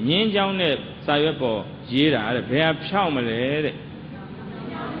မြင်းချောင်းနဲ့စာရွက်ပေါ်ရေးတာတဲ့ဘယ်ဟာဖြောင်းမလဲတဲ့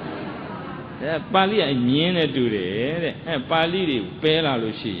ပါဠိကမြင်းနဲ့တူတယ်တဲ့ပါဠိတွေပယ်လာ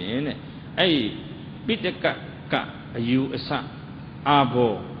လို့ရှိရင်တဲ့အဲ့ပိဋကအယူအဆအာ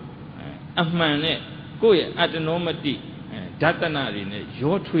ဘောအမှန်နဲ့ကိုယ့်ရဲ့အတ္တနောမတိဓာတနာတွေနဲ့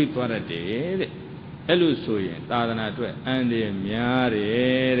ရောထွေးသွားတတ်တယ်တဲ့အဲ့လိုဆိုရင်သာသနာအတွက်အန္တရာယ်များတ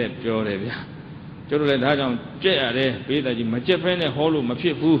ယ်တဲ့ပြောတယ်ဗျာကျတို့လည်းဒါကြောင့်ကြက်ရတယ်ဘေးသားကြီးမကြက်ဖဲနဲ့ဟောလို့မဖြ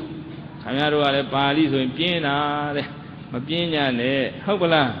စ်ဘူးခင်ဗျားတို့ကလည်းပါဠိဆိုရင်ပြင်းတာတဲ့မပြင်းကြနဲ့ဟုတ်ပ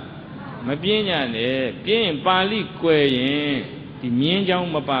လားမပြင်းကြနဲ့ပြင်းရင်ပါဠိကွယ်ရင်ဒီမြင်းချောင်း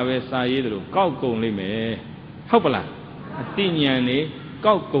မပါပဲစာရေးတယ်လို့ကောက်ကုန်လိမ့်မယ်ဟုတ်ပလားအသိဉာဏ်နေ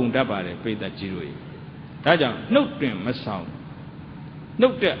ကောက်ကုန်တတ်ပါတယ်ဘေးသားကြီးတို့ဒါကြောင့်နှုတ်တွင်မဆောင်နှု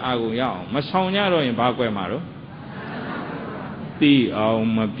တ်တဲ့အာကိုရအောင်မဆောင်ကြတော့ရင်ဘာကွယ်မှာတော့သိအောင်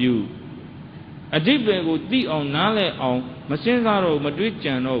မပြုအဓိပ္ပာယ်ကိုသိအောင်နားလည်အောင်မစင်းစားတော့မတွေး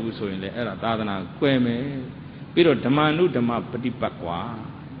ကြံတော့ဘူးဆိုရင်လည်းအဲ့ဒါသာသနာကွယ်မယ်ပြီးတော့ဓမ္မနုဓမ္မပฏิပတ်ကွာ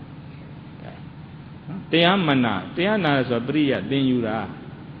တရားမနာတရားနာဆိုပရိယသင်ယူတာ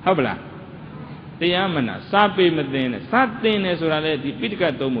ဟုတ်ပလားတရားမနာစာပေမသိနဲ့စာသင်တယ်ဆိုတာလေဒီပိဋက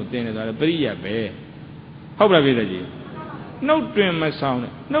သုံးဖို့သင်တယ်ဆိုတာလေပရိယပဲဟုတ်ပလားပြည်သူကြီးနှုတ်တွင်မဆောင်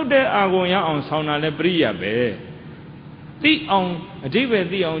နဲ့နှုတ်တဲ့အာဂုံရအောင်ဆောင်တာလဲပရိယပဲသိအောင်အဓိပ္ပာယ်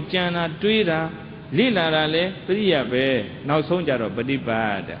သိအောင်ကြံတာတွေးတာလေ့လာတာလဲပရိယပဲနောက်ဆုံးကြတော့ပฏิပ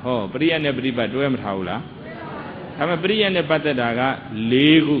တ်တဲ့ဟောပရိယနဲ့ပฏิပတ်တွဲမထားဘူးလားဒါပေမဲ့ပရိယနဲ့ပတ်သက်တာက၄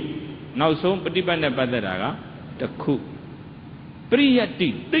ခုနောက်ဆုံးပฏิပတ်နဲ့ပတ်သက်တာကတစ်ခုပရိယတ္တိ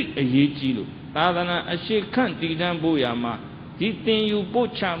သိအရေးကြီးလို့သာသနာအရှိခန့်တည်တံ့ဖို့ရမှာဒီသင်ယူပို့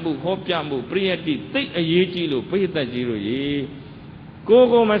ချမှုဟောပြမှုပရိယတ္တိသိအရေးကြီးလို့ပိဋကကြီးတို့ရေ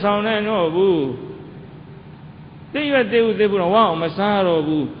ကိုမဆောင်နိုင်တော့ဘူးသိရွက်သေးဘူးသိဘူးတော့ဝအောင်မစားတော့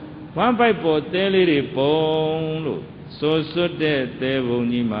ဘူးဝမ်းပိုက်ပေါ်သဲလေးတွေပုံလို့စောစွတ်တဲ့သဲပုံ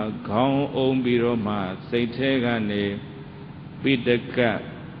ကြီးမှာခေါင်းအုံပြီးတော့မှစိတ်ထဲကနေပိဋက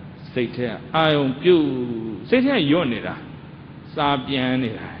စိတ်ထဲအာယုံပြုတ်စိတ်ထဲညွတ်နေတာစာပြန်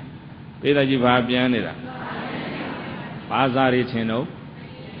နေတာပိဋကကြီးဘာပြန်နေတာဘာစာတွေထင်တော့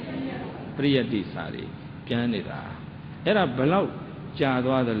ပရိယတ္တိစာတွေပြန်နေတာအဲ့ဒါဘယ်လောက်ကြာ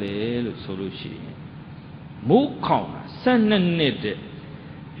သွားသလဲလို့ဆိုလို့ရှိရင်မိုးခေါင်12နှစ်တဲ့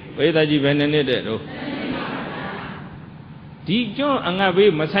ပိဋကကြီးဘယ်နှစ်တဲ့တော့ဒီကျွန်းအငတ်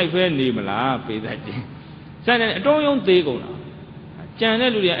ဘေးမဆိုင်ဖဲနေမလားပိဋကကြီးစတဲ့အတွုံးယုံသေးကုန်လားကြံတဲ့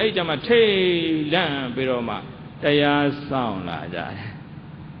လူတွေအဲ့ကြမှာထိတ်လန့်ပြီးတော့မှတရားဆောင်လာကြတယ်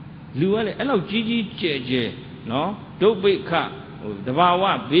လူကလည်းအဲ့လောက်ကြီးကြီးကျယ်ကျယ်နော်ဒုဗ္ဗိခ the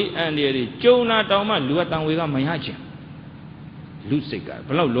Bawa, be and the Jonah Doma, Luatangwega Mayachin. Lusika,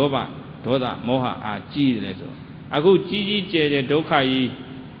 Below Loba, Toda, Moha, G. I go G. Dokai,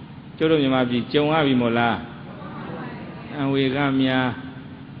 Jodomabi, Jonavi Mola, and we gamia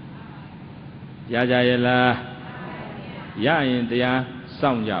Yajayala Yain, the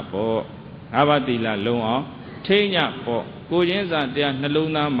Sound Yapo, Abadilla Long, Tanya Po, Goyenza, the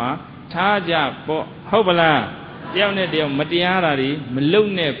Naluna, Taja Po, Hobala. Yawne de Matiarari,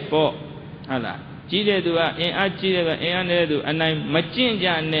 Melone po ala. Chile to a Chile and do and I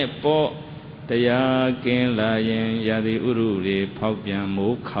machinja ne po the Yakin Lion Yadi Uru, Paupian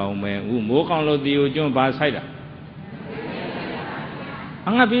Mo Kaume, Mokalo di Ujon Basida.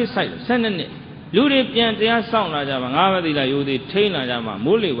 Angabi side, sending it. Ludi Pian, the sound Rajama, Avadilla Yudi, Taylor Jama,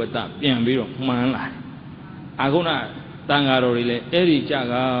 Muli with that Pian Biro, Manla. Agona. Tangarorile, Eri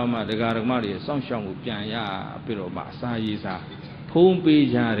Jagama, the Garamari, Sunshine Pianya, Piroba, Sayisa,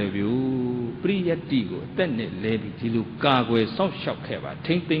 Pompeja review, Priatigo, then Lady Tilu, Gagwe, some shock keva,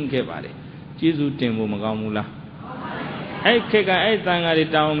 Tinting Kevare, Jesu Tembo Magamula. I keka, I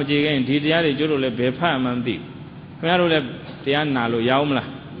tangari down again, Tidiari Jurule Bepa Mandi, Marule Tianalo Yaumla.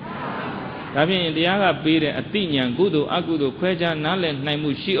 I mean, the Aga Pire, Athenian, Gudu, Agudu, Queja, Nalen,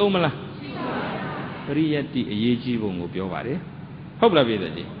 Naimushi Omala. Priati Yeji Bongo Piovare. Hopla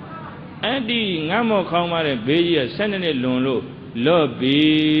Vidaji. Adi Namo Kamare Beya, sending it Lonlo,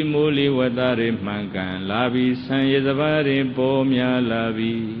 Lobby, Muli Wadare Mangan, Labi, San Yezavari, Bomia,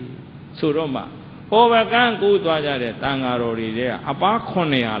 Labi, Suroma. Overgan go to Ajare, Tangarori there,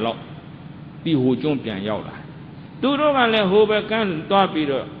 Abaconea Lock, the Hujumpian Yola. Duroga le Hobergan,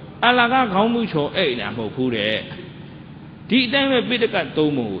 Torpedo, Alaga Kamucho, Amo Pure. Did them a bit of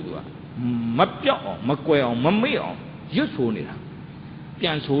Tomo. Mapio, Maquel, Mamio, useful.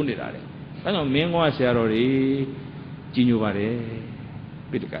 Pianso nidare. I don't mean was already Ginuare,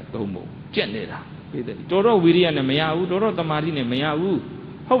 Pitica Tomo, Genera, Toro William and Mayau, Doro Tamarine Mayau,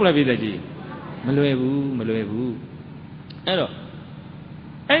 Hopla Vidaji, Maluevu. Ero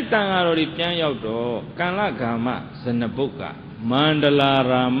Etangari Piano, Kanagama, Senaboka, Mandala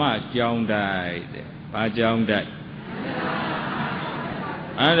Rama, John died, Pajong died.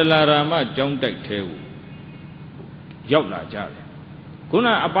 Andala Rama, John died too. Yopla Jar.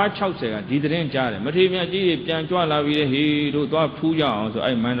 Kuna about Chaucer, didn't jar, Matimia G, Piantua Lavi, he do Puya, so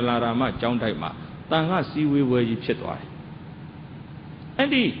I Mandala Rama, John Taima, Tanga see we were you chetwai.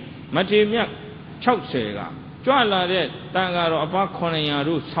 Andy, Matimia Chaucer, Joala, Tangaro, about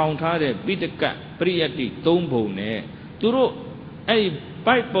Conayaru, Soundtare, Bitaka, Priati, Tombo, ne, Turo, a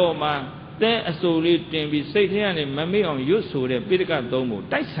Bible ma, there a solid can be said here and Mammy on you so the Bitaka Domo,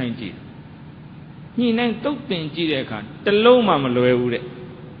 that's Saint. He named Totin Gilecan, the low mamma Loe,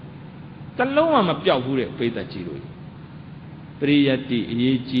 the low mamma Piahure, Peta Gilo. Priati,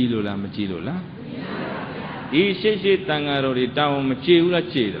 ye Gilula Machilola. He says it Tangaro, down Machila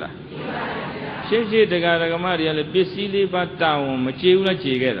Chidra. Says it the Garagamaria, the Bissili, but down Machila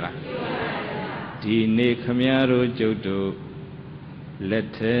Chigedra. Dine Camiaro Jodo,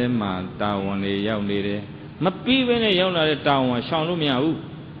 let him down a young lady. Mapi when a young lady down, Shanumia,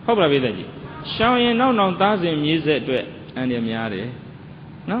 Hobra Vidaji. Showing no 1,000 years at it, and the Miare.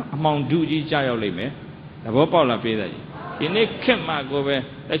 No, among Duji Jayo Lime, the Bopola Peda. In a Kemma go where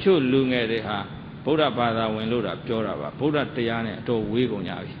the two loong at the ha, Buddha Bada when load up Jorava, Buddha Tiana to Wigo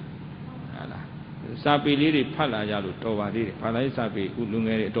Yavi. Sapi Lidi Pala Yalu Tovadi, Pala Sapi,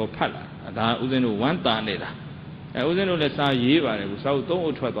 Ulungere to Pala, that Uzenu 1 Taneda. I Uzenu let Sa Yiva, without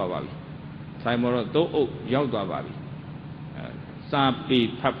Toho Twatavi. Simoro Do Yaudavi.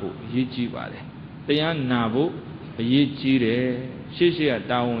 Sapi Papu, Yichi Vale. The young Nabu, Yichi, Shishia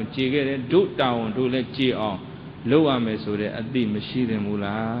down, Chigere, do down to let Chi on. Lower Mesure at the machine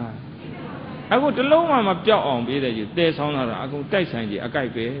mula. I go to lower my jaw on, be that you, there's honor, I go take Sanji, a guy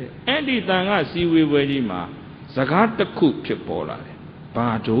pay. Any time I see we were Lima, Sagata cook Chipola,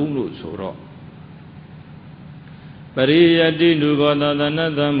 Batum Soro. Paria di Nugona,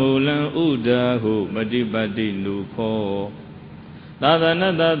 another Mulan Uda, who Madibadi Nuko.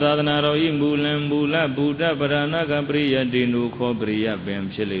 Dadanada Dadanaro Imulan Bula Buddha Baranaga Bria Dinu Cobria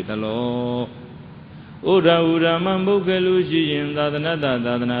Bem Chili Talo Uda Mambu Kelushi and Dadanada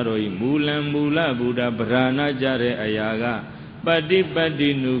Dadanaro Imulan Bula Buddha Barana Jare Ayaga Badi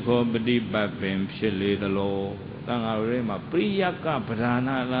Nuko Badi Bem Chili Talo Tangarema Priaka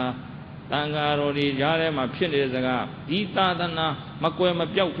Barana Tangarori Jare Mapchilizaga Dita Dana Makoema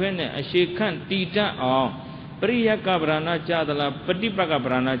Piaupene a she can't Tita or Priaka Brana Chadala, Patipaka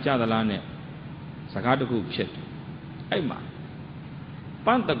Brana Chadalane, Sakataku Chet. Aima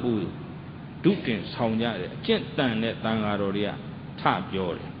Pantaku, Dukin, Sonya, Chentan, Tangaroria, ထပြော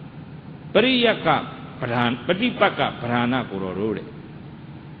တယ်ပရိယကပဓာပฏิပတ်ကဗราဏကိုတော်တို့တဲ့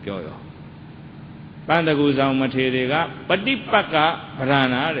ပြောရောပန်းတကူဆောင်မထေတွေကပฏิပတ်ကဗรา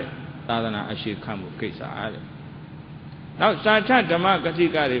ဏတဲ့သာသနာအရှိခံမှုကိစ္စတဲ့နောက်စာချဓမ္မကတိ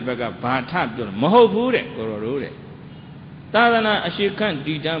ကတွေဘက်ကဘာထပြောမဟုတ်ဘူးတဲ့ကိုတော်တို့တဲ့သာသနာအရှိခံတ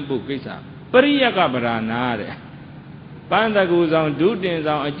ည်တံ့ဖို့ကိစ္စပရိယကဗราဏတဲ့ပန်းတကူဆောင်ဒုတင်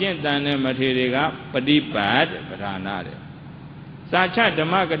ဆောင်အကျင့်တန်တဲ့မထေတွေကပฏิပတ်ဗราဏတဲ့စာချဓ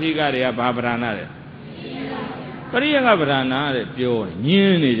မ္မကတိကတွေကဘာဗราဏတဲ့ပရိယကဗราဏတဲ့ပြောည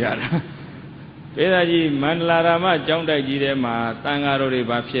င်းနေကြတာပေသာကြီးမန္တလာရာမကျောင်းတိုက်ကြီးထဲမှာတန်ဃာတော်တွေ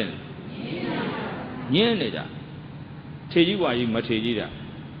ဘာဖြစ်ညင်းနေကြထေကြီးဘွားကြီးမထေကြီးတာ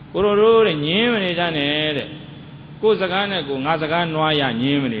ကိုတော်တို့တဲ့ညင်းမနေကြနဲ့တဲ့ကိုယ်စကားနဲ့ကိုငါစကားနွားရည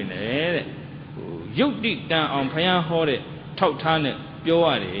င်းမနေနဲ့တဲ့ရုပ်တိတန်အောင်ဖယားဟောတဲ့ထောက်ထားနဲ့ပြောရ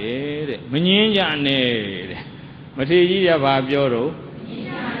တယ်တဲ့မညင်းကြနဲ့တဲ့မထေကြီးကဘာပြောတော့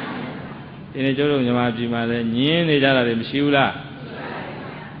ဒီနေ့ကျတို့ညီမပြည်မှာလည်းညင်းနေကြတာတွေမရှိဘူးလား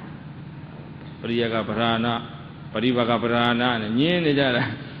ပရိယကဗราဏပရိဘကဗราဏနဲ့ညင်းနေကြတာ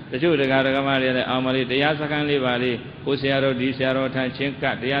တချို့တရားဓမ္မတွေလည်းအောင်မလေးတရားစခန်းလေးပါလေးကိုဆရာတော်ဒီဆရာတော်ထံချင်းက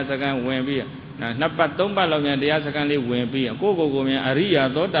တရားစခန်းဝင်ပြီးနှစ်ပတ်သုံးပတ်လောက်မြန်တရားစခန်းလေးဝင်ပြီးကိုမြန်အရိယာ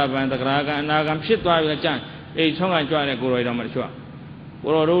သောတာပန်သဂရာကအနာဂံဖြစ်သွားပြီကြံအိမ်ဆုံးကကြွတဲ့ကိုယ်တော်တော်မှတချို့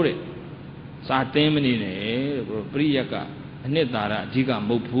ကိုတော်တို့တဲ့စာတင်းမနေနဲ့တဲ့ကိုပရိယကအနှစ်သာရအဓိကမ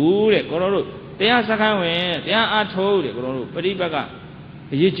ဟုတ်ဘူးတဲ့ကိုတော်တို့တရားစခန်းဝင်တရားအားထုတ်တဲ့ကိုတော်တို့ပရိဘက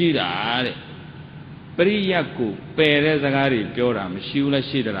အရေးကြီးတာတဲ့ပရိယကိုပယ်တဲ့စကားတွေပြောတာမရှိဘူးလား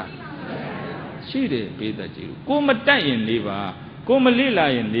ရှိသလားရှိတယ်ပေးသက်ကြည့်ကိုမတက်ရင်လေးပါကိုမလိလာ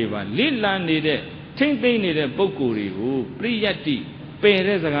ရင်လေးပါလိလာနေတဲ့ထိမ့်သိမ့်နေတဲ့ပုံကိုယ်တွေကိုပရိယတ်တိပယ်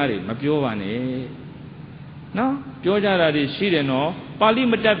တဲ့စကားတွေမပြောပါနဲ့နော်ပြောကြတာတွေရှိတယ်နော်ပါဠိ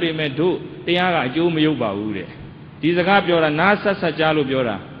မတတ်ပေမဲ့တို့တရားကအကျိုးမရုပ်ပါဘူးတဲ့ဒီစကားပြောတာနားဆက်ဆက်ကြားလို့ပြော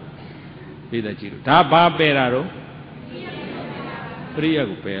တာပေးသက်ကြည့်လို့ဒါဘာပယ်တာတော့ပရိယတ်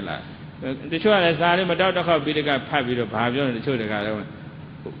ကိုပယ်လာတချို့ကလည်းစာလေးမတောက်တစ်ခေါက်ပြီးတကဖတ်ပြီးတော့ဘာပြောနေတချို့တကလည်း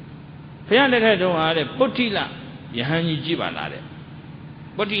ဘုရားလက်ထက်တုန်းကတဲ့ပုဋ္ဌိလယဟန်ကြီးကြည့်ပါလားတဲ့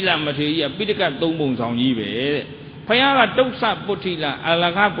ပုဋ္ဌိလမထေရကြီးကပိဋကသုံးပုံဆောင်ကြီးပဲတဲ့ဘုရားကတုတ်ဆပုဋ္ဌိလအလ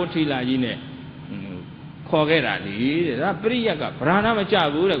ကားပုဋ္ဌိလကြီးနဲ့ခေါ်ခဲ့တာလေတဲ့ဒါပရိယကဗราဏမကြ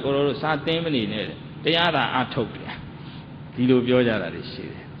ဘူးတဲ့ကိုတို့စာသင်မနေနဲ့တဲ့တရားသာအထုတ်တယ်ဒီလိုပြောကြတာတွေရှိ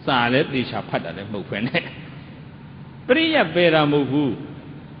တယ်စာလည်းသေချာဖတ်တာလည်းမဟုတ်ဘဲနဲ့ပရိယပယ်တာမဟုတ်ဘူး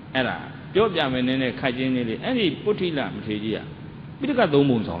အဲ့ဒါပြောပြမယ်နည်းနည်းခက်ချင်းလေးလေအဲ့ဒီပုဋ္ဌိလမထေရကြီးကပိဋကသုံး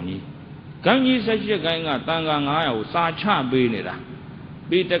ပုံဆောင်ကြီးဂံကြီး78ကိုင်းကတန်ခါ900ကိုစာချပေးနေတာ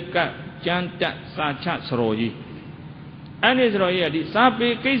ပိဋကကျမ်းတက်စာချစရောကြီးအဲ့ဒီစရောကြီးကဒီစာပေ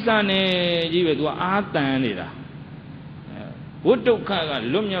ကိစ္စနဲ့ကြီးပဲသူကအာတန်နေတာဝိတုခက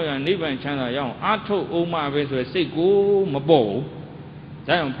လွတ်မြောက်ရနိဗ္ဗာန်ချမ်းသာရအောင်အာထုတ်အောင်မပဲဆိုရယ်စိတ်ကိုမပေါ့ဘူးဒါ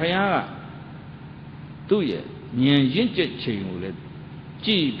ကြောင့်ဘုရားကသူ့ရဲ့ဉာဏ်ရင့်ကျက်ချိန်ကိုလည်းကြ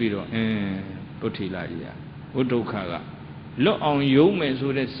ည့်ပြီးတော့ပုဋ္ဌိလကြီးကဝိတုခကလွတ်အောင်ယုံမယ်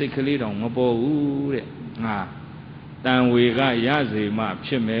ဆိုတဲ့စိတ်ကလေးတောင်မပေါ်ဘူးတဲ့ငါတန်ဝေကရစေမှဖြ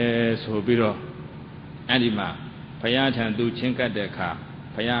စ်မယ်ဆိုပြီးတော့အဲ့ဒီမှာဘုရားထံသူချင်းကပ်တဲ့အခါ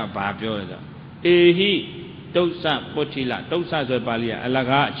ဘုရားဘာပြောလဲဆိုအေဟိတုတ်ဆပုဋ္ဌိလတုတ်ဆဆိုပါဠိကအလ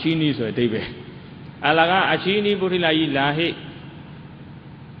ကားအချီးနီးဆိုတဲ့အဓိပ္ပာယ်အလကားအချီးနီးပုဋ္ဌိလကြီးလာဟိ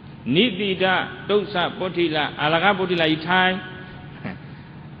နိတိတတုတ်ဆပုဋ္ဌိလအလကားပုဋ္ဌိလကြီးထိုင်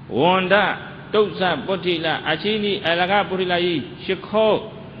ဝန္ဒတုတ်ဆပုဋ္ဌိလအချီးနီးအလကားပုဋ္ဌိလကြီးရှိခိုး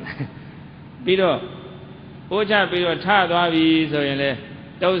ပြီးတော့ပို့ချပြီးတော့ထသွားပြီဆိုရင်လေ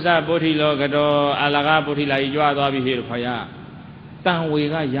တုတ်ဆပုဋ္ဌိလောကတော်အလကားပုဋ္ဌိလကြီးကြွားသွားပြီဟေ့ဘုရားတန်ဝေ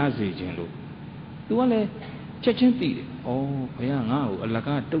ကရစေခြင်းလို့သူကလည်းချက်ချင်းသိတယ်ဩဘုရားငါ့ကိုအလ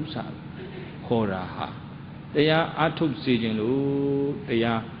ကားတုတ်ဆခေါ်တာဟာတရားအထုတ်စေခြင်းလို့တ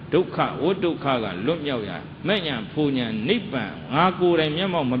ရားဒုက္ခဝိဒုက္ခကလွတ်မြောက်ရမဲ့ညာဖူညာနိဗ္ဗာန်ငါကိုယ်တိုင်မျက်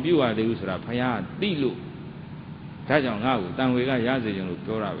မှောက်မပြုတ်ရသေးဘူးဆိုတာဘုရားသိလို့ဒါကြောင့်ငါ့ကိုတန်ဝေကရစေခြင်းလို့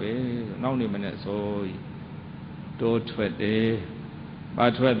ပြောတာပဲနောက်နေ့မနေ့စောတိုးထွက်တယ်ဘာ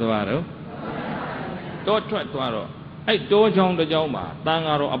ထွက်သွားတော့တိုးထွက်သွားတော့အဲ့တိုးချောင်းတစ်ချောင်းမှာတန်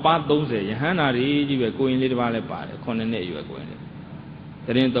ဃာတော်အပါ30ယဟန္တာကြီးပဲကိုရင်လေးတစ်ပါးလည်းပါတယ်9နှစ်အရွယ်ကိုရင်လေးတ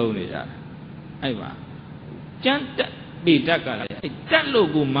ရင်သုံးနေကြတာအဲ့ပါကျမ်းတက်ပိတက်ကလည်းအဲ့တက်လို့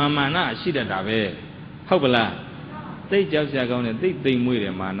ကိုမာနရှိတတ်တာပဲဟုတ်ပလားသိကြောက်စရာကောင်းတယ်သိသိမ်မွေးတ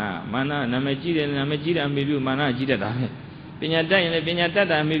ယ်မာနနာမည်ကြီးတယ်နာမည်ကြီးတာအမိပြုမာနကြီးတတ်တာပဲပညာတတ်ရင်လည်းပညာတတ်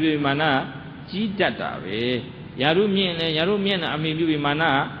တာအမိပြုမာနကြီးတတ်တာပဲယာရုမြင့်လည်းယာရုမြင့်တာအမိပြုမာန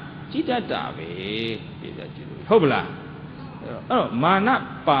ကြီးတတ်တာပဲပြည့်စုံကြည့်လို့ဟုတ်ပလားအဲ့တော့မာန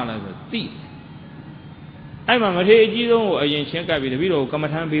ပါလာဆိုသိအဲ့မှာမထေရအကြီးဆုံးကိုအရင်ချင်းကပ်ပြီးတပည့်တော်ကမ္မ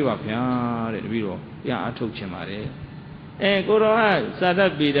ထမ်းပေးပါဗျာတဲ့တပည့်တော်ပြန်အထုတ်ချင်ပါတယ် ကိုရောကစာတ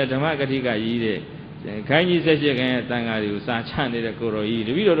တ်ပြီးတဲ့ဓမ္မဂတိကကြီးတဲ့ခိုင်းကြီးဆက်ရှက်ခိုင်းတဲ့တန်ဃာတွေကိုစာချနေတဲ့ကိုရောကြီးတ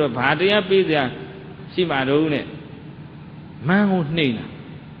ပည့်တော်တို့ဘာတရားပေးစရာရှိမှတော့နဲ့မန်းကိုနှိမ့်တာ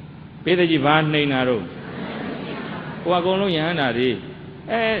ပေးတဲ့ကြီးဘာနှိမ့်တာတော့ဟိုအကုန်လုံးယဟန္တာတွေ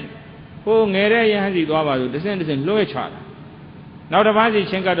ဟိုငယ်တဲ့ယဟန်စီသွားပါဆိုတစင်းလွှဲချတာနောက်တစ်ပါးစီ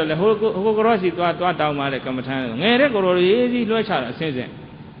ချင်းကတော့လေဟိုကိုရောစီသွားတောင်းပါတဲ့ကမ္မထမ်းငယ်တဲ့ကိုရောရေးစီလွှဲချတာအစင်းစင်း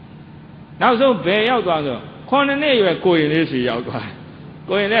နောက်ဆုံးဘယ်ရောက်သွားဆို9နှစ်ရွယ်ကိုရင်လေးစီရောက်သွား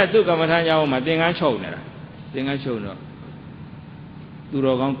ကိုရင်လည်းသူ့ကမ္မထမ်းရောက်မှသင်္ကန်းချုပ်နေတာသင်္ကန်းချုပ်တော့သူ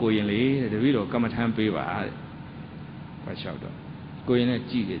တော်ကောင်းကိုရင်လေးတဲ့တပည့်တော်ကမ္မထမ်းပေးပါတဲ့ဘာလျှောက်တော့ကိုရင်လည်း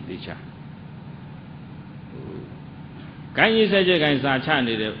ကြည့်တယ်သိချာကိုင်းကြီးဆက်ချက်ကိုင်းစာချ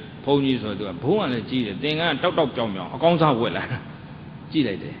နေတဲ့ဘုန်းကြီးဆိုသူကဘုန်းကလည်းကြည့်တယ်သင်္ကန်းတောက်ပြောင်အကောင်းစားဝက်လာကြည့်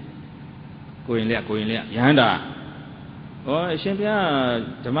လိုက်တယ်ကိုရင်လေးရဟန္တာဟောအရှင်ဘုရား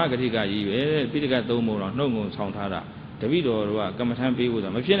ဓမ္မဂတိကကြီးပဲပိဋကတ်သုံးပုံတော့နှုတ်ငုံဆောင်ထားတာတပည့်တော်တို့ကကမ္မထမ်းပေးဖို့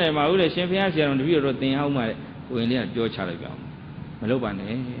ဆိုမဖြစ်နိုင်ပါဘူးလေရှင်ဘုရားဆရာတော်တပည့်တော်တို့သင်ဟောင်းမှတဲ့ကိုရင်လေးကပြောချလိုက်ကြအောင်မလုပ်ပါ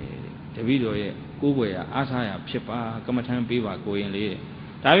နဲ့တပည့်တော်ရဲ့ကိုးကွယ်ရအားထားရဖြစ်ပါကမ္မထမ်းပေးပါကိုရင်လေးတဲ့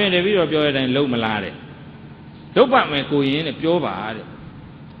ဒါပြင်တပည့်တော်ပြောတဲ့အတိုင်းလုံးမလားတဲ့လုပ်ပါမယ်ကိုရင်တဲ့ပြောပါတဲ့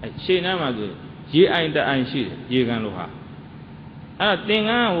ရှေ့နားမှာဆိုရေအိုင်တအိုင်ရှိတယ်ရေကန်လို့ဟာအဲ့သင်္က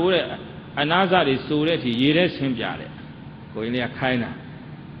န်းဟိုတဲ့အနာစတွေစိုးတဲ့အထိရေထဲဆင်းပြတယ်ကိုရင်လေးကခိုင်းတာ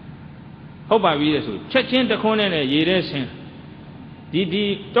ဟုတ်ပါပြီတဲ့ဆိုချက်ချင်းတခွန်းနဲ့ရေထဲဆင်းဒီ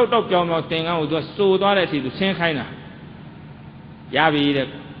တောက်ပြောင်သင်္ကန်းကိုသူကစိုးသွားတဲ့အထိသူဆင်းခိုင်းတာရပြီတဲ့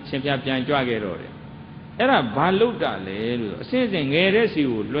ရှင်ပြပြန်ကြွခဲ့တော့တယ်အဲ့ဒါဘာလို့တာလဲလို့အစင်းစင်ငယ်တဲ့စီ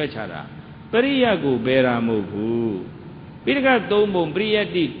ကိုလွှဲချတာပရိယတ်ကိုဘယ်တာမဟုတ်ဘူးပိဋကတ်သုံးပုံပရိယတ္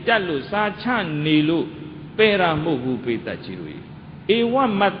တိတတ်လို့စာချနေလို့ပယ်တာမဟုတ်ဘူးပိဋကတ်ကြီးတို့ဧဝ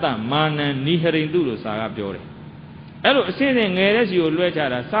မတ္တမာနံနိဟရိန်တုလို့စာကပြောတယ်အဲ့လိုအစင်းစင်ငယ်တဲ့စီကိုလွှဲချ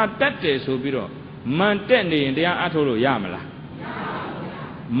တာစာတတ်တယ်ဆိုပြီးတော့မန်တက်နေရင်တရားအထုတ်လို့ရမလား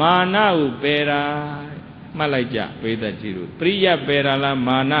မာနကိုပယ်တာမှတ်လိုက်ကြပိဋကတ်ကြီးတို့ပရိယတ်ပယ်တာလား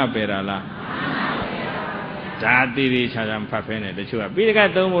မာနပယ်တာလားဒါတိတိချာချာဖတ်ဖဲနေတချို့ကပိဋကတ်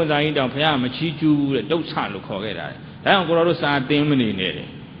သုံးပုံစာကြီးတောင်ဘုရားမချီးကျူးဘူးတဲ့တုတ်ဆလို့ခေါ်ခဲ့တာဒါကြောင့်ကိုတော်တို့စာသင်မနေနဲ့တယ်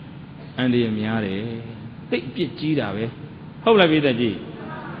အန္တရာယ်များတယ်သိပ်ပြစ်ကြီးတာပဲဟုတ်လားပိဋကတ်ကြီး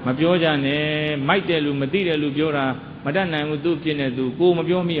မပြောကြနဲ့မိုက်တယ်လူမသိတယ်လူပြောတာမတတ်နိုင်ဘူးသူ့ဖြစ်နေသူကိုမ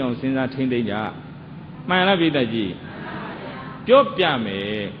ပြောမိအောင်စဉ်းစားထိမ့်သိမ့်ကြမှန်လားပိဋကတ်ကြီးပြောပြမ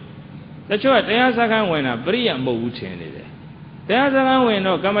ယ်တချို့ကတရားစခန်းဝင်တာပရိယတ်မဟုတ်ဘူးထင်နေတယ်တရားစခန်းဝင်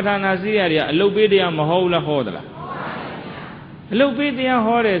တော့ကမ္မထာနာစီရတွေကအလုတ်ပေးတရားမဟုတ်လားဟောသလားအလုတ်ပေးတရား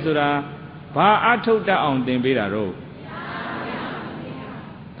ဟောတယ်ဆိုတာဘာအထုတ်တတ်အောင်သင်ပေးတာတော့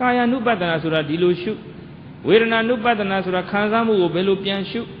ကာယ ानु ပတ္တနာဆိုတာဒီလိုရှုဝေဒနာ ानु ပတ္တနာဆိုတာခံစားမှုကိုဘယ်လိုပြန်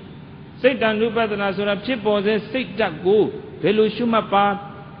ရှုစိတ်တ ानु ပတ္တနာဆိုတာဖြစ်ပေါ်စေစိတ်ဓာတ်ကိုဘယ်လိုရှုမှတ်ပါ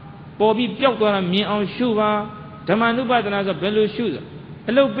ပေါ်ပြီးပျောက်သွားတာမြင်အောင်ရှုပါဓမ္မ ानु ပတ္တနာဆိုဘယ်လိုရှု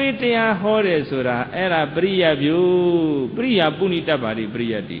အလုတ်ပေးတရားဟောတယ်ဆိုတာအဲ့ဒါပရိယတ်ပြုပရိယပုဏိတ္တပါတိပရိ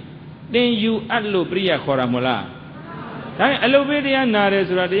ယတ်တိသင်ယူအပ်လို့ပရိယတ်ခေါ်တာမဟုတ်လားဒါအလုတ်ပေးတရားနာတယ်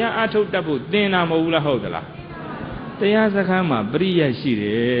ဆိုတာတရားအထုတ်တတ်ဖို့သင်တာမဟုတ်ဘူးလားဟုတ်သလားတရားစခန်းမှာပရိယတ်ရှိတ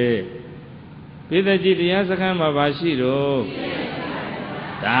ယ်ပိဋကကြီးတရားစခန်းမှာဘာရှိတော့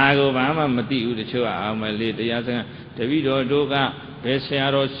ဒါကိုဘာမှမသိဘူးတချို့ကအောင်မလေးတရားစခန်းတပည့်တော်တို့ကဘယ်ဆရာ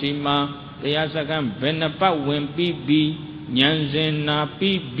တော်စီမံတရားစခန်းဘယ်နှပတ်ဝင်ပြီးဉာဏ်စင်နာ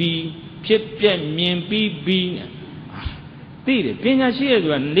ပြီးဖြစ်ပြက်မြင်ပြီးသိတယ်ပညာရှိရ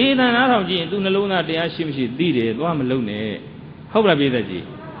ဆိုတာနေတန်နားထောင်ကြည့်ရင်သူနှလုံးသားတရားရှိမရှိသိတယ်သွားမလုံးနဲ့ဟုတ်လားပိဋကကြီး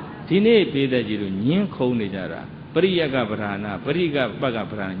ဒီနေ့ပိဋကကြီးတို့ညင်းခုံနေကြတာပရိယကပဓာနာပရိကပက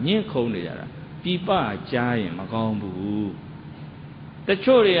ပဓာနာညင်းခုံနေကြတာပြပကြားရင်မကောင်းဘူးတ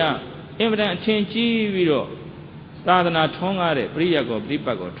ချို့တွေကအင်မတန်အထင်ကြီးပြီးတော့သာသနာထွန်းကားတဲ့ပရိယတ်ကောပြိပ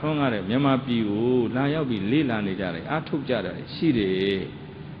တ်ကောထွန်းကားတဲ့မြန်မာပြည်ကိုလာရောက်ပြီးလေ့လာနေကြတယ်အားထုတ်ကြတာရှိတယ်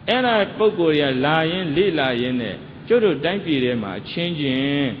အဲ့ဒါပုဂ္ဂိုလ်တွေကလာရင်လေ့လာရင်နဲ့ကျတို့တိုင်းပြည်ထဲမှာအချင်းချ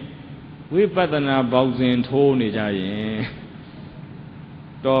င်းဝိပဿနာပေါင်းစဉ်ထိုးနေကြရင်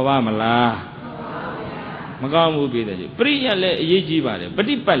တော်ပါမလားမကောင်းဘူးပြည်တယ်ပရိယတ်လည်းအရေးကြီးပါတယ်ပ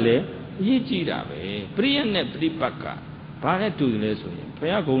ฏิပတ်လည်းအရေးကြီးတာပဲပရိယတ်နဲ့ပฏิပတ်ကဘာနဲ့တူတယ်လဲဆိုရင်ဘု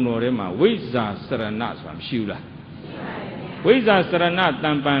ရားဂုဏ်တော်ထဲမှာဝိဇ္ဇာစရဏဆိုတာမရှိဘူးလားဝိဇ္ဇာစရဏ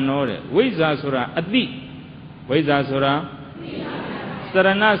တံပံတော်တဲ့ဝိဇ္ဇာဆိုတာအတိဝိဇ္ဇာဆိုတာစရ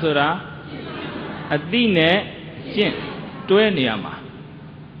ဏဆိုတာအတိနဲ့ကျင့်တွဲနေရမှာ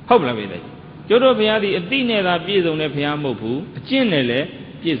ဟုတ်လားဗျာကျတို့ဘုရားဒီအတိနဲ့သာပြည့်စုံတဲ့ဘုရားမဟုတ်ဘူးအကျင့်နဲ့လည်း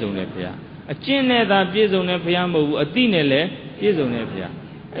ပြည့်စုံတဲ့ဘုရားအကျင့်နဲ့သာပြည့်စုံတဲ့ဘုရားမဟုတ်ဘူးအတိနဲ့လည်းပြည့်စုံတဲ့ဘုရား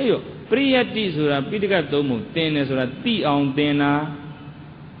အဲ့ရောပရိယတ္တိဆိုတာပိဋကတ်သုံးပုံသင်တယ်ဆိုတာသိအောင်သင်တာ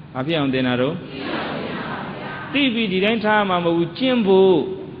ဘာဖြစ်အောင်သင်တာတော့သိပြီးဒီတိုင်းထားမှာမဟုတ်ဘူးကျင့်ဖို့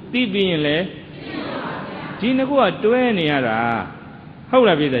သိပြီးရင်လည်း ဒီနှစ်ခုကတွဲနေရတာဟုတ်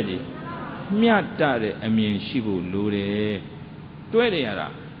လားပြည့်တဲ့ကြီးမြတ်တဲ့အမြင်ရှိဖို့လိုတယ်တွဲနေရတာ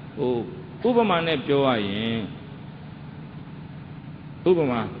ဥပမာနဲ့ပြောရရင်ဥပ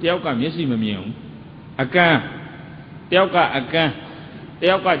မာတယောက်ကမျက်စိမမြင်ဘူးအကန်းတယောက်ကအကန်းတ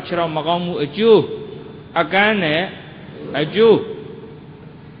ယောက်ကခြေတော်မကောင်းမှုအကျိုးအကန်းနဲ့အကျိုး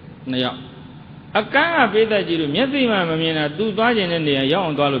နှစ်ယောက်အကန်းကပြည့်တဲ့ကြီးလို့မျက်စိမှမမြင်တာသူသွားခြင်းတဲ့နေရာရောက်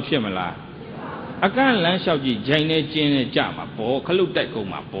အောင်သွားလို့ဖြစ်မလားအကန့်လမ်းလျှောက်ကြည့်ဂျိုင်နဲ့ကျင်းနဲ့ကြမှာပေါ့ခလုတ်တိုက်ကုန်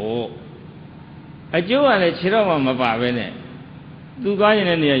မှာပေါ့အကျိုးကလည်းခြေတော့မှမပါပဲနဲ့သူသွားရင်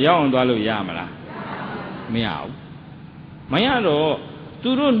လည်းနေရာရောက်အောင်သွားလို့ရမလားမရဘူးမရတော့သူ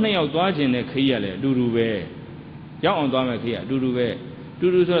တို့နှစ်ယောက်သွားခြင်းနဲ့ခရီးရလည်းအတူတူပဲရောက်အောင်သွားမယ်ခရီးရအတူတူပဲတူ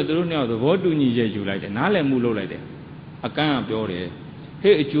တူဆိုတော့သူတို့နှစ်ယောက်သဘောတူညီချက်ယူလိုက်တယ်နားလည်မှုလုပ်လိုက်တယ်အကန့်ကပြောတယ်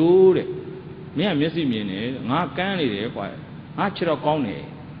ဟေးအကျိုးတဲ့မင်းကမျက်စိမြင်တယ်ငါကန်းနေတယ်ကွာငါခြေတော့ကောင်းတယ်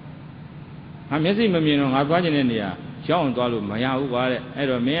ငါမျက်စိမမြင်တော့ငါသွားကျင်တဲ့နေရာရောက်အောင်သွားလို့မရဘူးကွာတဲ့အဲ့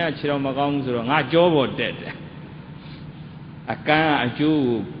တော့မင်းကခြေတော်မကောင်းဘူးဆိုတော့ငါကြောပေါ်တက်တယ်အကန်းကအကျိုး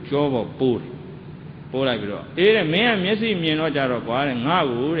ကိုကြောပေါ်ပိုးလိုက်ပြီးတော့အေးတဲ့မင်းကမျက်စိမြင်တော့ကြတော့ကွာတဲ့ငါ့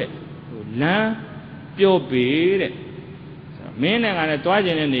ကိုတဲ့လမ်းပြောပေတဲ့မင်းနဲ့ငါနဲ့သွားကျ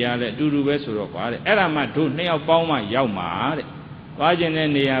င်တဲ့နေရာလည်းအတူတူပဲဆိုတော့ကွာတဲ့အဲ့ဒါမှတို့နှစ်ယောက်ပေါင်းမှရောက်မှာတဲ့သွားကျင်တဲ့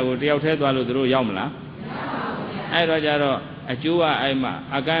နေရာကိုတယောက်တည်းသွားလို့တို့ရောက်မလားမရောက်ပါဘူးအဲ့တော့ကြတော့အကျိုးကအဲ့မှာ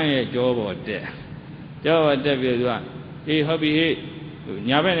အကန်းရဲ့ကြောပေါ်တက်ပြီးသူကအေးဟုတ်ပြီဟေ့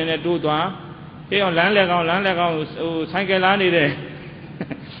ညာဘက်နေနဲ့တိုးသွားအေးအောင်လမ်းလက်ကောင်းဆိုင်ကယ်လာနေတယ်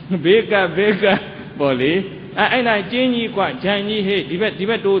ဘေးကပေါ်လေအဲ့ဒါကျင်းကြီးกว่าဂျန်ကြီးဟေ့ဒီ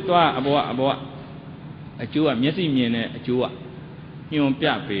ဘက်တိုးသွားအပေါ်ကအကျိုးကမျက်စိမြင်တဲ့အကျိုးကညွန်ပြ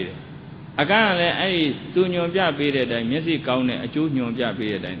ပေးတယ်အကန်းကလည်းအဲ့ဒီသူညွန်ပြပေးတဲ့အတိုင်းမျက်စိကောင်းတဲ့အကျိုးညွန်ပြပေး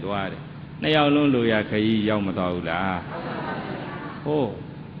တဲ့အတိုင်းသွားတယ်နှစ်ယောက်လုံးလိုရာခရီးရောက်မသွားဘူးလားဟုတ်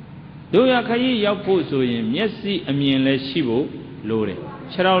တို့ရခရီးရောက်ဖို့ဆိုရင်မျက်စိအမြင်လည်းရှိဖို့လိုတယ်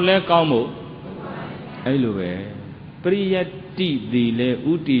ခြေတော်လည်းကောင်းဖို့အဲ့လိုပဲပရိယတ္တိသည်လည်း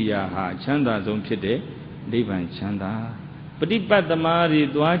ဥတ္တိယဟာချမ်းသာဆုံးဖြစ်တဲ့နိဗ္ဗာန်ချမ်းသာပฏิပတ်သမားတွေ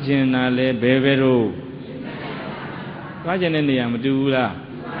သွားခြင်းနာလည်းဘယ်တော့သွားခြင်းတဲ့နေရာမတူဘူးလား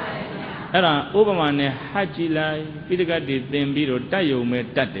အဲ့ဒါဥပမာနဲ့ဟတ်ကြည့်လိုက်ပိဋကတ်တွေသင်ပြီးတော့တတ်ယုံမဲ့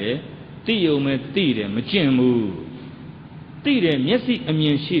တတ်တယ်သိယုံမဲ့သိတယ်မကျင့်ဘူးသိတယ်မျက်စိအမြ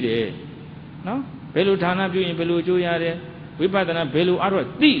င်ရှိတယ်နော်ဘယ်လိုဌာနပြုရင်ဘယ်လိုအကျိုးရတယ်ဝိပဿနာဘယ်လိုအားတော့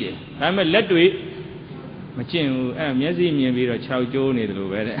သိတယ်ဒါပေမဲ့လက်တွေမကျင့်ဘူးအဲ့မျက်စိမြင်ပြီးတော့6ကျိုးနေတယ်လို့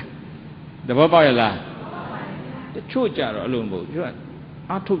ပဲတဲ့သဘောပေါက်ရလားတချို့ကြတော့အလုံးမဟုတ်သူက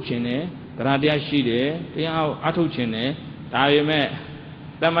အားထုတ်ခြင်းနဲ့တရားတရားရှိတယ်တရားအားထုတ်ခြင်းနဲ့ဒါပေမဲ့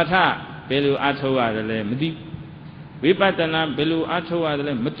သမထဘယ်လိုအားထုတ်ရတယ်လဲမသိဝိပဿနာဘယ်လိုအားထုတ်ရတယ်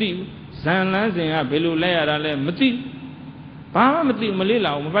လဲမသိဘူးဇန်လန်းစဉ်ကဘယ်လိုလဲရတာလဲမသိဘာမှမသိမလေး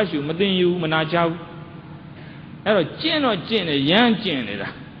လာဘူးမဖတ်ရှုမသိယူမနာချဘူးအဲ့တော့ကျင့်တော့ကျင့်တယ်ရမ်းကျင့်နေတာ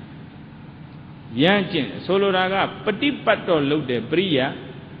ရမ်းကျင့်တယ်ဆိုလိုတာကပฏิပတ်တော့လုပ်တယ်ပရိယ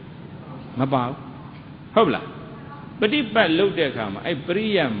မပါဘူးဟုတ်လားပฏิပတ်လုပ်တဲ့အခါမှာအဲ့ပရိ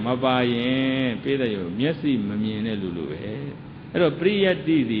ယမပါရင်ပြေးတဲ့ရောမျက်စိမမြင်တဲ့လူလိုပဲအဲ့တော့ပရိယတ္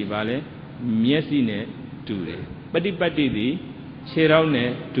တိသည်ဗာလဲမျက်စိနဲ့တူတယ်ပฏิပတ်တိသည်ခြေထောက်နဲ့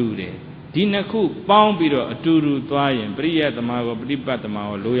တူတယ်ဒီနှစ်ခုပေါင်းပြီးတော့အတူတူသွားရင်ပရိယသမารကိုပฏิပတ်သမาร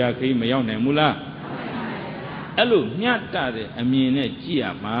ကိုလိုရာခရီးမရောက်နိုင်ဘူးလားအဲ့လိုမျှတတဲ့အမြင်နဲ့ကြည့်ရ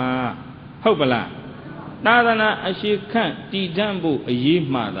မှာဟုတ်ပလားသာသနာအရှိခန့်တည်တံ့ဖို့အရေး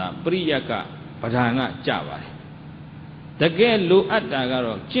မှသာပရိယကပဓာနကြပါတယ်တကယ်လိုအပ်တာက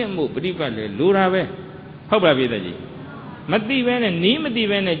တော့ကျင့်ဖို့ပฏิပတ်လေလိုတာပဲဟုတ်ပါပြီတဲ့ကြီးမသိပဲနဲ့နီးမသိ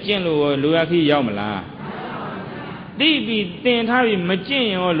ပဲနဲ့ကျင့်လို့လိုရာခရီးရောက်မလားသိပြီးသင်ထားပြီးမကျင့်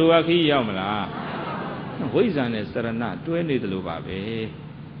ရင်ရောလိုရာခရီးရောက်မလားဝိဇ္ဇာနဲ့စရဏတွဲနေတယ်လို့ပါပဲ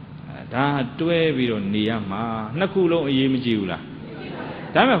ဒါတွဲပြီးတော့နေရမှာနှစ်ခုလုံးအရေးမကြီးဘူးလား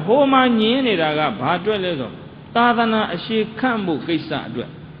ဒါပေမဲ့ဟိုမှာညင်းနေတာကဘာအတွက်လဲဆိုသာသနာအရှိခန့်မှုကိစ္စအတွက်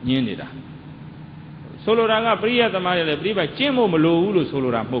ညင်းနေတာဆိုလိုတာကပရိယသမารရလည်းပြိပတ်ကျင့်ဖို့မလိုဘူးလို့ဆို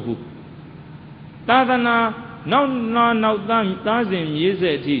လိုတာမဟုတ်ဘူးသာသနာနောက်သားစဉ်မြေးဆ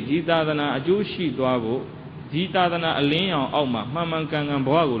က်အထိဒီသာသနာအကျိုးရှိသွားဖို့ဒီသာသနာအလင်းရောင်အောက်မှာမှန်မှန်ကန်ကန်ဘ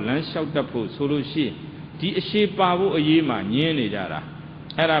ဝကိုလမ်းလျှောက်တတ်ဖို့ဆိုလို့ရှိရင်ဒီအရှိပါဖို့အရေးမှညင်းနေကြတာ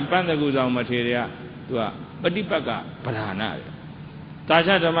အဲ့ဒါပန်းတကူဆောင်မထေရကသူကပฏิပတ်ကပဓာနတဲ့တာချ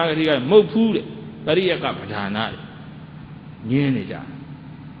ဓမ္မဂတိကမဟုတ်ဘူးတဲ့ပရိယကပဓာနတဲ့ညင်းနေကြ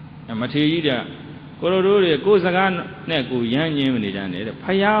မထေရကြီးတဲ့ကိုလိုတို့တွေကိုယ်စကားနဲ့ကိုရမ်းညင်းနေကြတယ်တဲ့ဖ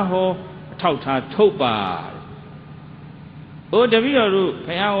ယားဟောအထောက်ထားထုတ်ပါတဲ့တပည့်တော်တို့ဖ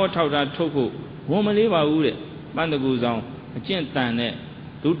ယားဟောထောက်ထားထုတ်ဖို့ဝန်မလေးပါဘူးတဲ့ပန်းတကူဆောင်အကျင့်တန်တဲ့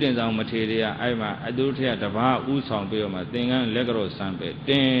ဒုတင်ဆောင်မထေရကအဲ့မှာအတူထက်တပါးဥဆောင်ပြီးတော့မှသင်္ကန်းလက်ကြော့ဆန်းပဲတ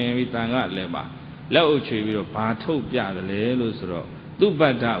င်ပြီးတန်ကလည်းပါ လက်အုပ်ချွေပြီးတော့ဘာထုတ်ပြတယ်လဲလို့ဆိုတော့သူပ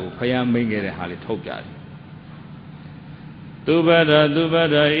တ္တကိုဖယားမိန်ခဲ့တဲ့ဟာလေးထုတ်ပြတယ်သူပတ္တ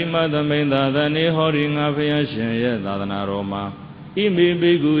ဣမသမိန်သာသနေဟောဒီငါဖယားရှင်ရဲ့သာသနာတော်မှာဣမိ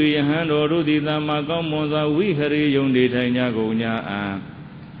ဘိက္ခုယဟန်တော်တို့သည်သမ္မာကောင်းမွန်စွာဝိဟရိယုံနေထိုင်ကြကုန်ညာအံ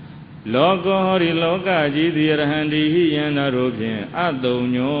လောကဟောဒီလောကကြီးသည်ရဟန္တိဟိယန္တာတို့ဖြင့်အတုံ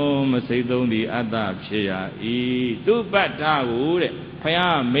ညောမစိတ်သုံးသည်အတ္တဖြစ်ရ၏သူပတ္တကိုတဲ့ဖ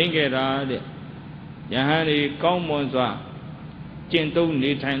ယားမိန်ခဲ့တာတဲ့ယဟန်ဒီကောင်းမွန်စွာကျင့်သုံး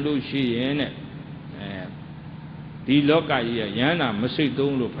နေထိုင်လို့ရှိရင်တဲ့ဒီလောကကြီးကယန္တာမစိတ်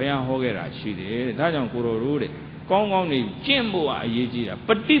သုံးလို့ဖယားဟောခဲ့တာရှိတယ်တဲ့ဒါကြောင့်ကိုတော်တို့တဲ့ကောင်းကောင်းနေကျင့်ဖို့အရေးကြီးတာပ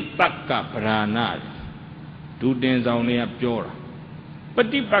ฏิပတ်ကဗราဏဒုတင်ဆောင်တွေကပြောတာပ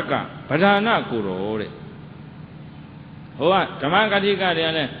ฏิပတ်ကဗราဏကိုတော်တဲ့ဟိုကဓမ္မကတိကတွေ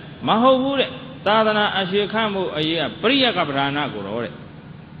ကလည်းမဟုတ်ဘူးတဲ့သာသနာအရှိခတ်မှုအရေးကပရိယကဗราဏကိုတော်တဲ့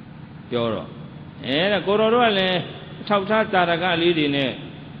ပြောတော့တဲ့ကိုတော်တို့ကလည်းထောက်ထားတာရကလေးတွေနဲ့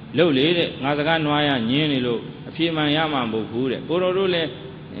လှုပ်လေတဲ့ငါစကားနွားရညင်းနေလို့အပြေမှန်ရမှာမဟုတ်ဘူးတဲ့ကိုတော်တို့လည်း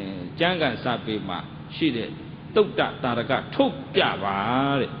ကျမ်းဂန်စပေမှာရှိတဲ့တုတ်တတာရကထုတ်ပြပါ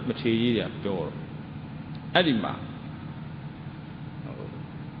တဲ့မထေရကြီးကပြောတော့အဲ့ဒီမှာ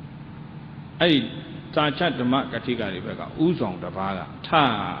အဲ့ဒီသာချဓမ္မကတိကတွေဘက်ကဥဆောင်တစ်ပါးကထ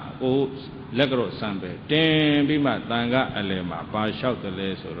ကိုလက်ကြော့စံပဲတင်ပြီးမှတန်ခါအလယ်မှာပါလျှောက်တယ်လဲ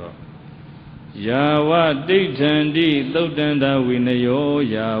ဆိုတော့ယာဝဒိဋ္ဌန္တိသုတ်တန္တဝိနယော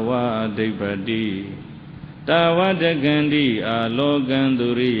ယာဝဒိဗ္ဗတိတာဝတကန္တိအာလောကံသူ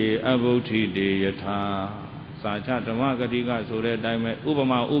ရိယေအဘုဋ္ဌိတေယထာသာချဓမ္မကတိကဆိုတဲ့အတိုင်းပဲဥပ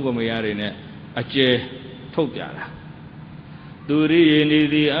မာဥပမေယတွေနဲ့အကျယ်ထုတ်ပြတာသူရိယေနိ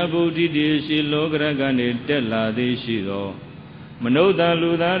တိအဘုဋ္ဌိတေရှိလောကရကနေတက်လာသည်ရှိသောမနုဿ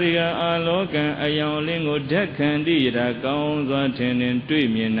လူသားတွေကအာလောကံအယောင်လင်းကိုဓက္ခန္တိရာကောင်းစွာထင်ထင်တွေ့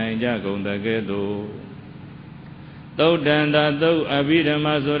မြင်နိုင်ကြကုန်တဲ့ကဲ့သို့သုတ်တန္တသုတ်အဘိဓမ္မ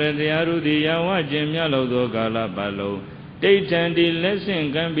ဆိုတဲ့တရားဥသည်ယဝကျင်မြတ်လို့သောကာလပတ်လုံးဒိဋ္ဌံဒီလက်ဆင့်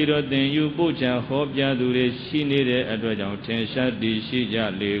ကမ်းပြီးတော့သင်ယူပို့ချဟောပြသူတွေရှိနေတဲ့အတွက်ကြောင့်ထင်ရှားတည်ရှိကြ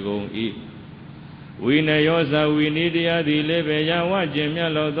လေကုန်၏ဝိနယောဇဝိနိတရားသည်လည်းပဲယဝကျင်မြ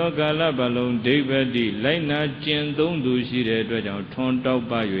တ်လို့သောကာလပတ်လုံးဒိဗ္ဗတိလိုက်နာကျင့်သုံးသူရှိတဲ့အတွက်ကြောင့်ထွန်းတောက်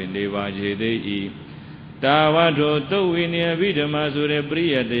ပ၍နေပါစေသေး၏တာဝတောသုတ်ဝိနည်းအဘိဓမ္မာဆိုတဲ့ပရိ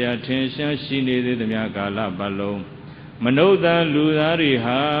ယတရားထင်ရှားရှိနေသေးသမျှကာလပတ်လုံးမနုဿလူသားတွေ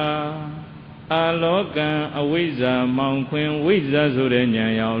ဟာအာလောကံအဝိဇ္ဇာမောင်ခွင်ဝိဇ္ဇာဆိုတဲ့ဉာ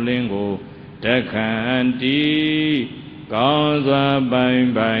ဏ်ရောင်လင်းကိုဓက္ခန္တိကောင်းစွာပိုင်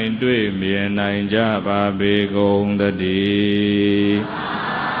ပိုင်တွေ့မြင်နိုင်ကြပါပေကုန်သတည်း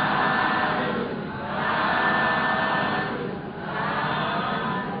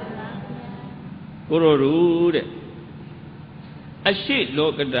ကိုရိုရူတဲ့အရှိလော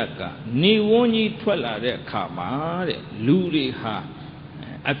ကတကနေဝန်းကြီးထွက်လာတဲ့အခါမှာတဲ့လူတွေဟာ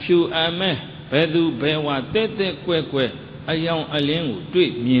အဖြူအမဲဘယ်သူဘယ်ဝတဲတဲကွဲကွဲအယောင်အလင်းကို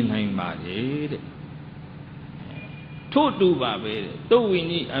တွေ့မြင်နိုင်ပါလေတဲ့ထို့တူပါပဲတဲ့သုတ်ဝိ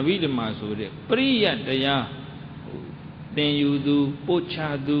နည်းအဘိဓမ္မာဆိုတဲ့ပရိယတရားသင်ယူသူပို့ချ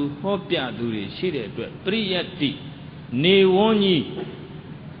သူဟောပြသူတွေရှိတဲ့အတွက်ပရိယတိနေဝန်းကြီး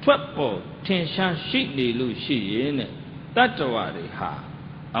ထွက်ပေါ်ထင်ရှားရှိနေလို့ရှိရင်တဲ့တတ္တဝါတွေဟာ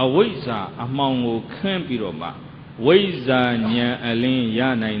အဝိဇ္ဇာအမှောင်ကိုခင်းပြီးတော့မှဝိဇ္ဇာဉာဏ်အလင်းရ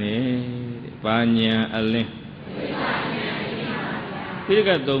နိုင်တယ်တဲ့။ဘာဉာဏ်အလင်းဝိဇ္ဇာဉာဏ်အလင်းပါဗျာ။ဒီက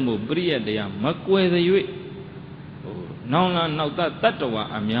သုံးဖို့ပရိယတ်တရားမကွယ်သရွေ့နောင်လာနောက်သားတတ္တဝါ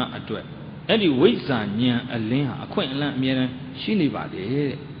အများအတွက်အဲ့ဒီဝိဇ္ဇာဉာဏ်အလင်းဟာအခွင့်အလမ်းအမြဲတမ်းရှိနေပါလေ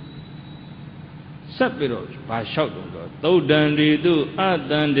တဲ့။ဆက်ပြီးတော့ဘာလျှောက်တော့သုတ်တန္တိတုအ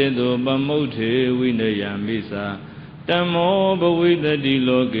တန္တေတုပမုဋ္ဌေဝိနယမိစာတမောဘဝိတတိ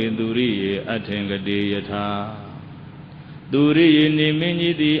လောကေသူရိယေအထင်ကတိယထာသူရိယေနေမင်း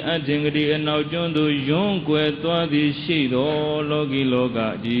ကြီးသည်အထင်ကတိအနောက်ကျွန်းသို့ယွန်းကွယ်သွားသည်ရှိသောလောကီလောက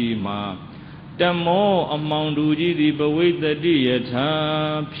ကြီးမှာတမောအမောင်တူကြီးသည်ဘဝိတတိယထာ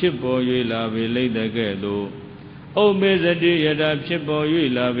ဖြစ်ပေါ်၍လာပေလိမ့်တဲ့ကဲ့သို့ဥပ္ပေစတိယထာဖြစ်ပေါ်၍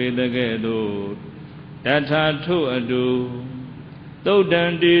လာပေတဲ့ကဲ့သို့တထာထုအတုသုတ်တ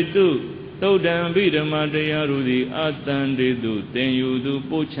န္တိတုသုတ်တံဗိဓမ္မာတရားတို့သည်အတန္တေတုသင်ယူသူ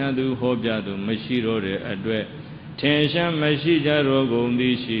ပို့ချသူဟောပြသူမရှိတော့တဲ့အတွက်ထင်ရှားမရှိကြတော့ကုန်သ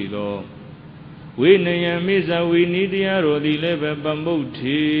ည်ရှိသောဝိနယမိဇဝိနိတရားတို့သည်လည်းပဲပမုဋ္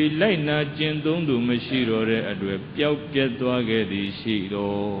ဌေလိုက်နာကျင့်သုံးသူမရှိတော့တဲ့အတွက်ပျောက်ပြတ်သွားခဲ့သည်ရှိ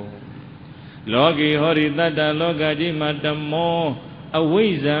သောလောကီဟောရိတတ္တလောကကြီးမှာတမောအဝိ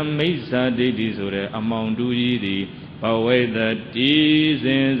ဇ္ဇာမိစ္ဆာဒိဋ္ဌိဆိုတဲ့အမောင်တူကြီးသည်ဘဝိတတိစ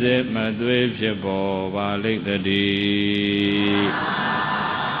င်စေမသွေဖြစ်ပေါ်ပါလိမ့်တည်း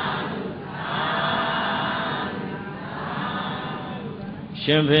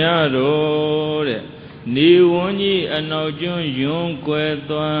ရှင်ဖျားတို့တဲ့နေဝန်းကြီးအနောက်ကျွန်းယွန်းကွယ်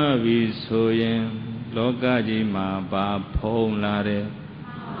သွားပြီဆိုရင်လောကကြီးမှာဘာဖုံးလာတယ်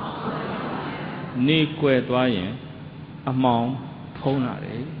နေကွယ်သွားရင်အမောင်ဖုံးလာတ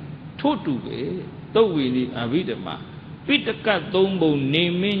ယ်ထို့တူပဲသုတ်ဝီနိအဘိဓမ္မာပိတကတ်သုံးပုံနေ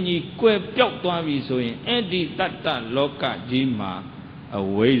မင်းကြီးကွယ်ပြောက်သွားပြီဆိုရင်အဲ့ဒီတတ္တလောကကြီးမှာအ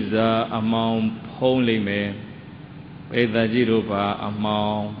ဝိဇ္ဇာအမောင်ဖုံးလိမ့်မယ်ပေသကြီးတို့ပါအမော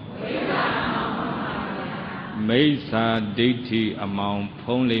င်မိစ္ဆာဒိဋ္ဌိအမောင်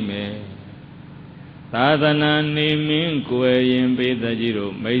ဖုံးလိမ့်မယ်သာသနာနေမင်းကွယ်ရင်ပေသကြီး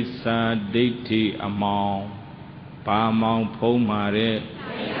တို့မိစ္ဆာဒိဋ္ဌိအမောင်ဘာမောင်ဖုံးမှာတဲ့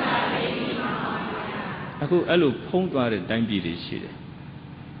အခုအဲ့လိုဖုံးသွားတဲ့တိုင်းပြည်တွေရှိတယ်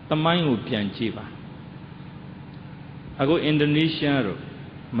တမိုင်းကိုပြန်ကြည့်ပါအခုအင်ဒိုနီးရှားတို့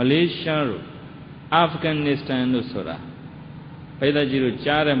မလေးရှားတို့အာဖဂန်နစ္စတန်တို့ဆိုတာပိဿကြီးတို့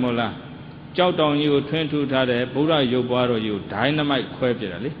ကြားတယ်မို့လားကြောက်တောင်ကြီးကိုထွင်းထူထားတဲ့ဗုဒ္ဓရုပ်ပွားတော်ကြီးကိုဒိုင်းနမိုက်ခွဲပြ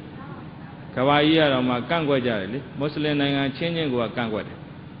တယ်လေကဘာကြီးရတော့မှကန့်ကွက်ကြတယ်လေမွတ်စလင်နိုင်ငံချင်းချင်းကကန့်ကွက်တယ်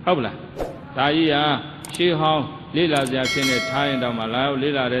ဟုတ်ပလားဒါကြီးဟာရှေးဟောင်းလေးလာစရာဖြစ်နေထားရင်တော့မှလာရောက်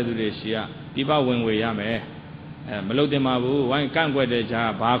လေးလာတဲ့သူတွေရှိရဒီပဝင်ဝေရမယ်မလုပ်တင်ပါဘူးဝိုင်းကန့်ကွက်တဲ့ကြား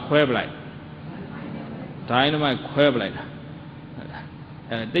ဘာခွဲပလိုက်ဒိုင်းနမိုက်ခွဲပလိုက်တာ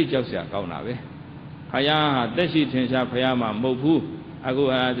တိတ်ကြောက်စရာကောင်းတာပဲဖယားဟာတက်ရှိထင်ရှားဖယားမှာမဟုတ်ဘူးအခု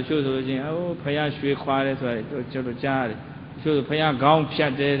တချို့ဆိုလို့ချင်းဖယားရွှေခွာတယ်ဆိုတာကျွန်တော်ကြားတယ်တချို့ဖယားခေါင်းဖြ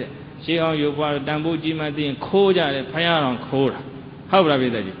တ်တယ်တဲ့ရှေးအောင်ရုပ်ပွားတန်ဖိုးကြီးမှသိရင်ခိုးကြတယ်ဖယားတော်ခိုးတာဟုတ်ပါလားပြ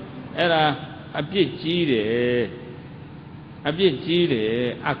ည်သက်ကြီးအဲ့ဒါအပြစ်ကြီးတယ်အပြစ်ကြီးတယ်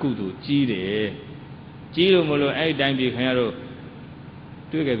အကုသိုလ်ကြီးတယ်ကြီးလို့မလို့အဲ့ဒီတိုင်းပြည်ခင်ဗျားတို့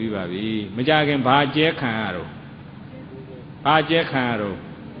တွေ့ခဲ့ပြီးပါပြီမကြခင်ဘာကျဲခံရတော့ဘာကျဲခံရတော့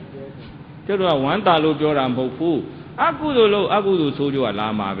ကျတော့ဝမ်းတာလို့ပြောတာမဟုတ်ဘူးအကုသိုလ်လို့အကုသိုလ်ဆိုးကြွလာ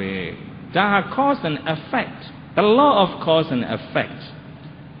မှာပဲဒါဟာ cause and effect the law of cause and effect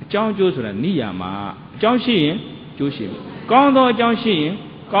အကြောင်းကျိုးဆိုတာနိယာမအကြောင်းရှိရင်ကျိုးရှိမယ်ကောင်းသောအကြောင်းရှိရင်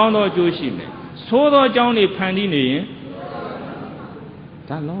ကောင်းသောအကျိုးရှိမယ်ဆိုးသောအကြောင်းတွေဖန်တီးနေရင်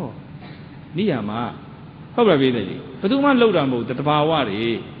ဒါ law နိယာမဟုတ်ပါပြီတဲ့ကြီးဘယ်သူမှလှုပ်တာမဟုတ်တဘာဝတွေ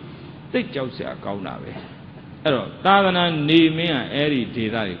သိကြောက်စရာကောင်းတာပဲအဲ့တော့သာသနာနေမင်းကအဲ့ဒီဒေ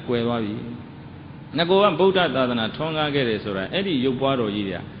သတွေကွယ်သွားပြီငါကဗုဒ္ဓသာသနာထွန်းကားခဲ့တယ်ဆိုတာအဲ့ဒီရုပ်ပွားတော်ကြီး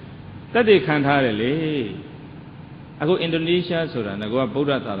တွေကတက်တည်ခံထားတယ်လေအခုအင်ဒိုနီးရှားဆိုတာငါကဗုဒ္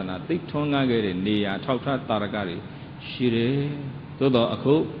ဓသာသနာသိထွန်းကားခဲ့တဲ့နေရာထောက်ထားတာရကတွေရှိတယ်သို့တော့အ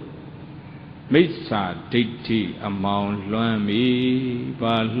ခုမိစ္ဆာဒိဋ္ဌိအမောင်လွှမ်းပြီ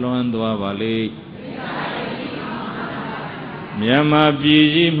ဘာလွှမ်းသွားပါလေမြန်မာပြည်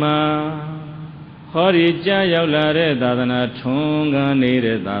ကြီးမှာဟောဒီကြားရောက်လာတဲ့သာသနာထွန်းကားနေ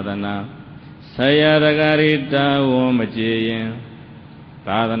တဲ့သာသနာဆရာတကားတွေတာဝန်မကျေရင်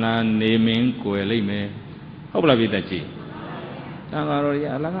သာသနာနေမင်းကွယ်လိမ့်မယ်ဟုတ်ပလားပြည့်တတ်ကြီးတန်ဃာတော်တွေ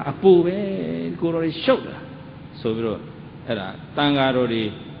အလားကအပူပဲကိုတော်တွေရှုပ်တာဆိုပြီးတော့အဲ့ဒါတန်ဃာတော်တွေ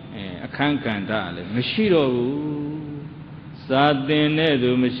အခန်းကဏ္ဍလည်းမရှိတော့ဘူးစာသင်တဲ့သူ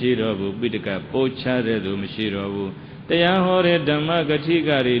မရှိတော့ဘူးပိဋကပို့ချတဲ့သူမရှိတော့ဘူးတရားဟောတဲ့ဓမ္မဂတိက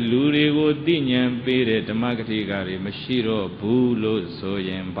တွေလူတွေကိုသိဉာဏ်ပေးတဲ့ဓမ္မဂတိကတွေမရှိတော့ဘူးလို့ဆိုရ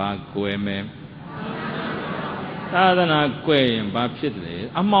င်ဘာကွယ်မယ်သာသနာကွယ်ရင်ဘာဖြစ်တယ်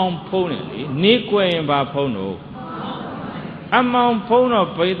အမောင်ဖုံးတယ်လေနေကွယ်ရင်ဘာဖုံးတော့အမောင်ဖုံးတော့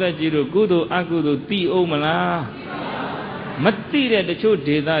ပိဋကကြီးတို့ကုသိုလ်အကုသိုလ်သိအောင်မလားမသိတဲ့တချို့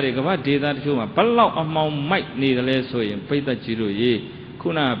ဒေသတွေကမ္ဘာဒေသတချို့မှာဘလောက်အမောင်မိုက်နေတယ်လဲဆိုရင်ပိဋကကြီးတို့ရေခု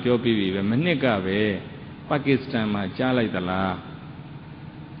နကပြောပြီးပြီပဲမနှစ်ကပဲပါကစ္စတန်မှာကြားလိုက်သလား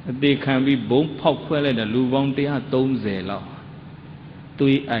အသေးခံပြီးဘုံဖောက်ခွဲလိုက်တဲ့လူပေါင်း130လောက်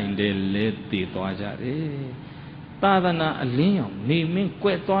သွေးအိုင်တယ်လဲတည်သွားကြတယ်သာသနာအလင်းရောင်နေမင်း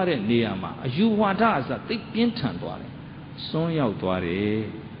ကွဲ့သွားတဲ့နေရာမှာအယူဝါဒအစသိပြင်းထန်သွားတယ်စွန်းရောက်သွားတယ်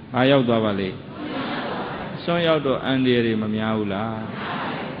ဘာရောက်သွားပါလဲစွန်းရောက်တော့အန္တရာယ်တွေမများဘူးလား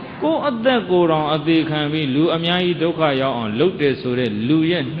ကိုယ်အသက်ကိုယ်တော်အသေးခံပြီးလူအများကြီးဒုက္ခရောက်အောင်လုပ်တယ်ဆိုတဲ့လူ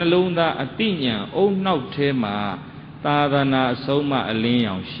ရဲ့နှလုံးသားအတိညာဉ်အုံနောက်ထဲမှာသာသနာအဆုံးမအလင်း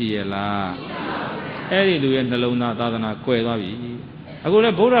ရောင်ရှိရလားအဲ့ဒီလူရဲ့နှလုံးသားသာသနာကွယ်သွားပြီအခုလ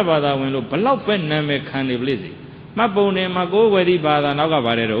ည်းဗုဒ္ဓဘာသာဝင်လို့ဘလောက်ပဲနာမည်ခံနေပလိစေမှတ်ပုံတယ်မှာကိုယ်ဝေဒီဘာသာနောက်က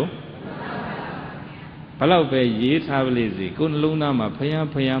ပါတယ်တော့ဘလောက်ပဲရေးထားပလိစေကိုယ်နှလုံးသားမှာဖယား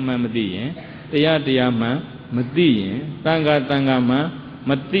ဖယားမှန်မသိရင်တရားတရားမှန်မသိရင်တန်ခါတန်ခါမှန်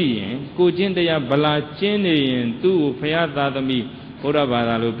မသိရင်ကိုချင်းတရားဗလာကျင်းနေရင်သူ့ကိုဖယားသာသမီဘုရားဘာ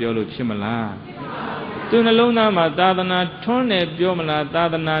သာလို့ပြောလို့ဖြစ်မလားသူနှလုံးသားမှာသာသနာထွန်းတယ်ပြောမလားသာ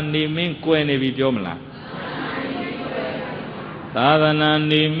သနာနေမင်းကွယ်နေပြီပြောမလားသာသနာ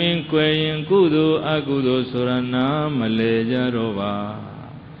နေမင်းကွယ်ရင်ကုသိုလ်အကုသိုလ်ဆိုရနာမလဲကြတော့ပါ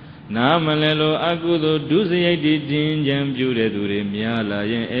Namalelo Akudo Dusayati Jinjam Judure Miala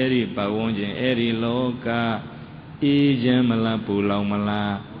Yen Eri Pawonjin Eri Loka Ijamala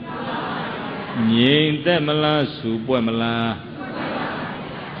Pulamala Yin Temala Subwamala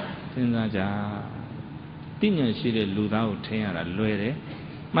Tinzaja Tinyan Shire Ludao Tayara Luere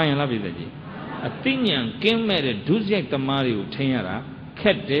Mayan Labidaji A Tinyan Kimere Dusyak Tamari Tayara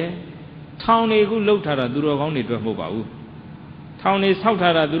Kette Towny who looked at a Durogoni to Mobau Towny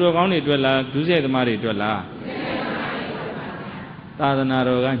Sautara Durogoni Dwella Dusyak Mari Dwella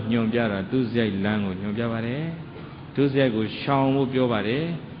Tadanaro Nyomjara Dusyak Lango Nyomjavare Dusyak Shamu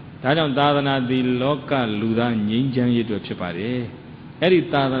Piovare Tadam Tadana the Loka Luda Ninjan Yitu Chipare Eri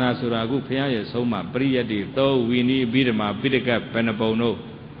Tadana Suragu Pia Soma Priati though we need Bidama Bidaka Penabono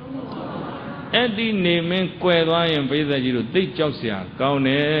Eddie naming Quedwa and Pesa Jiru take Josia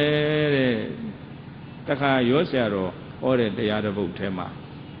Gaune Taka Yosero or the other boat Tema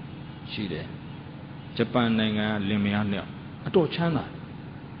Shide Japan Nanga Limiania Ato Chanda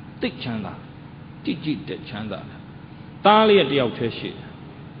Take Chanda Tiji de Chanda Tali at the Outeshi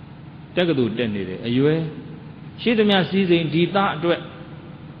Tagadu Denny, a Yue She the Mia season Dita Dwet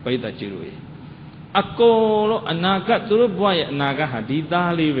Peta Jiru Akolo Anaka Turuboy Naga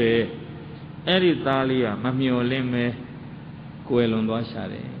Hadita Live Eri Talia, Mamio Leme, Coelon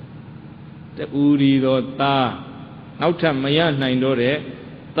Washare. The Urido Ta, Nauta Maya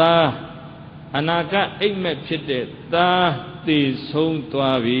Nindore, Ta, Anaka Egmet Chite, Ta, this home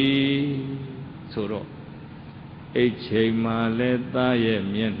Tuavi, Soro. Echema leta ye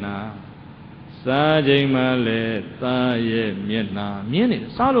miena, Sajema leta ye miena, Mieni,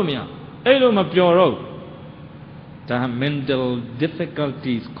 Salomia, Eloma Pioro. The mental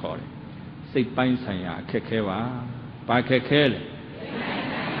difficulties called. Say Pine Saya, Kekewa, Pakekele.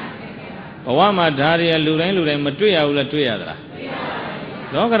 Awama Daria Luren Luren Matuya Ula Tuyada.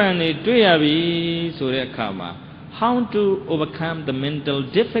 Logarani Tuyavi Surekama. How to overcome the mental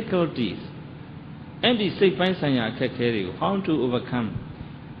difficulties. And the say Pine Saya Kekeri, how to overcome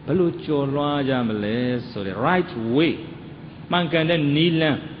Balucho Rajamale, so the right way. Mankanda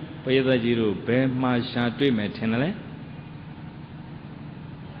Nila, Payada Jiru, Bema Shatui Metenale.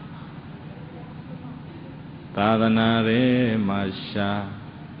 Tadanare Masha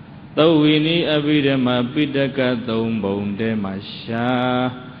Tawini Abidama Pitaka Tombone de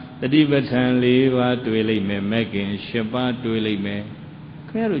Masha The Tibatan Leva Twilime Mekin Shapa Twilime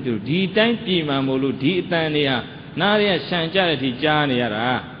Karuju D time Pima Mulu D Tania Naria Shanjarati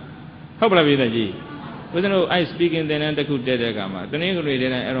Janiara How about Vidaji? With no I speak in the Nantaku Dedagama, the name of the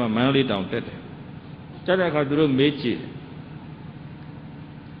Arrow Manly Town Tete Chadakadru Mechi.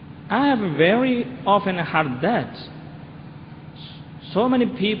 I have very often heard that so many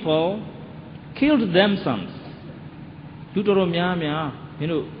people killed themselves. Tutoromia, you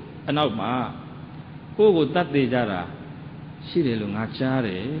know, an outma. Who would that de jara?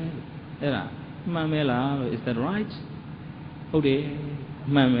 Shirelungachare. Era, Mamela, is that right? Okay,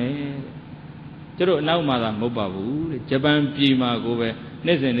 Mame. Jero now, Madame Mobabu, Japan Pima go where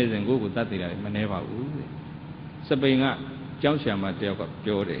Nezen go with that Maneva. Sabinga. John Shama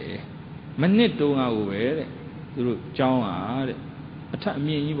Jore. Manito aware through John attack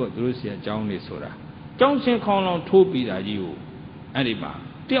me about Russia, John Sora. John Shan call on Toby that you.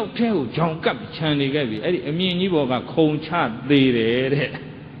 Ariba. Tell John Cap Chandy Gabby. I mean, you got cold chat there.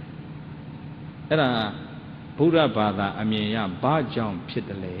 Era Buddha Bada, I mean, Bar John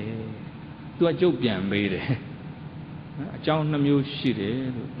Pitale. To a joke being made. John Namu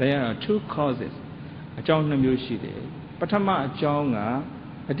Shide. There are two causes. A John Namu Shide. Patama Jonga,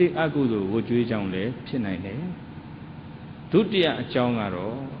 a day ago, would you John Le, Pinane? Dutia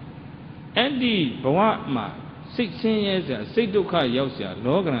Jongaro. Andy Bawama, 16 years, Seduka Yosia,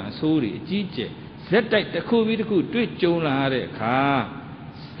 Logan, Suri, Gije, set like the Kubi could do it, Jonah, car,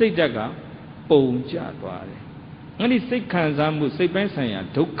 Sedaga, Bonja, and he said Kanzamu, say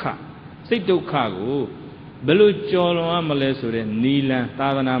Bensaya, Doka, say Dokago, Belu Jolo Amalesure, Nila,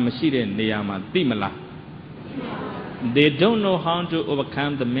 Tavana Mashide, Niama, Timala. They don't know how to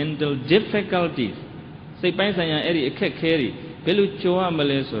overcome the mental difficulties. Say Paisanya Eri Kekeri, Peluchoa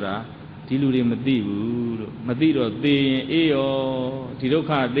Malesura, Tiluri Madibu, Madiro de Eo,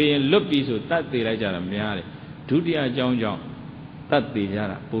 Tiroka de Lupisu, Tati Rajara Miare, Tudia John John, Tati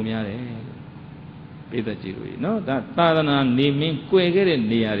Jara, Pumiare, Peta Jirui. No, that Tadana naming Quegere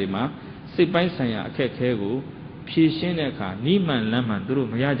Niarima, Say Paisanya Kekegu, Pishineka, Niman Laman, Duru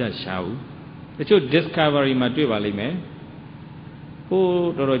Mayaja Shau. The two discovery Matuali me.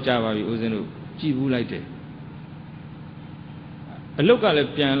 Who Dorojava Uzenu, Jibu like it. A look at a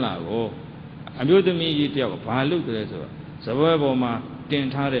piano, oh, I built the me, I looked at it. Sababoma, တင်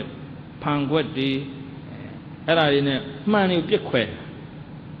ထားတဲ့ဖန်ခွက်တွေအဲ့ဒါတွေနဲ့မှန်နေပြစ်ခွဲ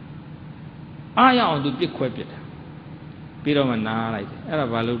အားရအောင်သူပြစ်ခွဲပြစ်တာပြီးတော့မှနားလိုက်တယ်အဲ့ဒါ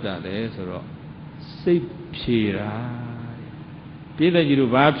ဘာလို့တာလဲဆိုတော့စိတ်ဖြေတာပြည့်တဲ့ကြီး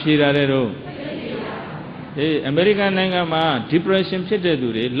တို့ဘာဖြေတာလဲတော့အမေရိကန်နိုင်ငံမှာ depression ဖြစ်တဲ့သူ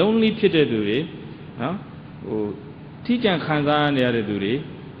တွေ lonely ဖြစ်တဲ့သူတွေနော်ဟိုထိကြံခံစားနေရတဲ့သူတွေ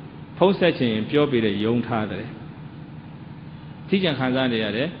ဖုံးဆက်ခြင်းပြောပြတဲ့ယုံထားတယ်ထိကြံခံစားနေရ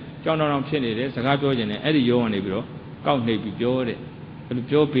တယ်ကြောင်တောင်ဖြစ်နေတယ်စကားပြောခြင်းနဲ့အဲ့ဒီယုံကနေပြီးတော့ကောက်နှိပ်ပြီးပြောတဲ့အဲ့လို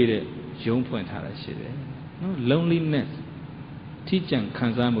ပြောပြတဲ့ယုံဖွင့်ထားတာရှိတယ်နော် loneliness ထိကြံခံ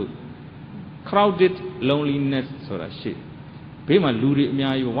စားမှု crowded loneliness ဆိုတာရှိတယ်ဘေးမှာလူတွေအ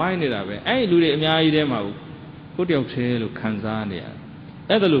များကြီးဝိုင်းနေတာပဲအဲ့ဒီလူတွေအများကြီးထဲမှာကိုတယောက်သေးလို့ခံစားနေရတယ်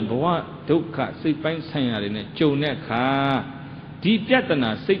အဲ့ဒါလို့ဘဝဒုက္ခစိတ်ပိုင်းဆိုင်ရာတွေနဲ့ကြုံတဲ့အခါဒီပြဿနာ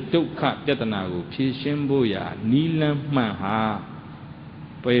စိတ်ဒုက္ခပြဿနာကိုဖြေရှင်းဖို့ရာနီလန်းမှန်ဟာ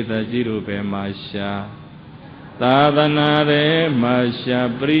ပေသကြီးတို့ပဲမှာရှာသာသနာရဲမှာရှာ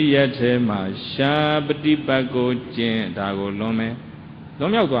ပရိယတ်ထဲမှာရှာပฏิပတ်ကိုကျင့်ဒါကိုလွန်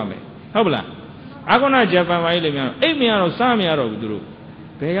မြောက်သွားမယ်ဟုတ်ပလားအခုနဂျပန်ပိုင်းလေးများအိတ်မရတော့စားမရတော့ဘူးသူတို့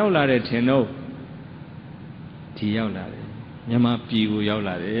ဘယ်ရောက်လာတဲ့ထင်တော့ဒီရောက်လာတယ်မြန်မာပြည်ကိုရောက်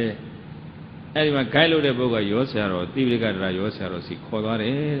လာတယ်အဲ့ဒီမှာ guide လုပ်တဲ့ပုဂ္ဂိုလ်ရောဆရာတော်တိပိဋကဒရာရောဆရာတော်စီခေါ်သွားတ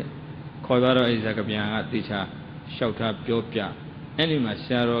ယ်ခေါ်သွားတော့အဲ့ဒီစကားပြန်ကတေချာလျှောက်ထားပြောပြအဲ့ဒီမှာဆ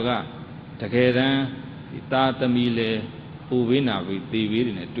ရာတော်ကတကယ်တမ်းဒီသားသမီးလေဟိုဘေးနာပြီးသေဘေး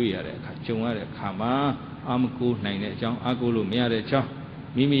တွေနဲ့တွေ့ရတဲ့အခါကြုံရတဲ့အခါမှာအာမကိုနိုင်တဲ့အကြောင်းအာကိုလို့မရတဲ့အကြောင်း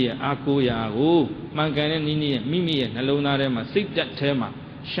မိမိရဲ့အာကိုရာကိုမှန်ကန်တဲ့နည်းနည်းရဲ့မိမိရဲ့နှလုံးသားထဲမှာစိတ်တက်ထဲမှာ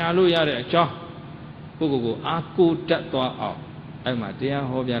ရှာလို့ရတဲ့အကြောင်းကိုယ့်ကိုယ်အာကိုတက်သွားအောင်အဲ့မှာတရား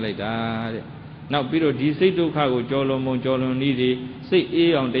ဟောပြလိုက်တာတဲ့နောက်ပြီးတော့ဒီစိတ်ဒုက္ခကိုကြော်လွန်ပုံကြော်လွန်နည်းတွေစိတ်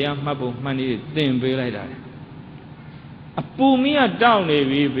အေးအောင်တရားမှတ်ပုံမှန်နည်းတွေသင်ပေးလိုက်တာအပူမီးကတောက်နေ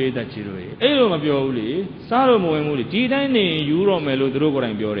ပြီဘေးသက်ချီတို့ရေအဲ့လိုမပြောဘူးလေစားလို့မဝင်ဘူးလေဒီတိုင်းနေယူတော့မယ်လို့သူတို့ကိုယ်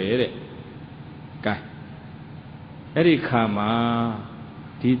တိုင်ပြောတယ်တဲ့ကဲအဲ့ဒီခါမှာ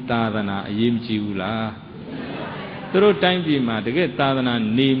ဒီသာသနာအရေးမကြီးဘူးလားသူတို့တိုင်းပြည်မှာတကယ်သာသနာ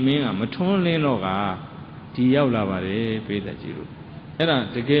နေမင်းကမထွန်းလင်းတော့ကဒီရောက်လာပါတယ်ဘေးသက်ကြီးတို့အဲ့ဒါ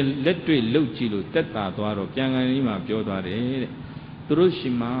တကယ်လက်တွေ့လှုပ်ကြည့်လို့တက်တာသွားတော့ပြန်ကန်ကြီးမှာပြောသွားတယ်တဲ့သူတို့ရှိ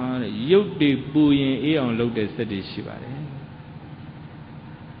မှတဲ့ရုပ်တွေပူရင်အေးအောင်လုပ်တဲ့စက်တွေရှိပါတယ်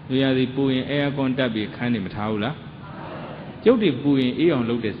လူရသည်ပူရင်အဲကွန်တက်ပြီးခန်းနေမထားဘူးလားရုပ်တွေပူရင်အေးအောင်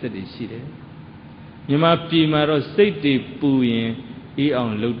လုပ်တဲ့စက်တွေရှိတယ်မြန်မာပြည်မှာတော့စိတ်တွေပူရင်အေးအော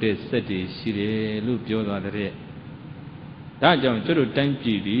င်လုပ်တဲ့စက်တွေရှိတယ်လို့ပြောသွားတဲ့ဒါကြောင့်ကျတို့တိုင်းပြ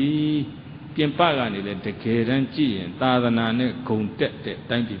ည်ပြီးပြင်ပကနေလည်းတကယ်တမ်းကြည့်ရင်သာသနာနဲ့ဂုံတက်တဲ့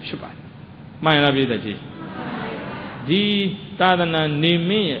တိုင်းပြည်ဖြစ်ပါတယ်မှန်လားပြည့်တဲ့ကြီးဒီသာသနာနေ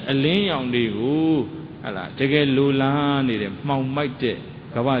မင်းရဲ့အလင်းရောင်တွေကိုဟလာတကယ်လိုလားနေတဲ့မှောင်မိုက်တဲ့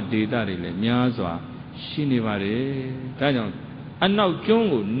ကမ္ဘာဒေသတွေလည်းများစွာရှိနေပါတယ်ဒါကြောင့်အနောက်ကျွန်း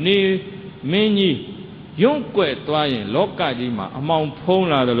ကိုနေမင်းကြီးယွန့်ကွက်သွားရင်လောကကြီးမှာအမောင်ဖုံး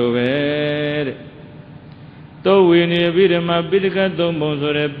လာတယ်လို့ပဲတဲ့သောဝိနည်းပိဓမ္မပိဋကသုံးပုံ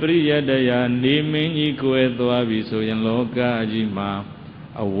ဆိုတဲ့ပရိယတ္တရာနေမင်းကြီးကွယ်သွားပြီဆိုရင်လောကကြီးမှာ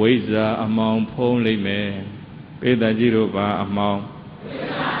အဝိဇ္ဇာအမောင်ဖုံးလိမ့်မယ်ပေတကြီးတို့ပါအမောင်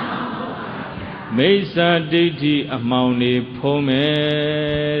မိစ္ဆာဒိဋ္ဌိအမောင်နေဖုံးမ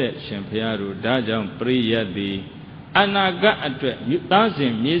ယ်တဲ့ရှင်ဘုရားတို့ဒါကြောင့်ပရိယတ္တိအနာဂတ်အတွက်သားစ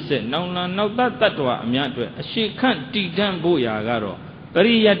ဉ်မြေးဆက်နောင်လာနောက်သားတ attva အများအတွက်အရှိခန့်တည်တံ့ဖို့ရာကတော့ပ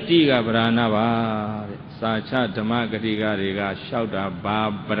ရိယတ္တိကဗราဏပါတဲ့စာချဓမ္မဂတိကတွေကလျှောက်တာဘာ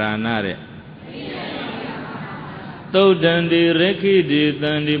ဗราဏတဲ့သုတ်တံတိရခိတိ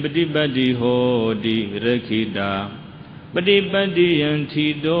တံတိပฏิပတ်တိဟောတိရခိတာပฏิပတ်တိယံထီ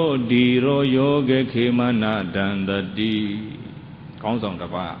တောဒီရောယောဂခေမနာဒန္တတိကောင်းဆောင်တ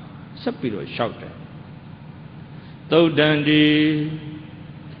စ်ပါးဆက်ပြီးတော့လျှောက်တယ်သုတ်တံတိ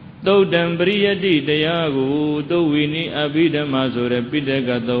သုတ်တံပရိယတ္တိတရားကိုသုဝိနိအဘိဓမ္မာဆိုတဲ့ပိဋက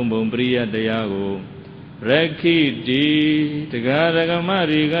သုံးပုံပရိယတ္တရားကိုရခိတိတရားဓမ္မ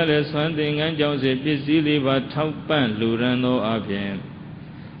တွေကလည်းဆွမ်းသင်္ကန်းကြောင့်စေပစ္စည်းလေးပါထောက်ပံ့လှူရန်သောအပြင်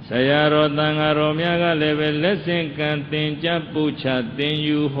ဆရာတော်တန်ဃာတော်များကလည်းပဲလက်ဆင့်ကံသင်ကြားပို့ချသင်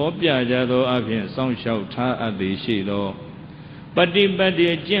ယူဟောပြကြသောအပြင်စောင့်ရှောက်ထားအပ်သည်ရှိသောပฏิပတ်တိ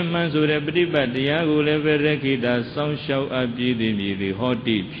ကျင့်မှန်ဆိုတဲ့ပฏิပတ်တရားကိုလည်းပဲရခိတာစောင့်ရှောက်အပ်ပြီးသည်မြည်သည်ဟော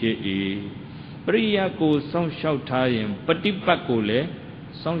တိဖြစ်၏ပရိယကိုစောင့်ရှောက်ထားရင်ပฏิပတ်ကိုလည်း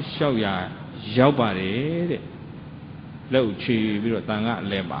စောင့်ရှောက်ရရောက်ပါတယ်တဲ့လက်ဥချီပြီးတော့တန်ခါအ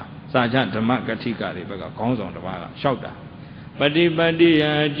လဲမှာစာချဓမ္မဂတိကတွေဘက်ကခေါင်းဆောင်တစ်ပါးကလျှောက်တာပฏิပတ်တိယ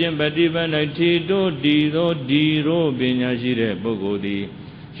အကျင့်ပฏิပတ်၌ထီတို့ဒီသောဒီရောပညာရှိတဲ့ပုဂ္ဂိုလ်သည်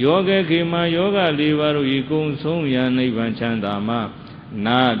ယောဂခေမှာယောဂ၄ပါးတို့ဤကုံဆုံးရာနိဗ္ဗာန်ချမ်းသာမှာ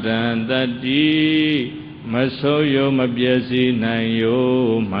Nadan Tati Masoyo Mabiasi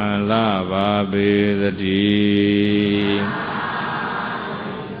Nayo Malava Bedati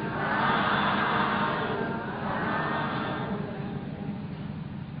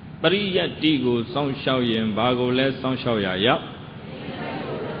Pariyati go Song Xiaoyan Bago le Song Xiaoya Yap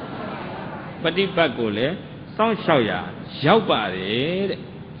Patipat go le Song Xiaoya Yao Pare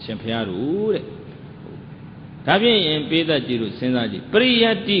Champiaru Tabi in Peda Jiru Sensaji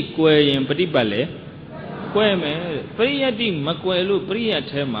Pariyati Kwe in Patipale Kwe me Pariyati Makwelu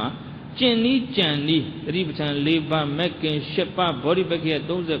Priyatema Jenny Jani Ribitan Leva Mekin Shepa Body Bakia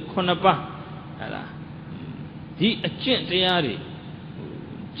those Konapa Di a Gentiari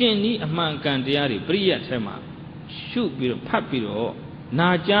Jenny among Gandiari Priyatema Shoot Biro Papiro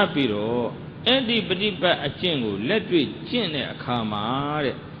Naja Biro Eddie Padipa a Jingo let me Jene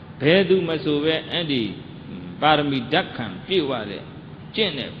Kamare Bedu Masove Eddie Barmi Dakan Piware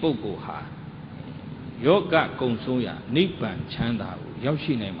Jene Boko Ha Yoga Konsoya Nipan Chanda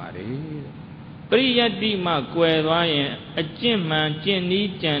Yoshine Mare Priyati Ma Kwewayan a Jimman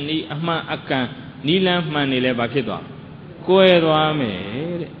Jenny Jani Ama Akan Nilam Manile Bakidwa Kwewa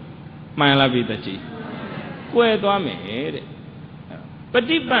me Malabitachi Kwewa me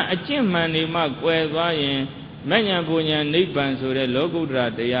Patipa a Jimman Ma Kwewayan Manya Bunya Nipan so the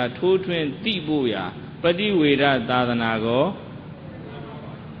Logodra they are 220 Tibuya Padi Weda Dadanago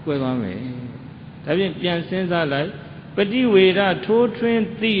Kwewa me Tabi Pian Sensa like Padi Weda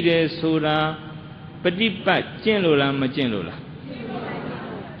 220 days soda Patipa Chenlola Machenlola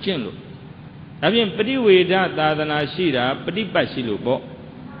Chenlo Tabi Padi Weda Dadana Shira Patipa Shilubo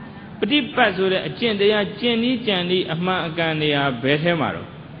Patipa so the Chendaya Jenny Jani Ama Agania Behemaro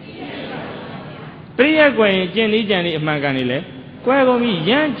Priya Gwen Jenny Jani Amaganile Quagomi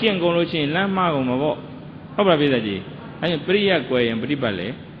Yan Jengolochin Lama Mabo How about Vidaji? I am Priya Gwen and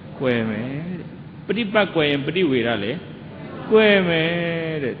Patipale Queme Patipa Gwen Pati Wirale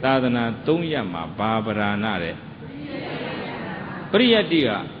Queme Tadana Tonyama Barbara Nare Priya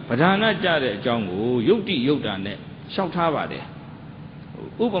Dia Padana Jade Jongo Yoti Yodane Shoutavade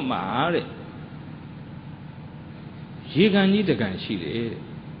Upamare Yiganji the Ganshi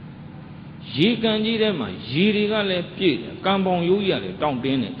Yiganji Dema Yirigale Pit Gambon Yuyale Don't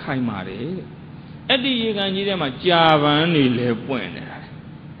be in Kaimare Eddie Yiganji Dema Javani Le Buena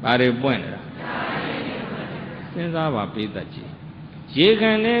Bare Buena Since our Pitachi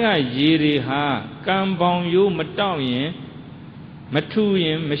Yiganega Yiri Ha Gambon Yu Matawian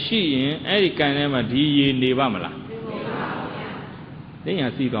Matuyan Machine Ericanema D. Nevamala Then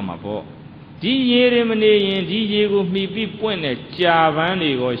I see on my boat. D. Yerimane, D. Yego, me be pointed,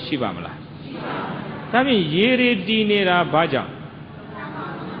 Javani or Shivamala. Tabi Yeri Dinera Baja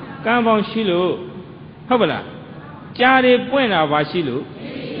Gambon Shilo Hobala Jare Buena Vasilo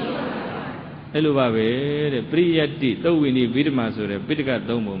Eluave, the Priyati, though we need Vidmas or a Pitica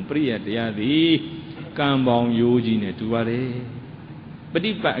Domum, Priyati, Gambon Yojine Tuare.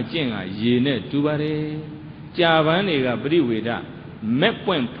 Patipa Jenga, Yene Tuare Javaniga Briwida, Met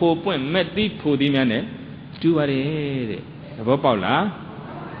point, poor point, met deep Podimane, Tuare, Bopola.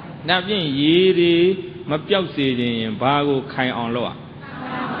 Nothing Yeri, Mapiausi, and Bago Kai on Loa.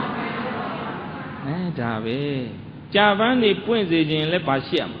 Dave Javani points in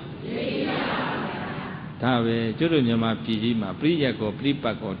Lepasiam. Dave, Jurunama Pijima, Priyaco,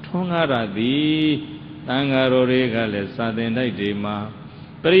 Pripaco, Tongara di Tangaro Regale, Southern Dima.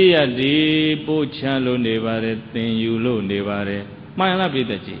 Priya di Pochalo Nevare, then you low Nevare. My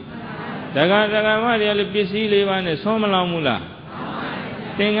lapitachi. Daga Maria Pisi Levane, Somalamula.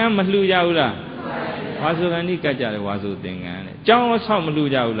 Tenga Malujaula. Wazurani Kajar Wazu Tengan. John was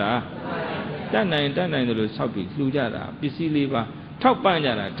Somalujaula. Dana the Sapi, Lujara, Pisi Leva, Top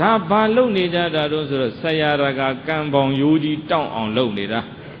Banjara, Taba Lonida, those Sayaraga, Gambon, Yuji, down on Lonida.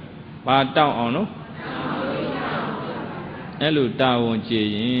 But down on no. Hello, Tawon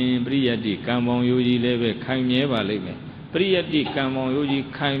Jay, Priati, Gambon, Yuji, Leve, Kaimeva, Leve. Priati, Gambon, Yuji,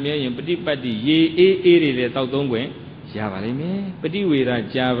 Kaimea, and Petipati, ye, Tautongwe, Javalime, Petiwira,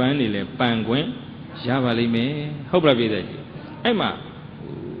 Javanile, Pangwen, Javalime, Hobravida. Emma.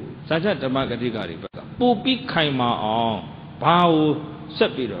 Saja Tabakatigari, Pupi Kaima on Pau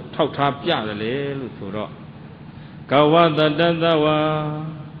Sepiro, Tauta Piale, Luturo Kawada Dadawa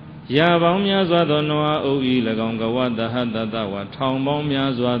Yabamia Zwado Noa O Ilagon, Gawada Hadadawa,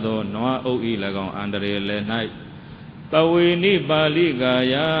 Tombomia Zwado Noa O Ilagon, Andre Le Night. Pawini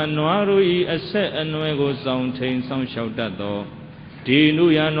Baligaya, Noarui, a set and Nuego Sound Chain, some shout that door.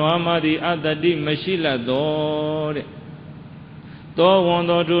 Dinuya Noama, the other di Mashila door. To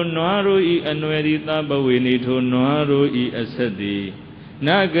wando to Noaru e Anuerita, but we need to Noaru e Asadi.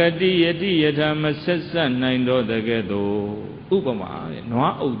 Nagati yati yata masasa naindo dagedo. Upama,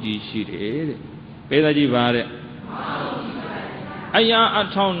 noa oji shire. Pedaji vare. Aya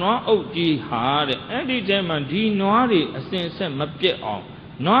atong noa oji hare. Edi jaman di noari asense mapye on.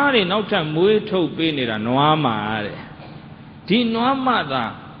 Noari nauta mue to benira noa mare. Di noa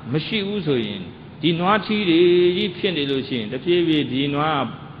mada mashi usoyin. Di noa tiri yi piende lushin. The pivi di noa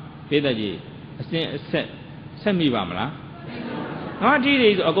pedaji. Asen semi bamla. Noa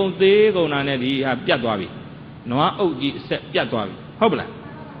tiri is a go de go nanedi have piatwabi. Noa oji set piatwabi. Hobla.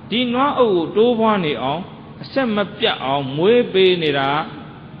 Di noa o do one on. Sem mapya on mue benira.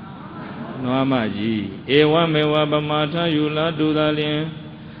 Noa maji. Ewa mewa bamata yula do the lien.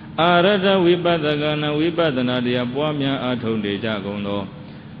 Arada Vibadagana Vibadana de Abuamia Aton de Jagondo.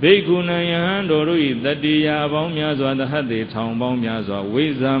 Beguna Yandorui, the Dia Baumiazwa, the Hade Town Baumiazwa,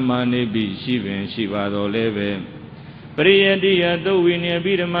 Wizamani be Shivin Shivado Leve. Priya dia do we near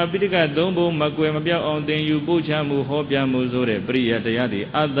Bidama Bidika Dombo Maguemabia on the Yubuchamu Hopia Muzore, Priya Diadi,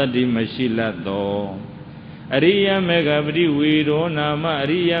 other di Mashila do. Aria Megabri Wido Nama,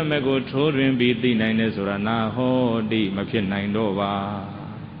 Aria Mego children be the Nines or Naho di Makin Nindova.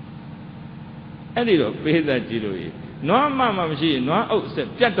 Edido, Peda Giroe. No mamma machine, no outset,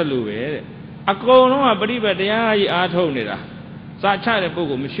 Jatalu. A colono, I believe at the eye are told it. Sacha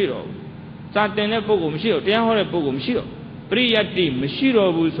Pogo Mishiro. Satana Pogo Mishiro, Tiahore Pogo Mishiro. Priati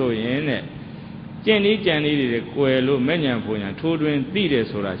Mishiro Buso in Jenny Jenny, the Coelho, Menyan Poyan, children,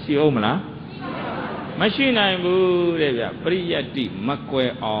 Tides or she omala. Machine I move, Priati,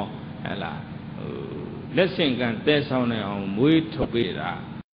 Macque or Ella. Let's sing and test on Wait to Peda.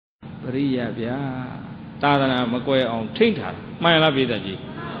 Priya Tadana Makoya on Tinta, my lavidaji.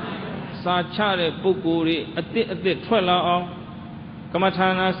 Sachare Pukuri, a bit 12 on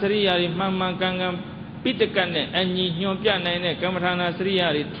Kamatana Sriari, Mamma Gangam, Pitakane, and Yompiana, Kamatana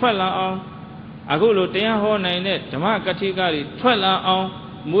Sriari, 12 on Agulo Teaho Nine, Tamakatigari, 12 on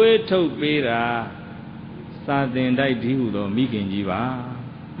Mueto Bera Sadin Dai Diudo, Mikin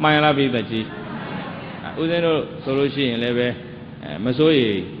Jiva, my lavidaji. Udeno solution leve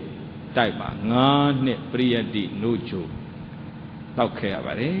Masoe. Type Nan Priati Nucho. Okay,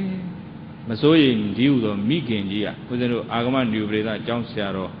 Abare Masoing Diudo Mikin Gia, Udeno Agaman Nubreda, John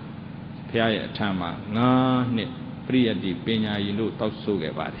Saro, Pia Tama, Nan Priati Pena Inu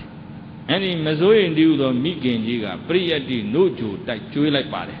Tausuga Bari. Any Masoing Diudo Mikin Giga, Priati Nucho, that chew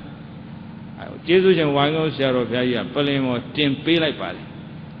like body. Jesus and Wango Saro Pia, Palemo, Tempe like body.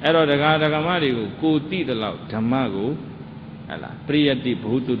 Ero the Gadagamari, go tea the loud, Tamago. Priati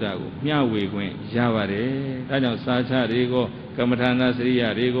Bhutudago, Miawe, Javare, Daniel Sacha Rego, Kamatana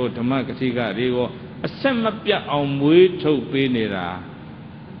Sria Rego, Tamakatiga Rego, a semapia on Muito Penera,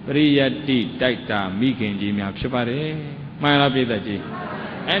 Priati Daita, Mikin Jimia Chapare, Malapidaji,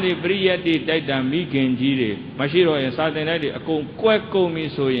 and the Priati Daita, Mikin Jiri, Mashiro and Saturday, a Quaco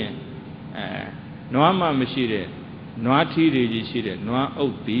Misoyen, Noama Mashire, Noati Regishire, Noa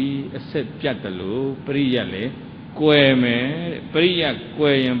Oti, a set Piatalo, Priale. Queme, Priya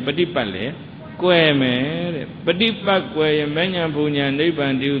Quayam Padipale, Queme, Padipa Quayam Benyan Punya,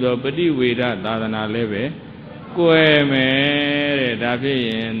 Nipan Dudo, Padiwida, Dadana Leve, Queme,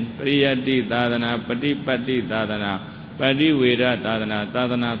 Davian, Priyati Dadana, Padipati Dadana, Padiwida Dadana,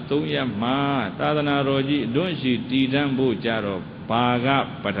 Dadana Tuya Ma, Dadana Roji, Dunshi, Tidambu Jaro,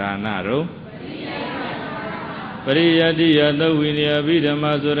 Paga Patanaro. Priyati Yadawinia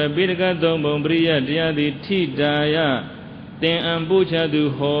Vidamazura Birka Dombo Priyati di Tidaya Ten Ambucha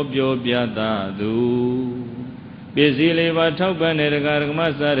du Hobyo Biada du Bizile Vatopa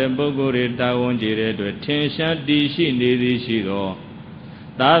Nergarmasa Bogore Tawonjire to Tensha Dishi Nidishiro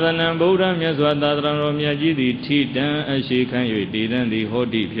Tadana Buddha Myaswa Tadran Miaji di Tidan Ashikan Yudidan di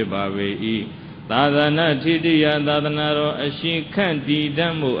Hodi Pibawe Tadana Tidia Tadanaro Ashikan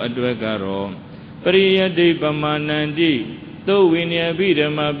Didamu Adwegaro Priyati Pamanandi, though we near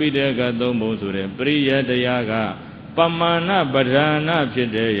Bidama Bidega Domosure, Priyatayaga, Pamana Badana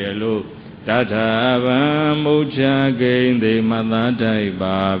Pidayalo, Tata Mucha gain the Madatai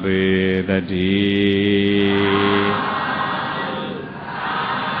Babe the tea.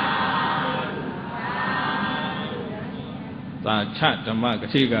 Ta Chatama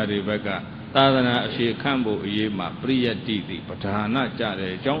Chiga Rebecca. Tadana she Cambo Yema, Priyati, Patana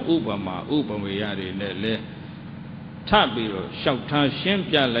Jare, John Ubama, Ubamayari, Nele, Tabiro, Shauta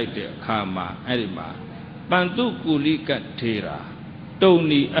Shempia like the Kama, Edima, Bandu Kulika Tera,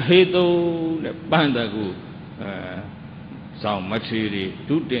 Tony Ahedo, the Bandagu, some material,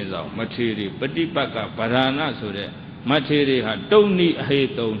 2 days of material, Patipaka, Parana, so the material had Tony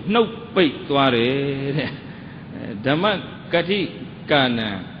Ahedo, no bait, Dama Kati.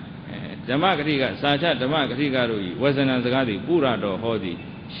 Kana Dhammakriga, Sacha Dhammakriga, Wasana Zagadi, Purado Hodi,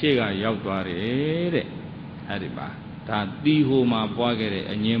 Shega Yautware, Hariba, Tadihuma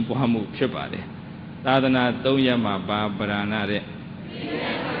Boagere, and Yempohamu Chepade, Tadana Toyama Baranare,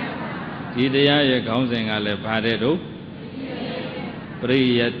 Tidaya Gounsing Ale Padedo,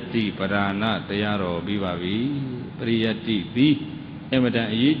 Priyati Parana, Tayaro Bivavi, Priyati B.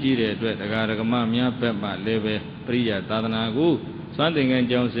 Ematan Yiji, the Garamamia Pema Leve, Priya Tadanagu, something and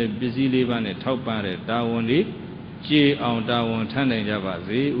Joseph busy livan a top pare, Dawoni, G on Dawon Tane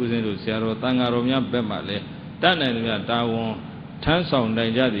Javazi, Uzen Luciaro, Tangaromia Bemale, Tanania Dawon, Tanson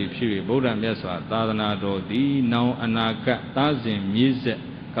Najadi Pui, Boda Mesa, Tadanado, D, now Anaka, Tazim, Mise,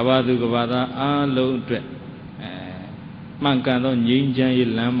 Kavadu Gavada, Alo Dre, Mankano, Yinja,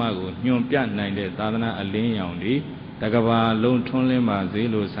 Lamago, Nyon Pian Nine, Tadana, Alin Yondi. Takaba long tonle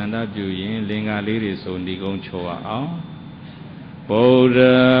mazilo sanda juyin linga liri so nigon choa ao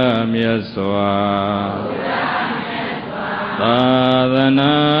Buddha myaswa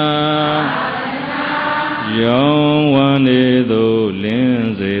Tadana Yong wane do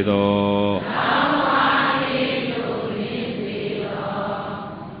linze do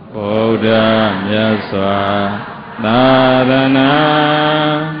Buddha myaswa Tadana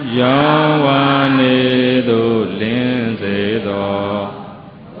Yong wane do linze do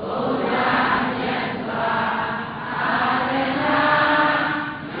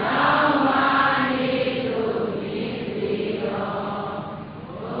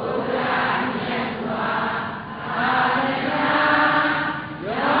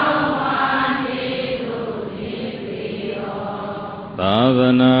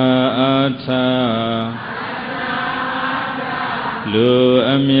Tadana Atha Lu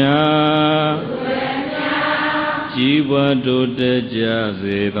Amya Jiva Dode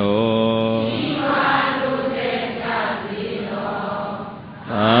Jazido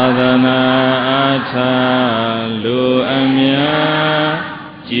Tadana Atha Lu Amya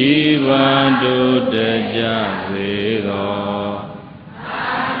Jiva Dode Jazido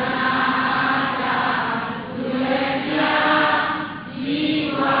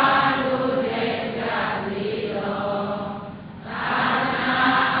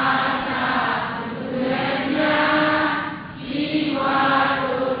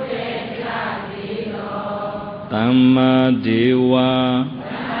Tamma Dewa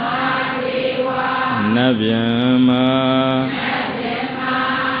Navyama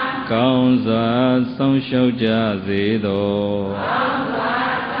Kaunza Samshauja Zido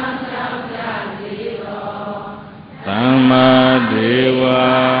Tamma Dewa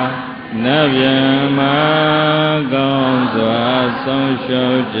Navyama Kaunza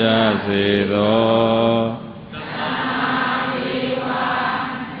Samshauja Zido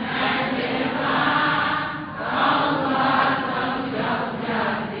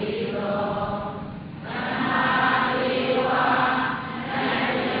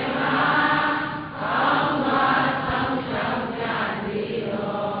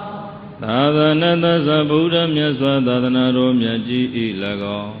Tadana Buddha Myaswa Tadana Romyaji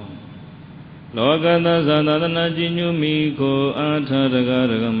Ilago Logana Zadana Jinumi Ko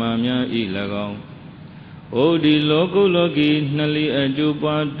Atharagaragamamya Ilago Odi Loku Loki Nali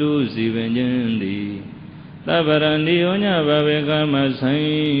Ajupatu Sivanjandi Tabarandi Onya Babeka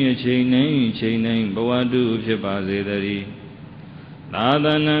Masai Chinain Bawadu Shipazedari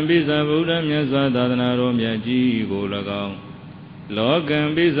Tadana Bisa Buddha Myaswa Tadana Romyaji Golago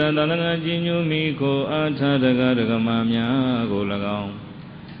Logan Bisa Tadana Jinumi Ko Atharagaragamamya Golagao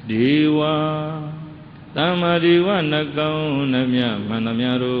Diwa Tamadiwa Nakao Namya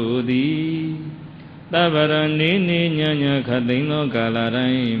Manamya Rudi Tabarani Nyanya Kadino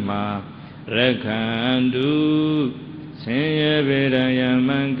Kalaraima Rekandu Senya Vedaya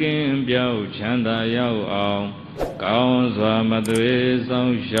Mankin Piao Chanda Yao Ao Cao Zwa Madwe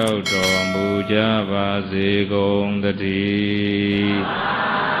Song Shao Do Muja Ba Zi Gong Da Di